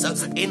workplace,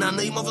 in the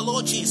name of the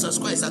Lord Jesus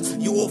Christ,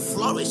 you will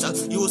flourish.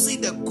 You will see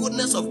the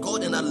goodness of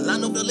God in the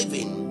land of the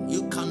living.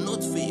 You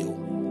cannot fail.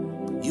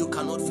 You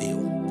cannot fail.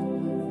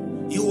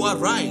 You will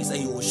arise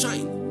and you will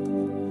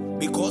shine,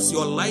 because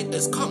your light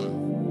is come.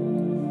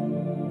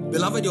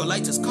 Beloved, your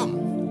light is come,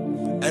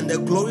 and the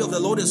glory of the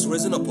Lord is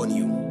risen upon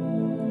you.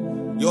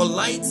 Your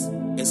light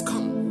is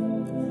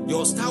come.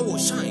 Your star will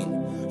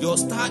shine. Your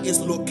star is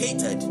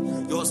located.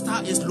 Your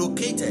star is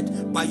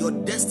located by your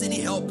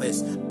destiny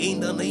helpers in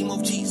the name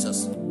of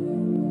Jesus.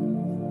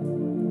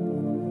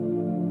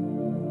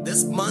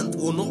 This month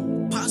will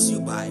not pass you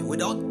by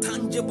without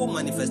tangible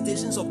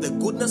manifestations of the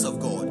goodness of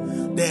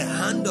God, the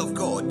hand of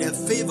God, the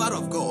favor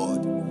of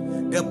God,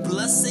 the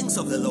blessings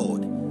of the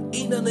Lord.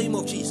 In the name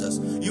of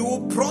Jesus, you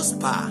will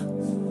prosper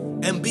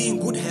and be in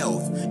good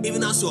health,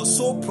 even as your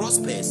soul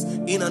prospers.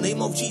 In the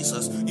name of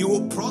Jesus, you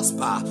will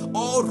prosper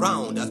all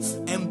round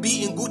and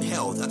be in good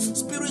health,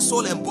 spirit,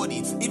 soul, and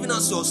body. Even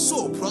as your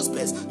soul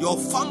prospers, your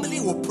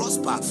family will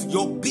prosper,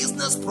 your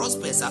business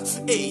prospers,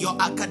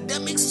 your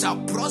academics shall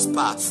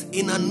prosper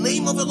in the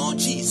name of the Lord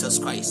Jesus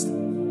Christ.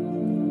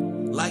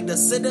 Like the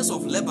cedars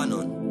of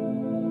Lebanon,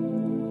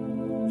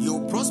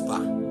 you'll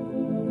prosper.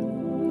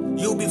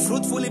 You'll be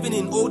fruitful even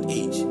in old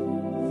age.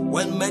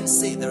 When men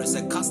say there is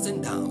a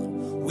casting down,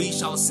 we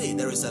shall say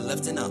there is a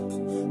lifting up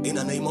in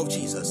the name of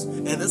Jesus.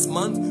 And this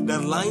month, the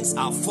lines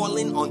are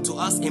falling onto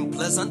us in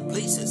pleasant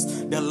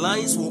places. The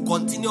lines will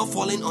continue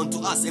falling onto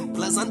us in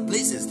pleasant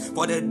places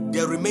for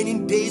the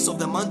remaining days of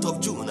the month of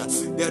June,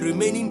 the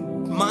remaining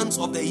months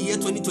of the year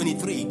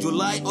 2023,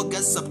 July,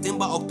 August,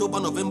 September, October,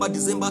 November,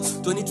 December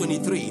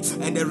 2023,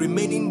 and the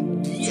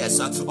remaining years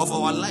of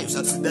our lives.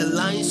 The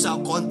lines shall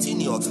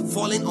continue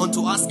falling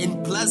onto us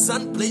in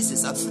pleasant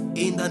places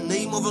in the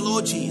name of the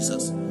Lord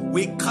Jesus.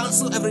 We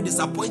cancel every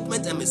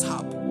disappointment and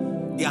mishap.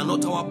 They are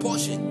not our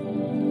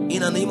portion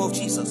in the name of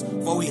Jesus,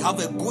 for we have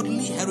a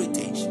goodly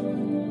heritage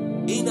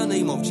in the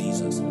name of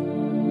Jesus.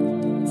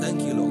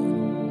 Thank you,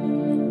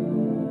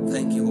 Lord.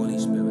 Thank you, Holy Spirit.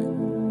 Spirit.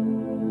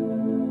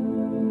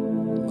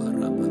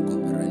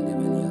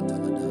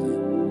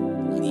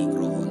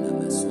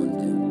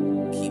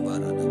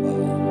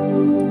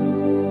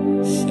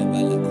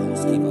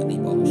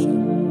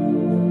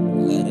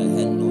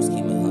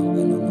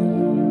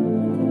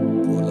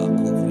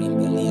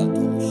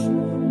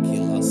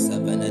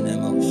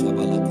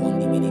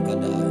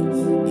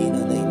 In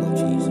the name of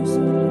Jesus.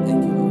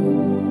 Thank you, Lord.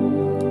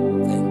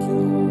 Thank you,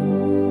 Lord.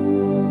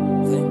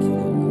 Thank you,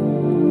 Lord.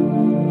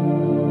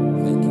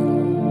 Thank you,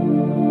 Lord.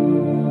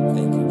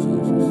 Thank you,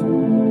 Jesus.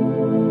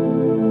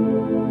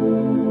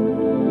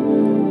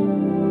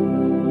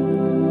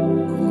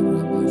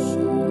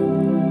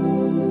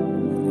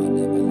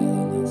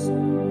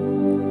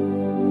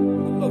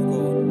 People of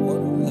God, we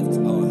want to lift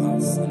our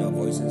hearts and our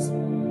voices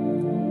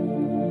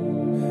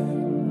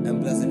and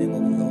bless the name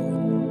of the Lord.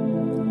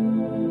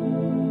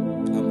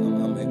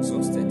 I'm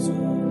exhausted, so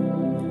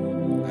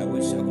I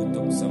wish I could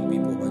talk to some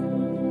people, but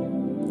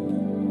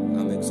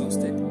I'm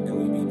exhausted, and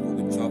we'll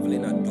be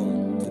traveling at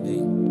dawn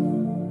today.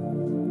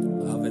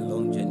 I have a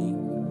long journey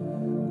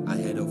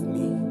ahead of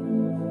me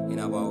in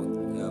about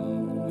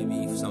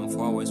maybe some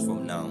 4 hours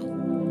from now.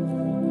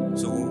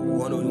 So we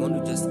want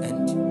to just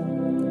end.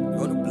 We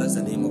want to bless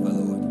the name of the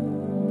Lord.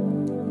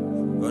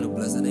 We want to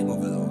bless the name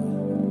of the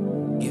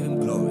Lord. Give him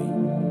glory.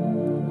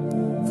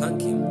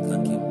 Thank him.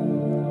 Thank him.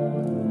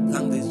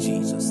 Thank this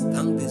Jesus.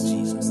 Thank this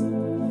Jesus.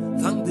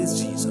 Thank this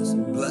Jesus.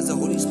 Bless the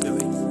Holy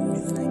Spirit.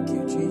 Thank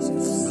you,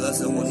 Jesus. Bless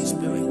the Holy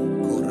Spirit.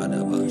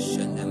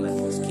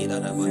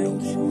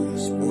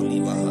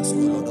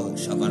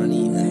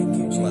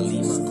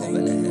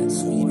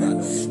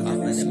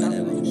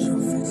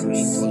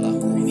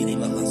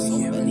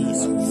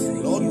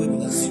 Lord, we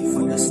bless you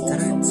for the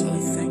strength. We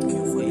thank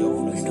you for your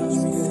Holy Ghost.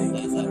 We thank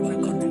you for the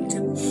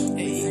reconnecting.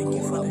 We thank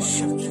you for the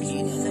shift. We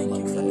thank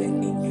you for the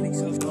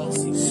increase of God.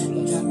 We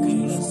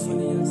bless you.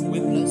 We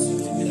bless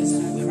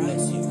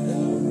you.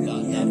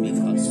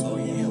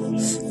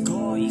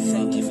 God,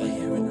 thank you for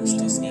hearing us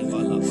this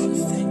evening.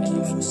 Thank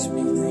you for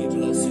speaking. We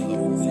bless you,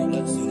 Lord. We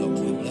bless you, Lord.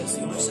 We bless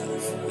you, Lord.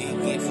 We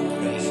give you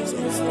praise.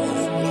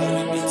 Lord,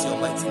 we meet your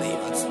mighty name.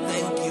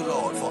 Thank you,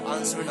 Lord, for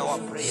answering our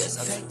prayers.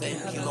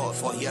 Thank you, Lord,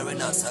 for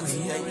hearing us.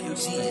 Thank you,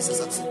 Jesus.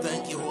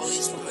 Thank you,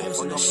 Holy Spirit,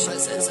 for your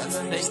presence.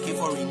 Thank you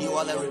for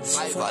renewal and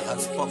revival,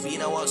 for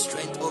being our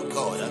strength, oh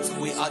God.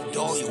 We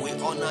adore you. We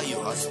honor you.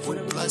 We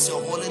bless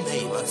your holy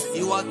name.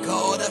 You are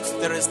God.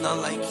 There is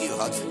none like you.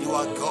 You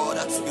are God.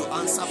 You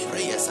answer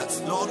prayers.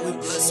 Lord, we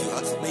bless you.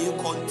 May you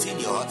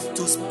continue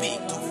to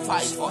speak, to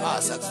fight for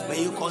us.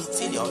 May you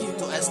continue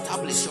to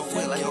establish your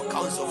will and your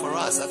counsel for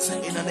us.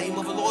 In the name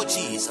of the Lord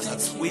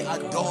Jesus, we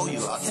adore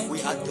you.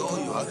 We adore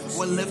you.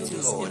 We lift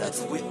you, Lord.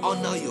 We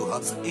honor you.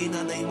 In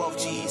the name of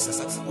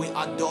Jesus, we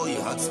adore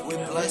you. We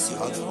bless you.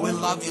 We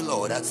love you,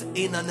 Lord.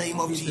 In the name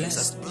of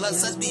Jesus,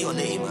 blessed be your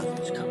name.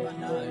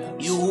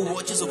 You who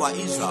watches over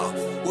Israel,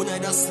 who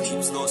neither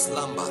sleeps nor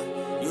slumber.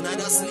 You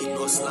neither sleep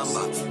nor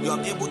slumber. You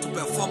are able to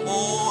perform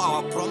all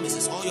our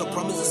promises, all your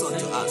promises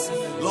unto us.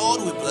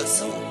 Lord, we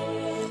bless you.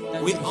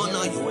 We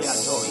honor you. We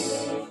adore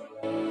you.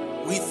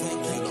 We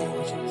thank you,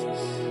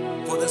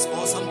 Lord, for this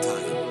awesome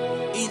time.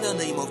 In the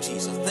name of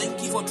Jesus.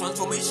 Thank you for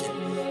transformation.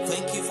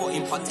 Thank you for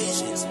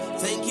impartations.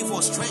 Thank you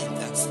for strength.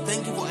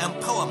 Thank you for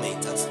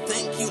empowerment.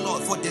 Thank you,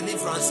 Lord, for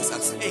deliverances.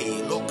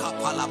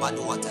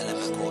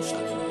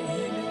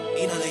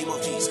 In the name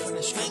of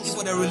Jesus. Thank you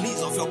for the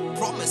release of your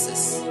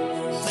promises.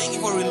 Thank you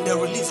for the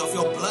release of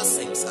your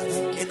blessings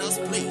in this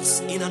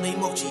place. In the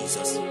name of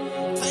Jesus.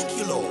 Thank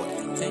you,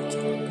 Lord. Thank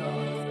you,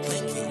 God.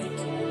 Thank you.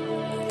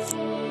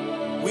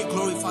 We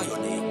glorify your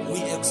name.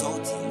 We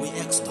exalt you. We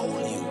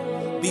extol you.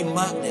 Be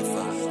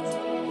magnified.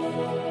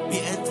 Be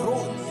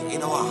enthroned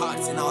in our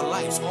hearts, in our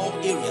lives, all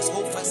areas,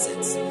 all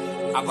facets.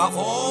 Above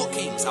all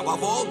kings,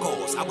 above all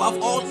gods,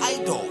 above all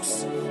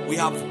idols, we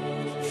have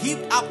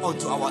heaped up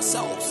unto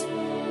ourselves.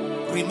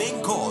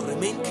 Remain God,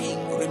 remain King,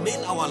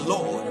 remain our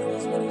Lord,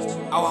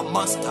 our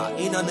Master,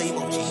 in the name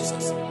of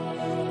Jesus.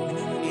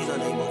 In the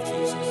name of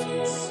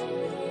Jesus.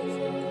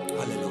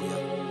 Hallelujah.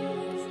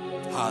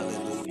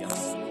 Hallelujah.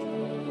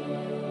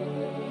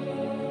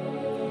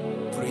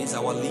 Praise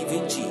our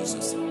living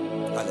Jesus.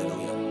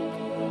 Hallelujah.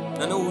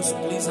 Nana,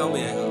 please help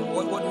me.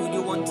 What would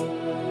you want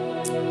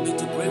me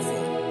to pray for?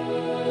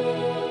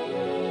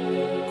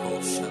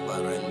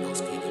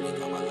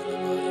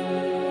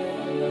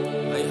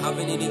 Are you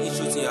having any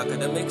issues in your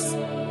academics?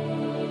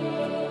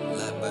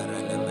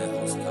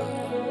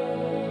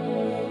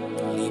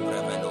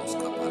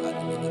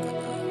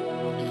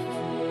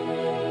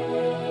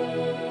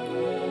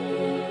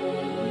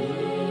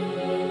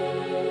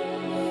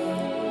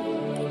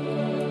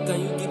 Can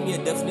you give me a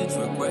definite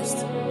request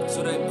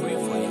so that I pray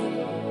for you?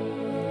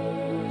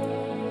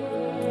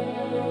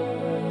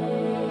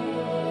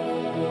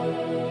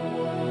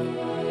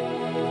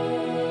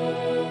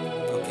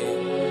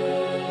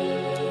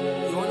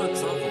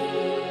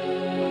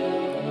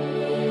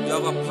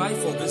 Applied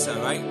for visa,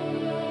 right?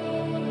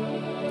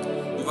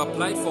 You've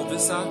applied for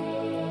visa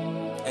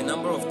a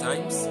number of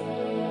times.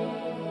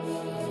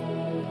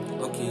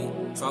 Okay,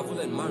 travel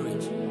and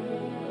marriage.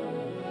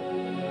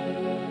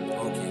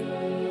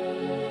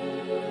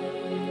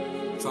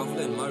 travel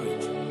and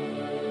marriage.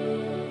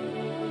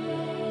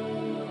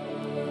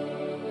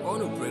 I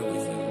want to pray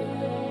with you.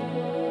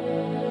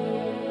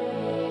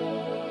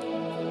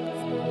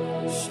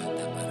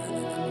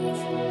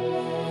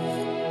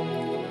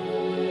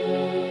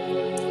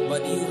 But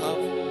do you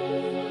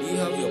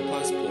have your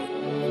passport?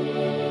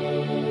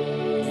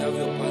 You have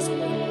your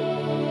passport?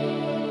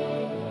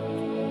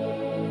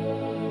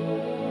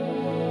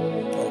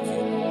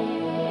 Okay.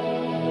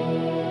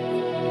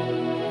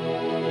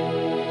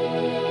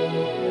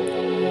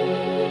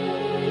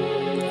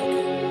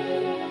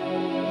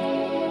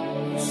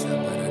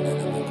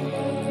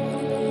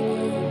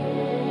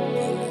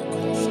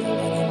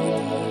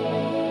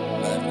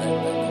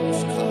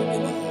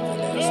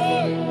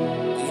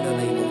 In the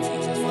name of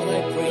Jesus, Father, I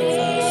pray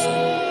for your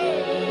son.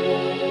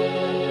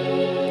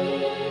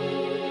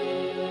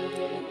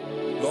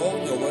 Lord,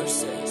 your word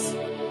says,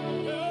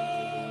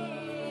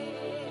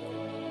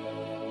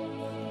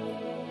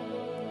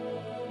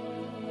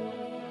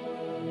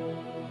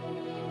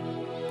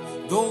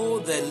 though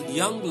the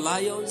young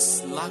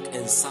lions lack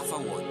and suffer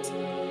want,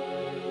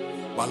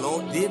 but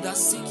Lord, they that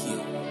seek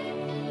you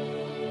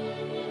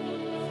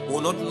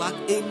will not lack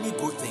any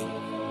good thing.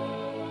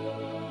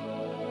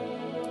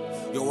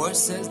 Your word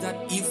says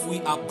that if we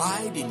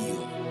abide in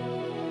you,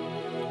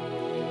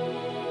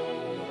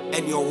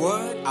 and your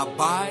word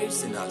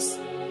abides in us,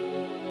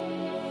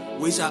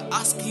 we shall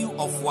ask you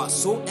of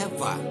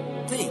whatsoever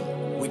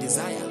thing we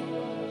desire,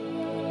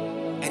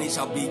 and it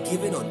shall be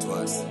given unto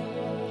us.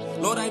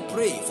 Lord, I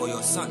pray for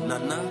your son,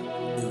 Nana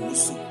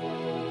Owusu.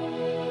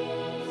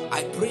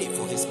 I pray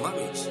for his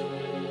marriage.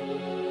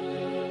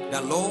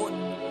 That, Lord,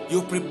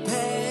 you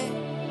prepare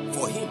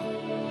for him,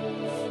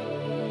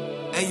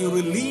 and you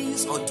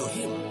release unto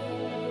him,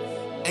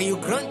 and you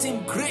grant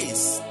him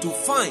grace to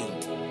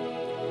find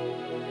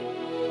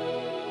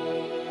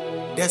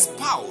the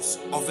spouse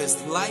of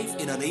his life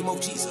in the name of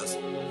Jesus.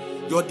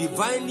 Your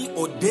divinely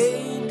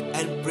ordained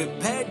and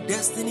prepared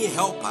destiny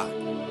helper.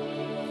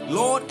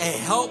 Lord, a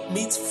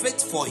helpmeet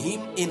fit for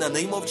him in the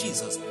name of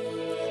Jesus.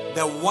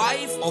 The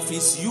wife of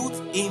his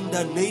youth in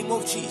the name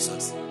of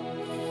Jesus.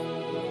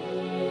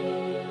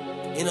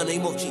 In the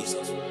name of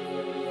Jesus.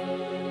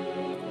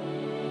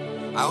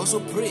 I also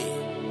pray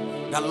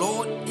that,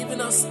 Lord,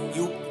 even as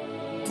you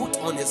put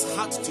on his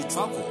heart to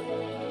travel,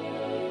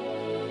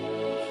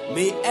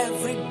 may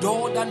every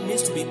door that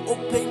needs to be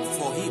opened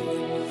for him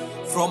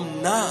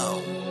from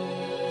now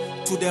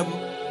to the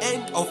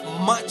end of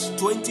March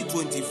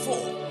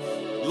 2024,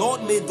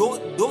 Lord, may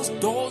those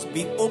doors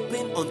be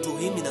opened unto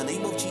him in the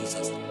name of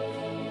Jesus.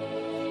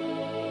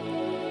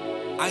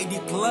 I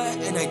declare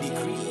and I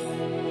decree,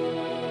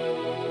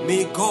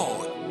 may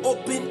God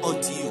open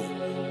unto you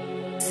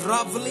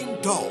traveling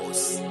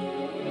doors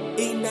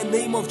in the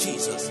name of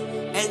Jesus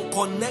and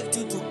connect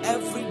you to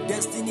every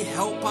destiny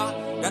helper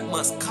that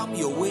must come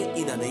your way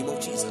in the name of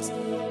Jesus,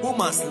 who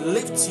must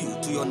lift you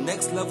to your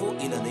next level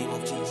in the name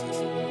of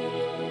Jesus.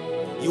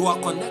 You are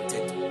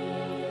connected.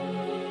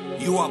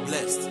 You are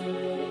blessed.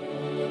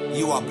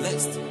 You are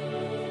blessed.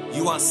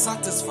 You are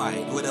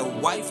satisfied with a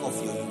wife of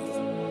your youth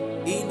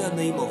in the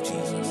name of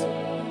Jesus.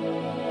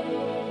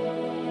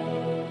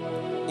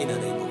 In the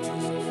name of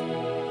Jesus.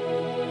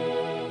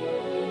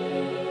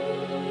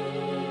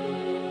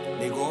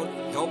 May God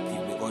help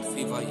you. May God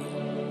favor you.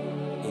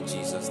 In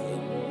Jesus'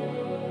 name.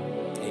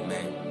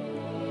 Amen.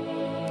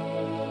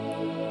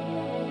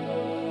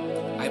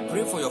 I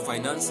pray for your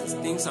finances.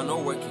 Things are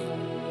not working.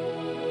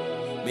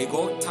 May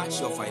God touch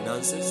your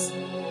finances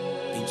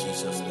in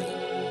Jesus' name.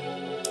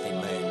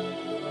 Amen.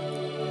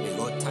 May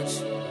God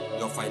touch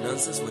your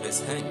finances with his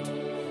hand.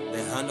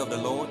 The hand of the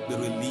Lord be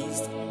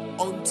released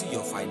onto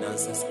your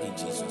finances in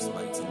Jesus'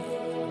 mighty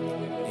name.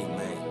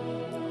 Amen.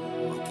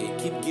 Okay,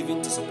 keep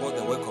giving to support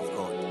the work of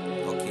God.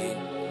 Okay,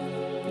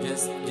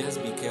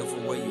 just be careful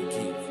where you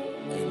give.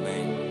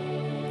 Amen.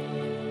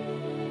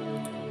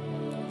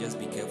 Just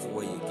be careful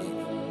where you give.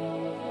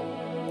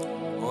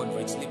 God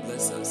richly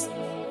bless us.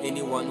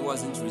 Anyone who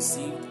hasn't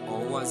received or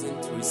who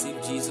hasn't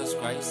received Jesus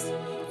Christ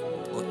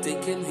or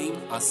taken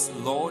him as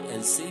Lord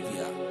and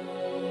Savior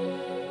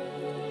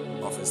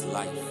of his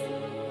life,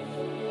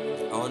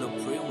 I want to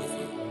pray with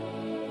you.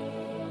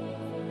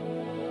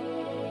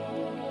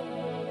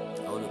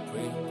 I want to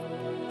pray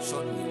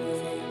shortly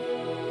with you.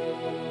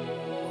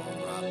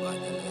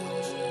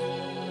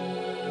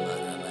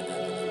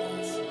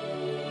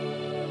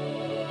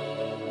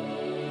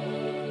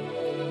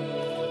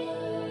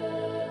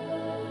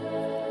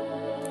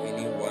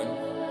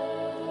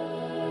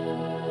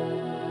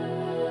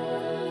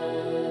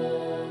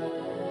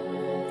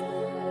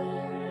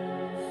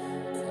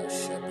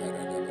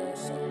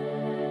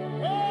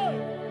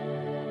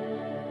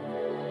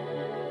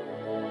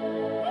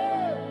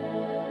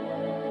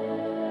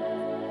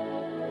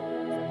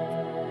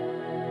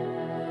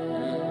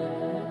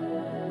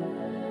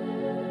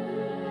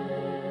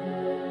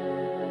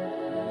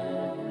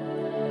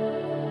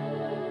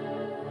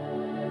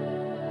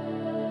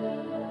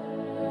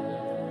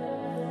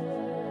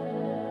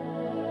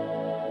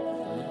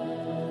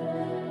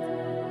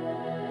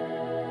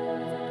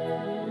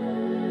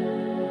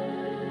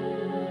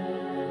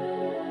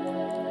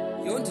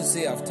 You want to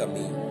say after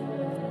me,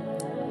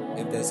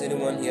 if there's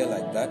anyone here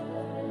like that,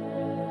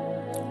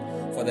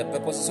 for the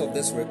purposes of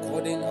this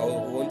recording, I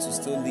want to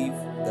still leave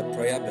the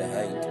prayer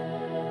behind.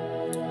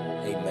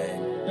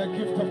 Amen. The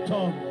gift of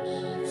tongues.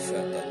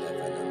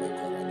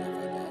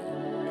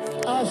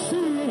 I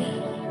see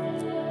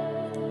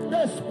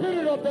the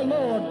Spirit of the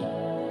Lord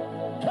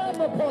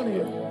come upon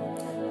you.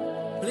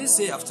 Please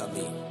say after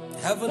me,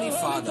 Heavenly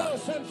Father,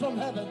 Sent from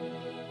heaven.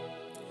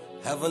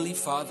 Heavenly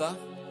Father,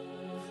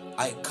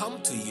 I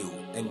come to you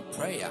in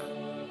prayer,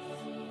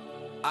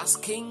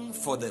 asking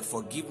for the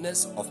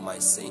forgiveness of my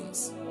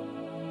sins.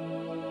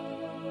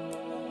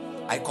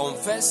 I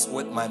confess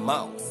with my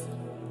mouth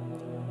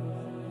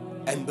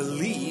and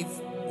believe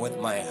with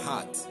my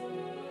heart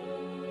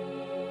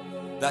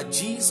that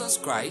Jesus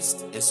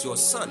Christ is your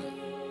Son,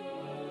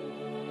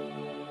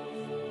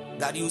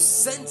 that you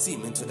sent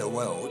him into the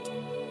world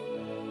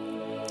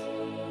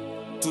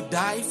to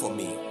die for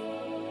me,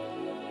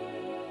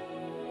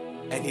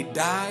 and he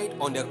died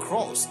on the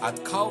cross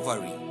at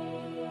Calvary.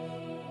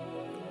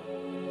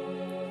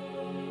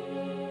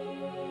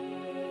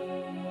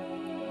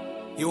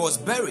 He was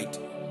buried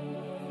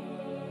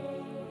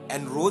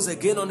and rose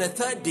again on the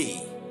third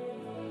day,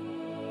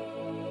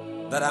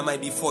 that I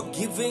might be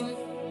forgiven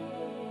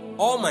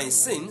all my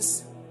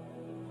sins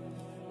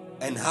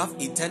and have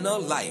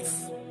eternal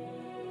life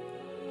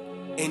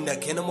in the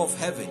kingdom of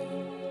heaven.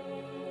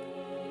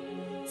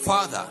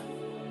 Father,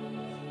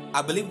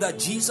 I believe that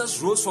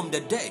Jesus rose from the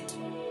dead,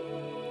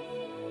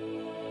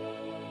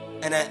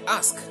 and I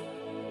ask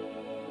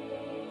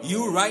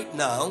you right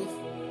now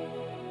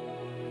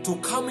to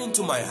come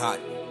into my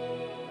heart,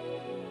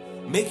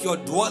 make your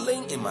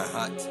dwelling in my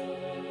heart,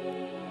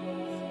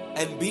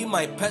 and be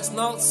my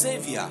personal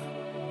Savior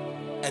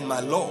and my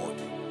Lord.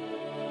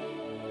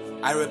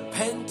 I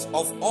repent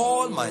of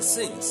all my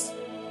sins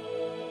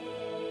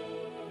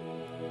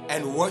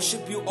and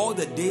worship you all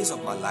the days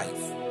of my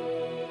life.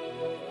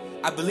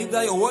 I believe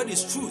that your word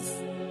is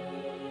truth,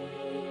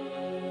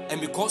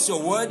 and because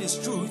your word is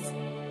truth,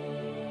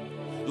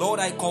 Lord,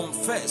 I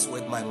confess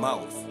with my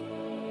mouth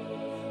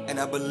and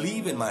I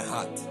believe in my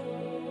heart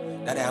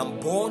that I am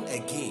born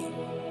again,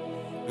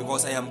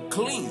 because I am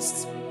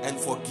cleansed and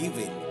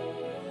forgiven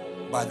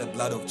by the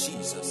blood of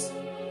Jesus.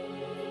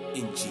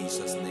 In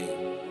Jesus'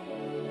 name,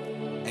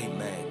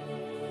 amen.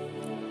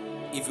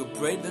 If you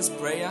prayed this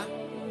prayer,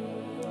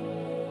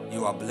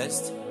 you are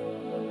blessed.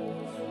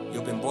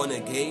 You've been born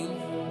again.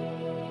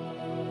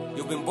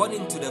 You've been born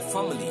into the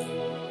family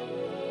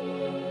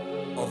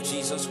of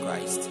Jesus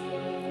Christ.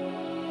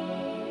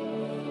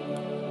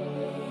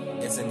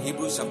 It's in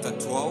Hebrews chapter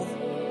 12.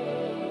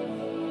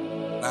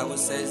 The Bible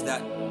says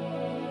that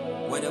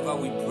whenever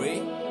we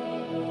pray,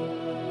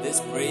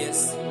 these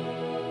prayers,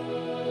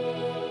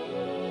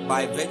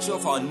 by virtue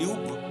of our new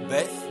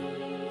birth,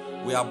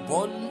 we are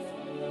born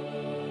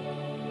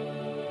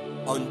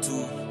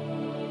unto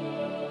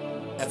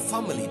a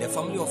family, the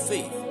family of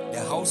faith, the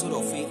household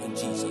of faith in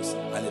Jesus.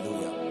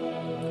 Hallelujah.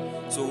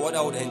 So what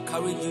I would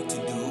encourage you to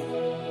do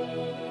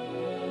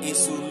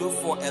is to look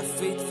for a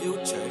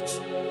faith-filled church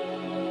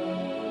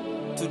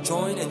to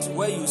join and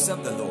where you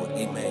serve the Lord.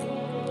 Amen.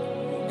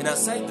 And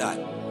aside that,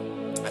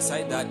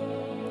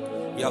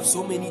 we have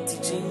so many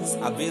teachings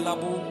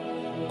available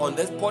on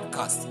this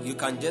podcast. You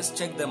can just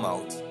check them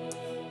out.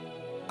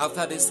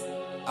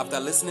 After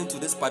listening to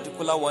this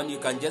particular one, you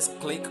can just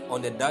click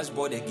on the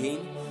dashboard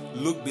again.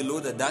 Look below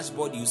the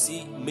dashboard, you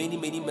see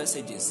many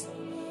messages.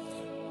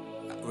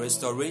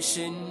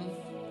 Restoration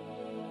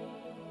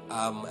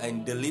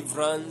and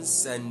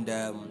deliverance, and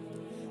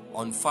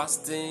on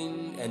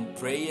fasting and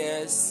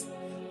prayers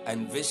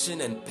and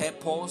vision and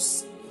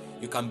purpose.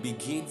 You can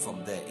begin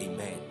from there.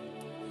 Amen.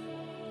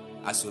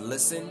 As you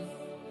listen,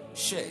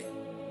 share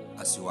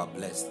as you are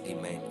blessed.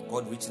 Amen.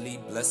 God richly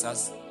bless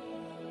us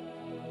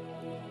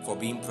for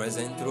being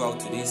present throughout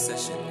today's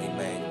session.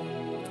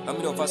 Amen. How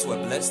many of us were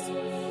blessed?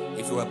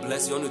 If you were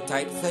blessed, you want to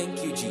type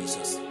 "Thank you,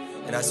 Jesus."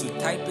 And as you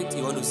type it,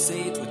 you want to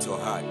say it with your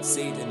heart.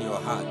 Say it in your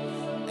heart.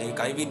 And you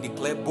can even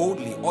declare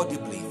boldly,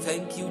 audibly,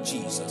 "Thank you,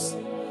 Jesus."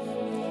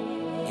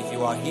 If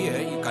you are here,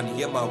 you can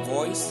hear my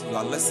voice. You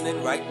are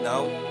listening right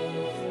now.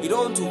 You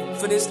don't want to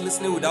finish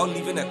listening without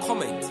leaving a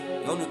comment.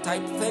 You want to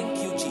type "Thank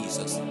you,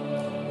 Jesus."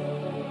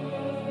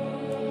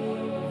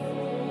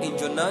 In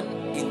Jonan,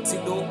 in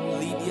Tido,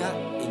 Lydia,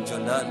 in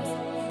Jonan,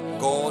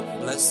 God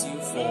bless you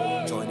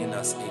for joining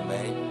us.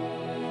 Amen.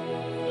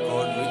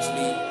 God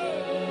richly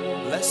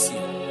bless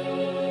you.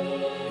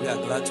 We are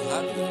glad to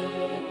have you.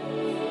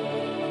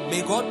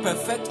 May God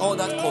perfect all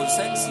that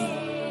concerns you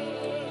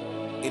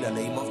in the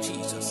name of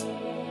Jesus.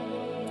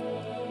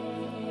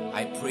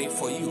 I pray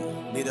for you.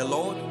 May the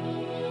Lord,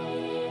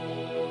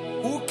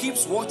 who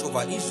keeps watch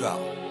over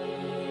Israel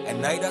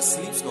and neither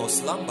sleeps nor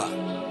slumber,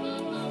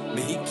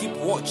 may he keep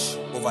watch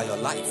over your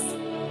life,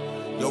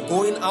 your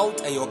going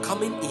out and your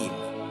coming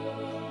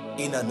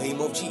in the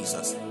name of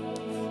Jesus.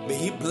 May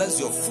he bless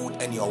your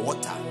food and your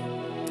water.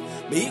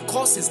 May he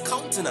cause his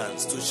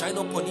countenance to shine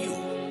upon you.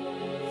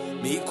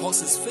 May he cause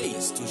his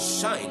face to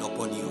shine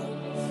upon you.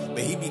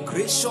 May he be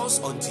gracious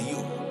unto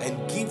you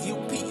and give you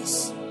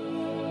peace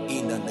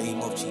in the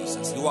name of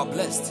Jesus. You are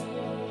blessed.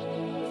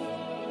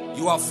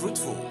 You are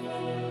fruitful.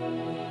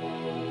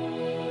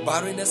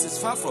 Barrenness is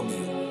far from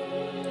you.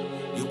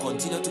 You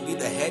continue to be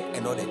the head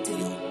and not the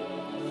tail.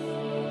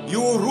 You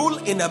will rule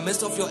in the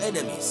midst of your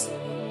enemies.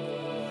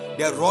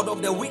 The rod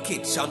of the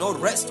wicked shall not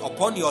rest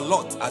upon your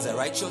lot as a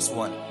righteous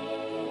one.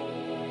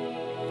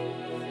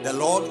 The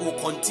Lord will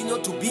continue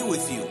to be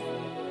with you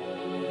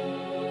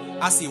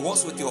as he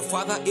was with your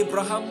father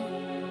Abraham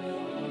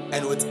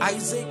and with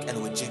Isaac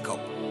and with Jacob.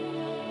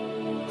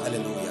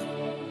 Hallelujah.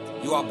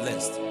 You are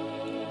blessed.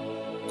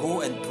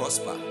 Go and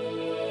prosper.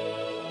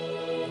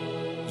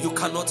 You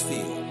cannot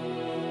fail.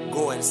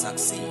 Go and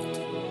succeed.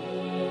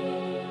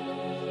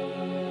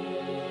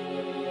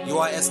 You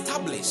are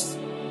established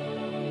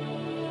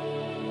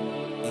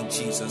in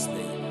Jesus'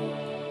 name.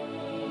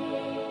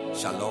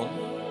 Shalom.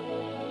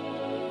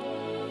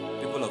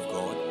 People of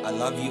God, I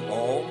love you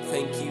all.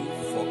 Thank you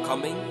for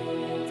coming,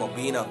 for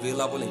being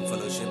available in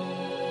fellowship.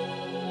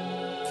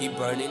 Keep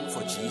burning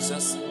for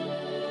Jesus.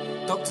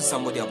 Talk to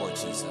somebody about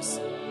Jesus.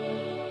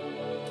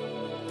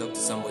 Talk to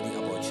somebody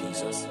about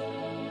Jesus.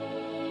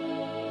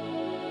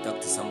 Talk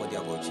to somebody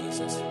about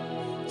Jesus.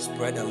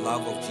 Spread the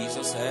love of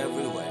Jesus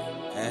everywhere.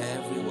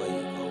 Everywhere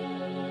you go.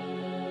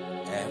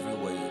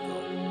 Everywhere you go.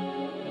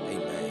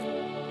 Amen.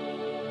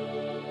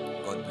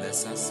 God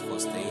bless us for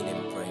staying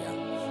in prayer.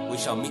 We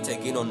shall meet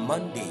again on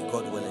Monday,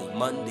 God willing.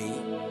 Monday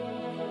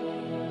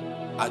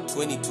at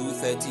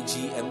 22:30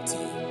 GMT.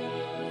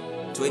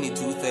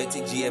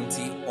 22:30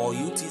 GMT or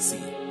UTC.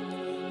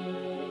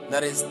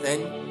 That is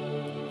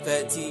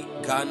 10:30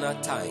 Ghana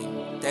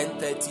time.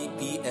 10:30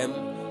 p.m.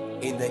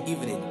 in the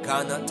evening,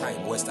 Ghana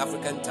time, West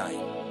African time.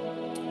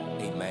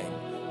 Amen.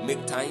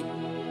 Make time.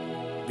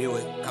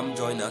 Come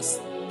join us.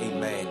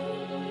 Amen.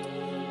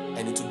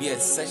 And it will be a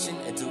session,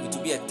 it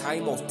will be a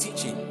time of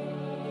teaching,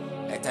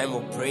 a time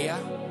of prayer,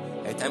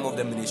 a time of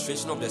the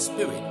ministration of the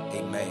Spirit.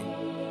 Amen.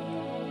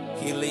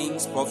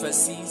 Healings,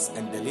 prophecies,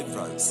 and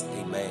deliverance.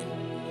 Amen.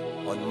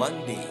 On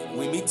Monday,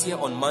 we meet here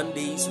on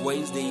Mondays,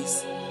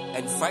 Wednesdays,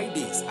 and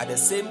Fridays at the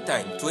same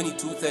time,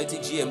 22:30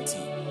 GMT.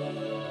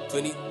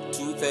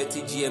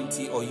 22:30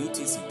 GMT or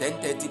UTC,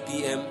 10:30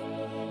 p.m.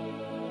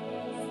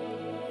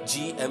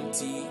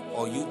 GMT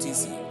or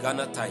UTC,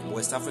 Ghana time,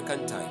 West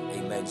African time.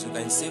 Amen. So you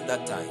can save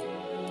that time.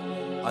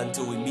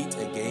 Until we meet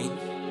again.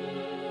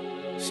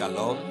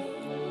 Shalom,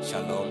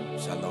 shalom,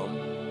 shalom.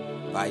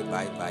 Bye,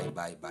 bye, bye,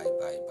 bye, bye,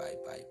 bye, bye,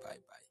 bye, bye,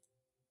 bye.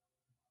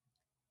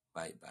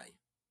 Bye, bye.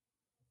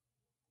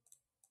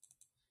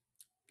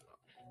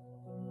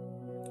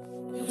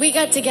 We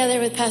got together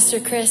with Pastor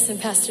Chris and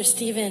Pastor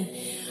Stephen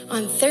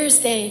on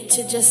Thursday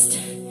to just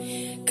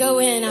go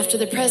in after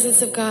the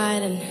presence of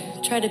God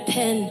and try to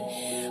pen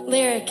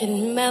lyric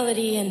and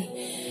melody. And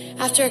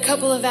after a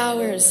couple of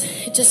hours,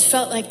 it just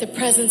felt like the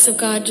presence of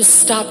God just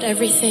stopped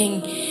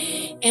everything.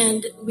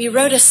 And we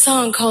wrote a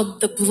song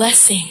called The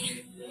Blessing.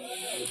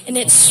 And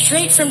it's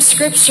straight from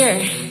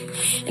Scripture.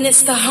 And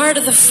it's the heart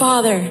of the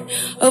Father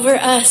over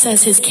us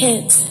as his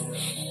kids.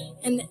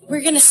 And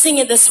we're going to sing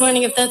it this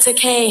morning if that's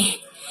okay.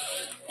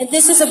 And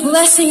this is a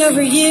blessing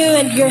over you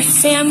and your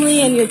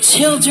family and your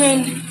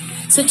children.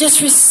 So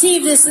just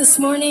receive this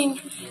morning.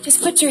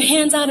 Just put your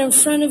hands out in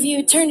front of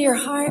you. Turn your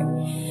heart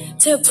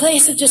to a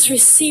place of just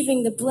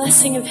receiving the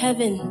blessing of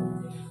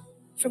heaven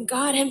from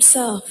God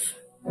himself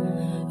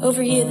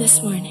over you this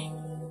morning.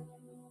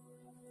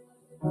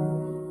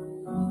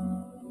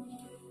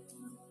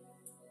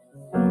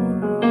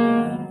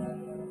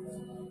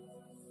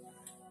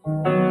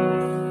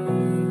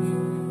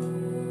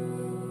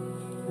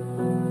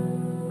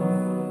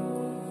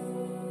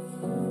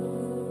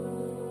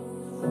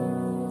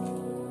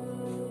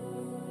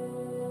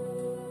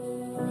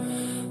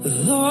 The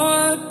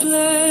Lord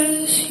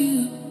bless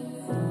you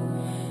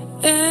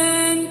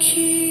and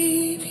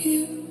keep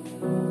you.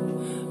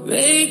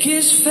 Make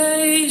his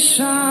face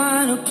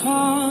shine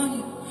upon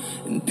you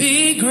and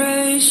be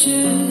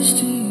gracious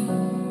to you.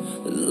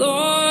 The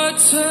Lord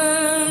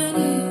turn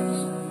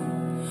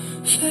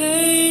his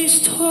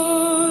face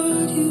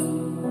toward you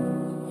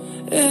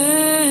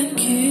and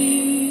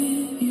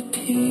give you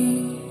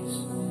peace.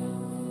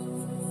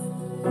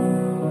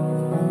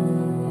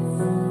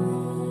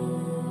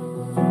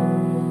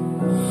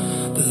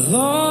 The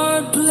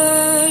Lord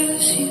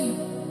bless you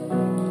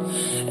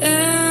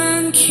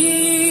and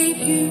keep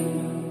you.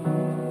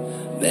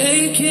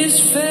 Make his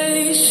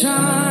face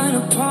shine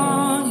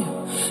upon you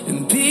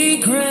and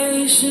be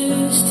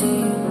gracious to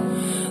you.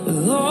 The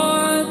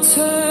Lord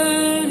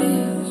turn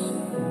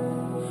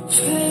his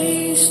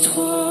face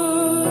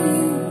toward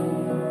you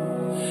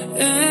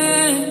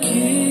and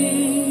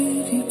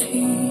give you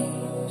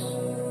peace.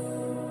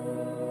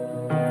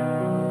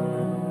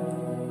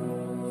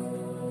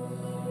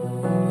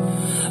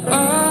 Amen.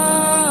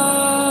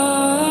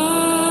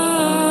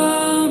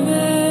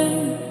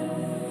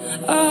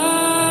 Amen.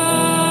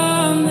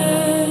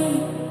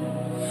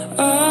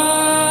 Amen.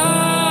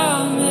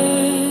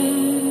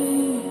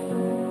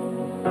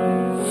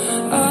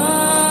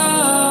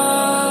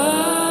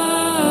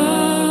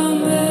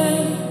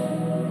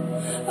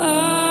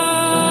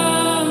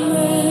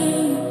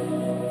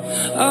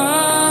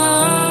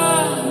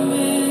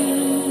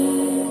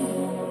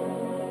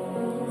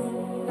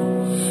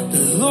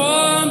 The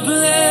Lord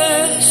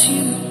bless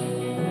you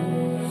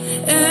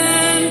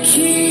and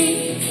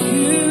keep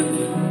you.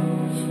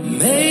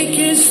 Make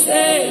His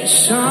face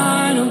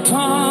shine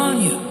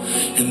upon you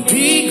and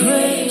be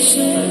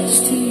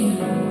gracious to you.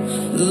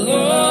 The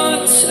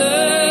Lord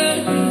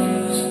turn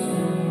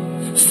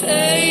His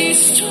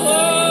face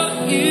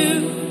toward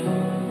you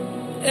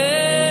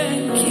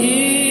and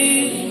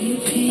give you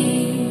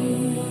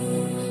peace.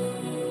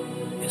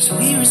 As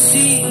we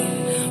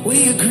receive,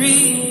 we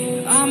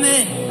agree.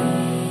 Amen.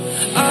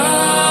 Amen.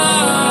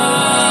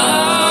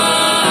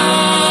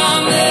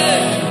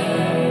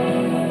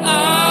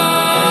 Amen.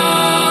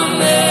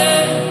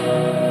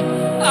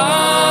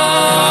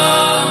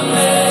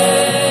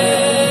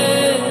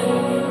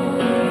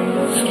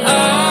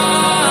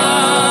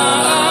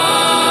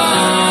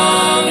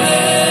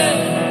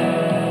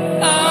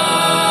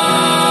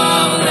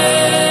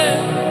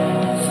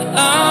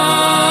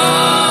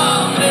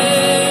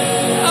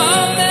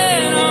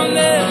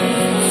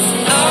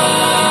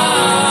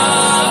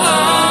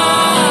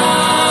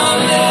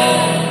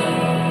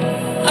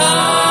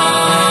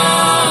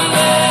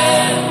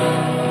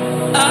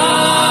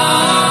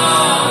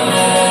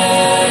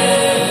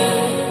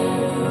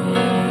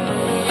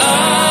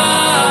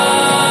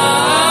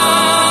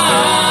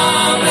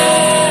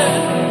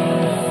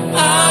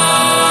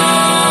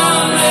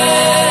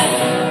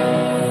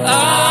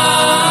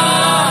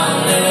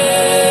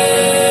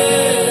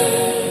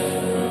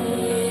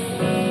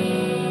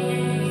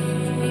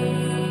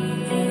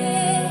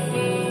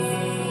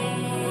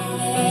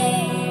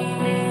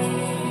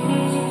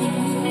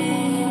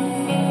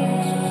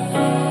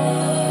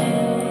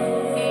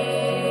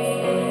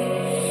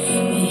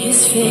 May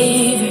His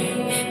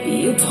favor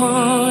be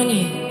upon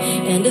you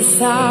and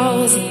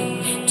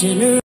 1,000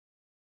 generations.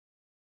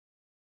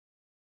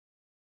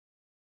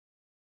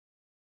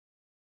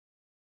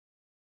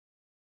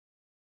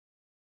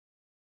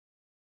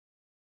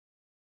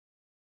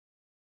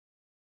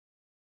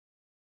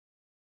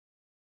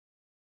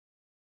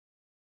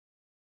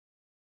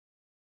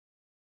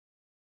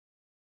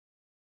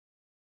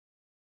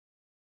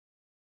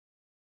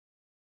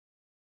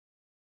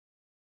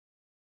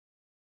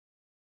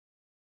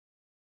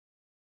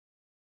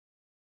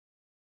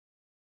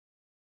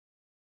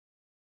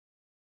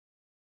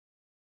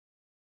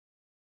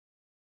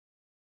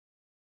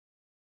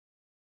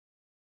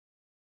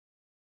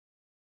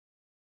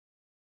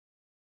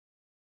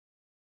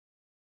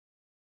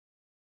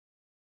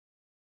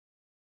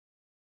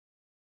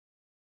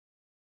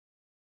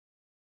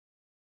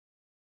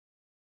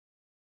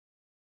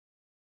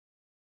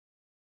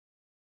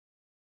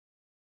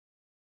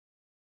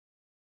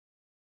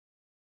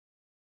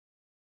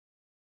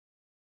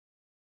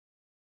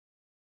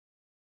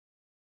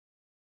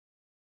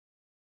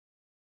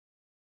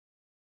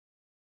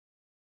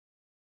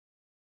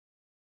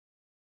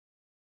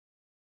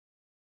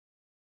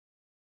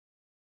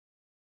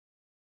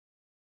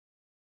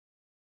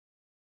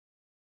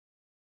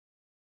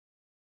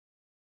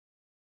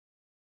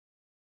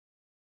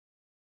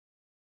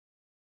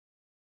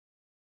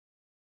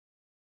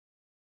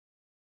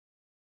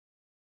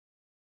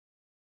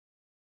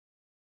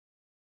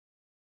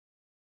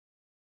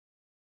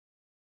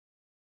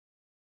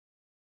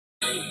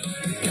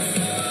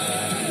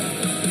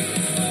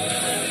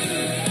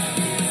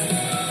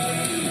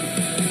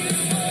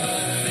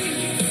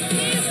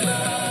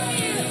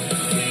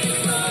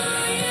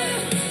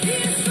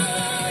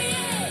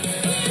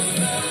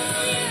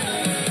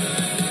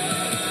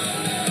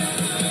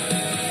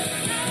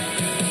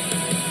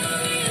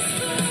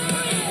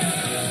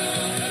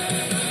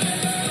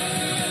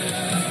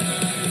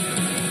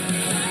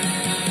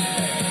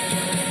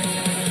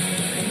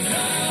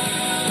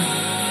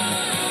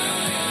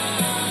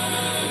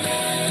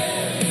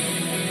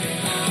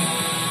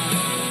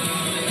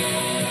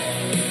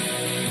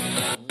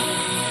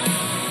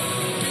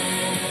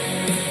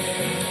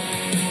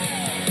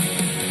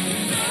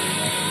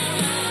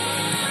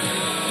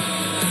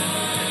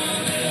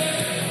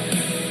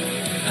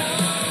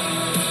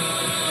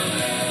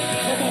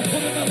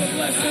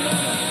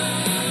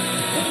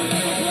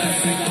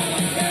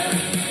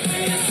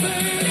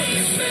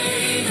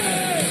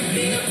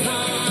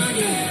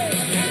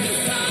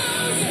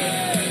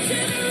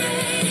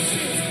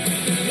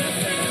 Your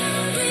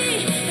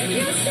children,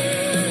 your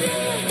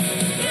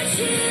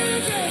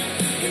children,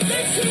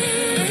 your children.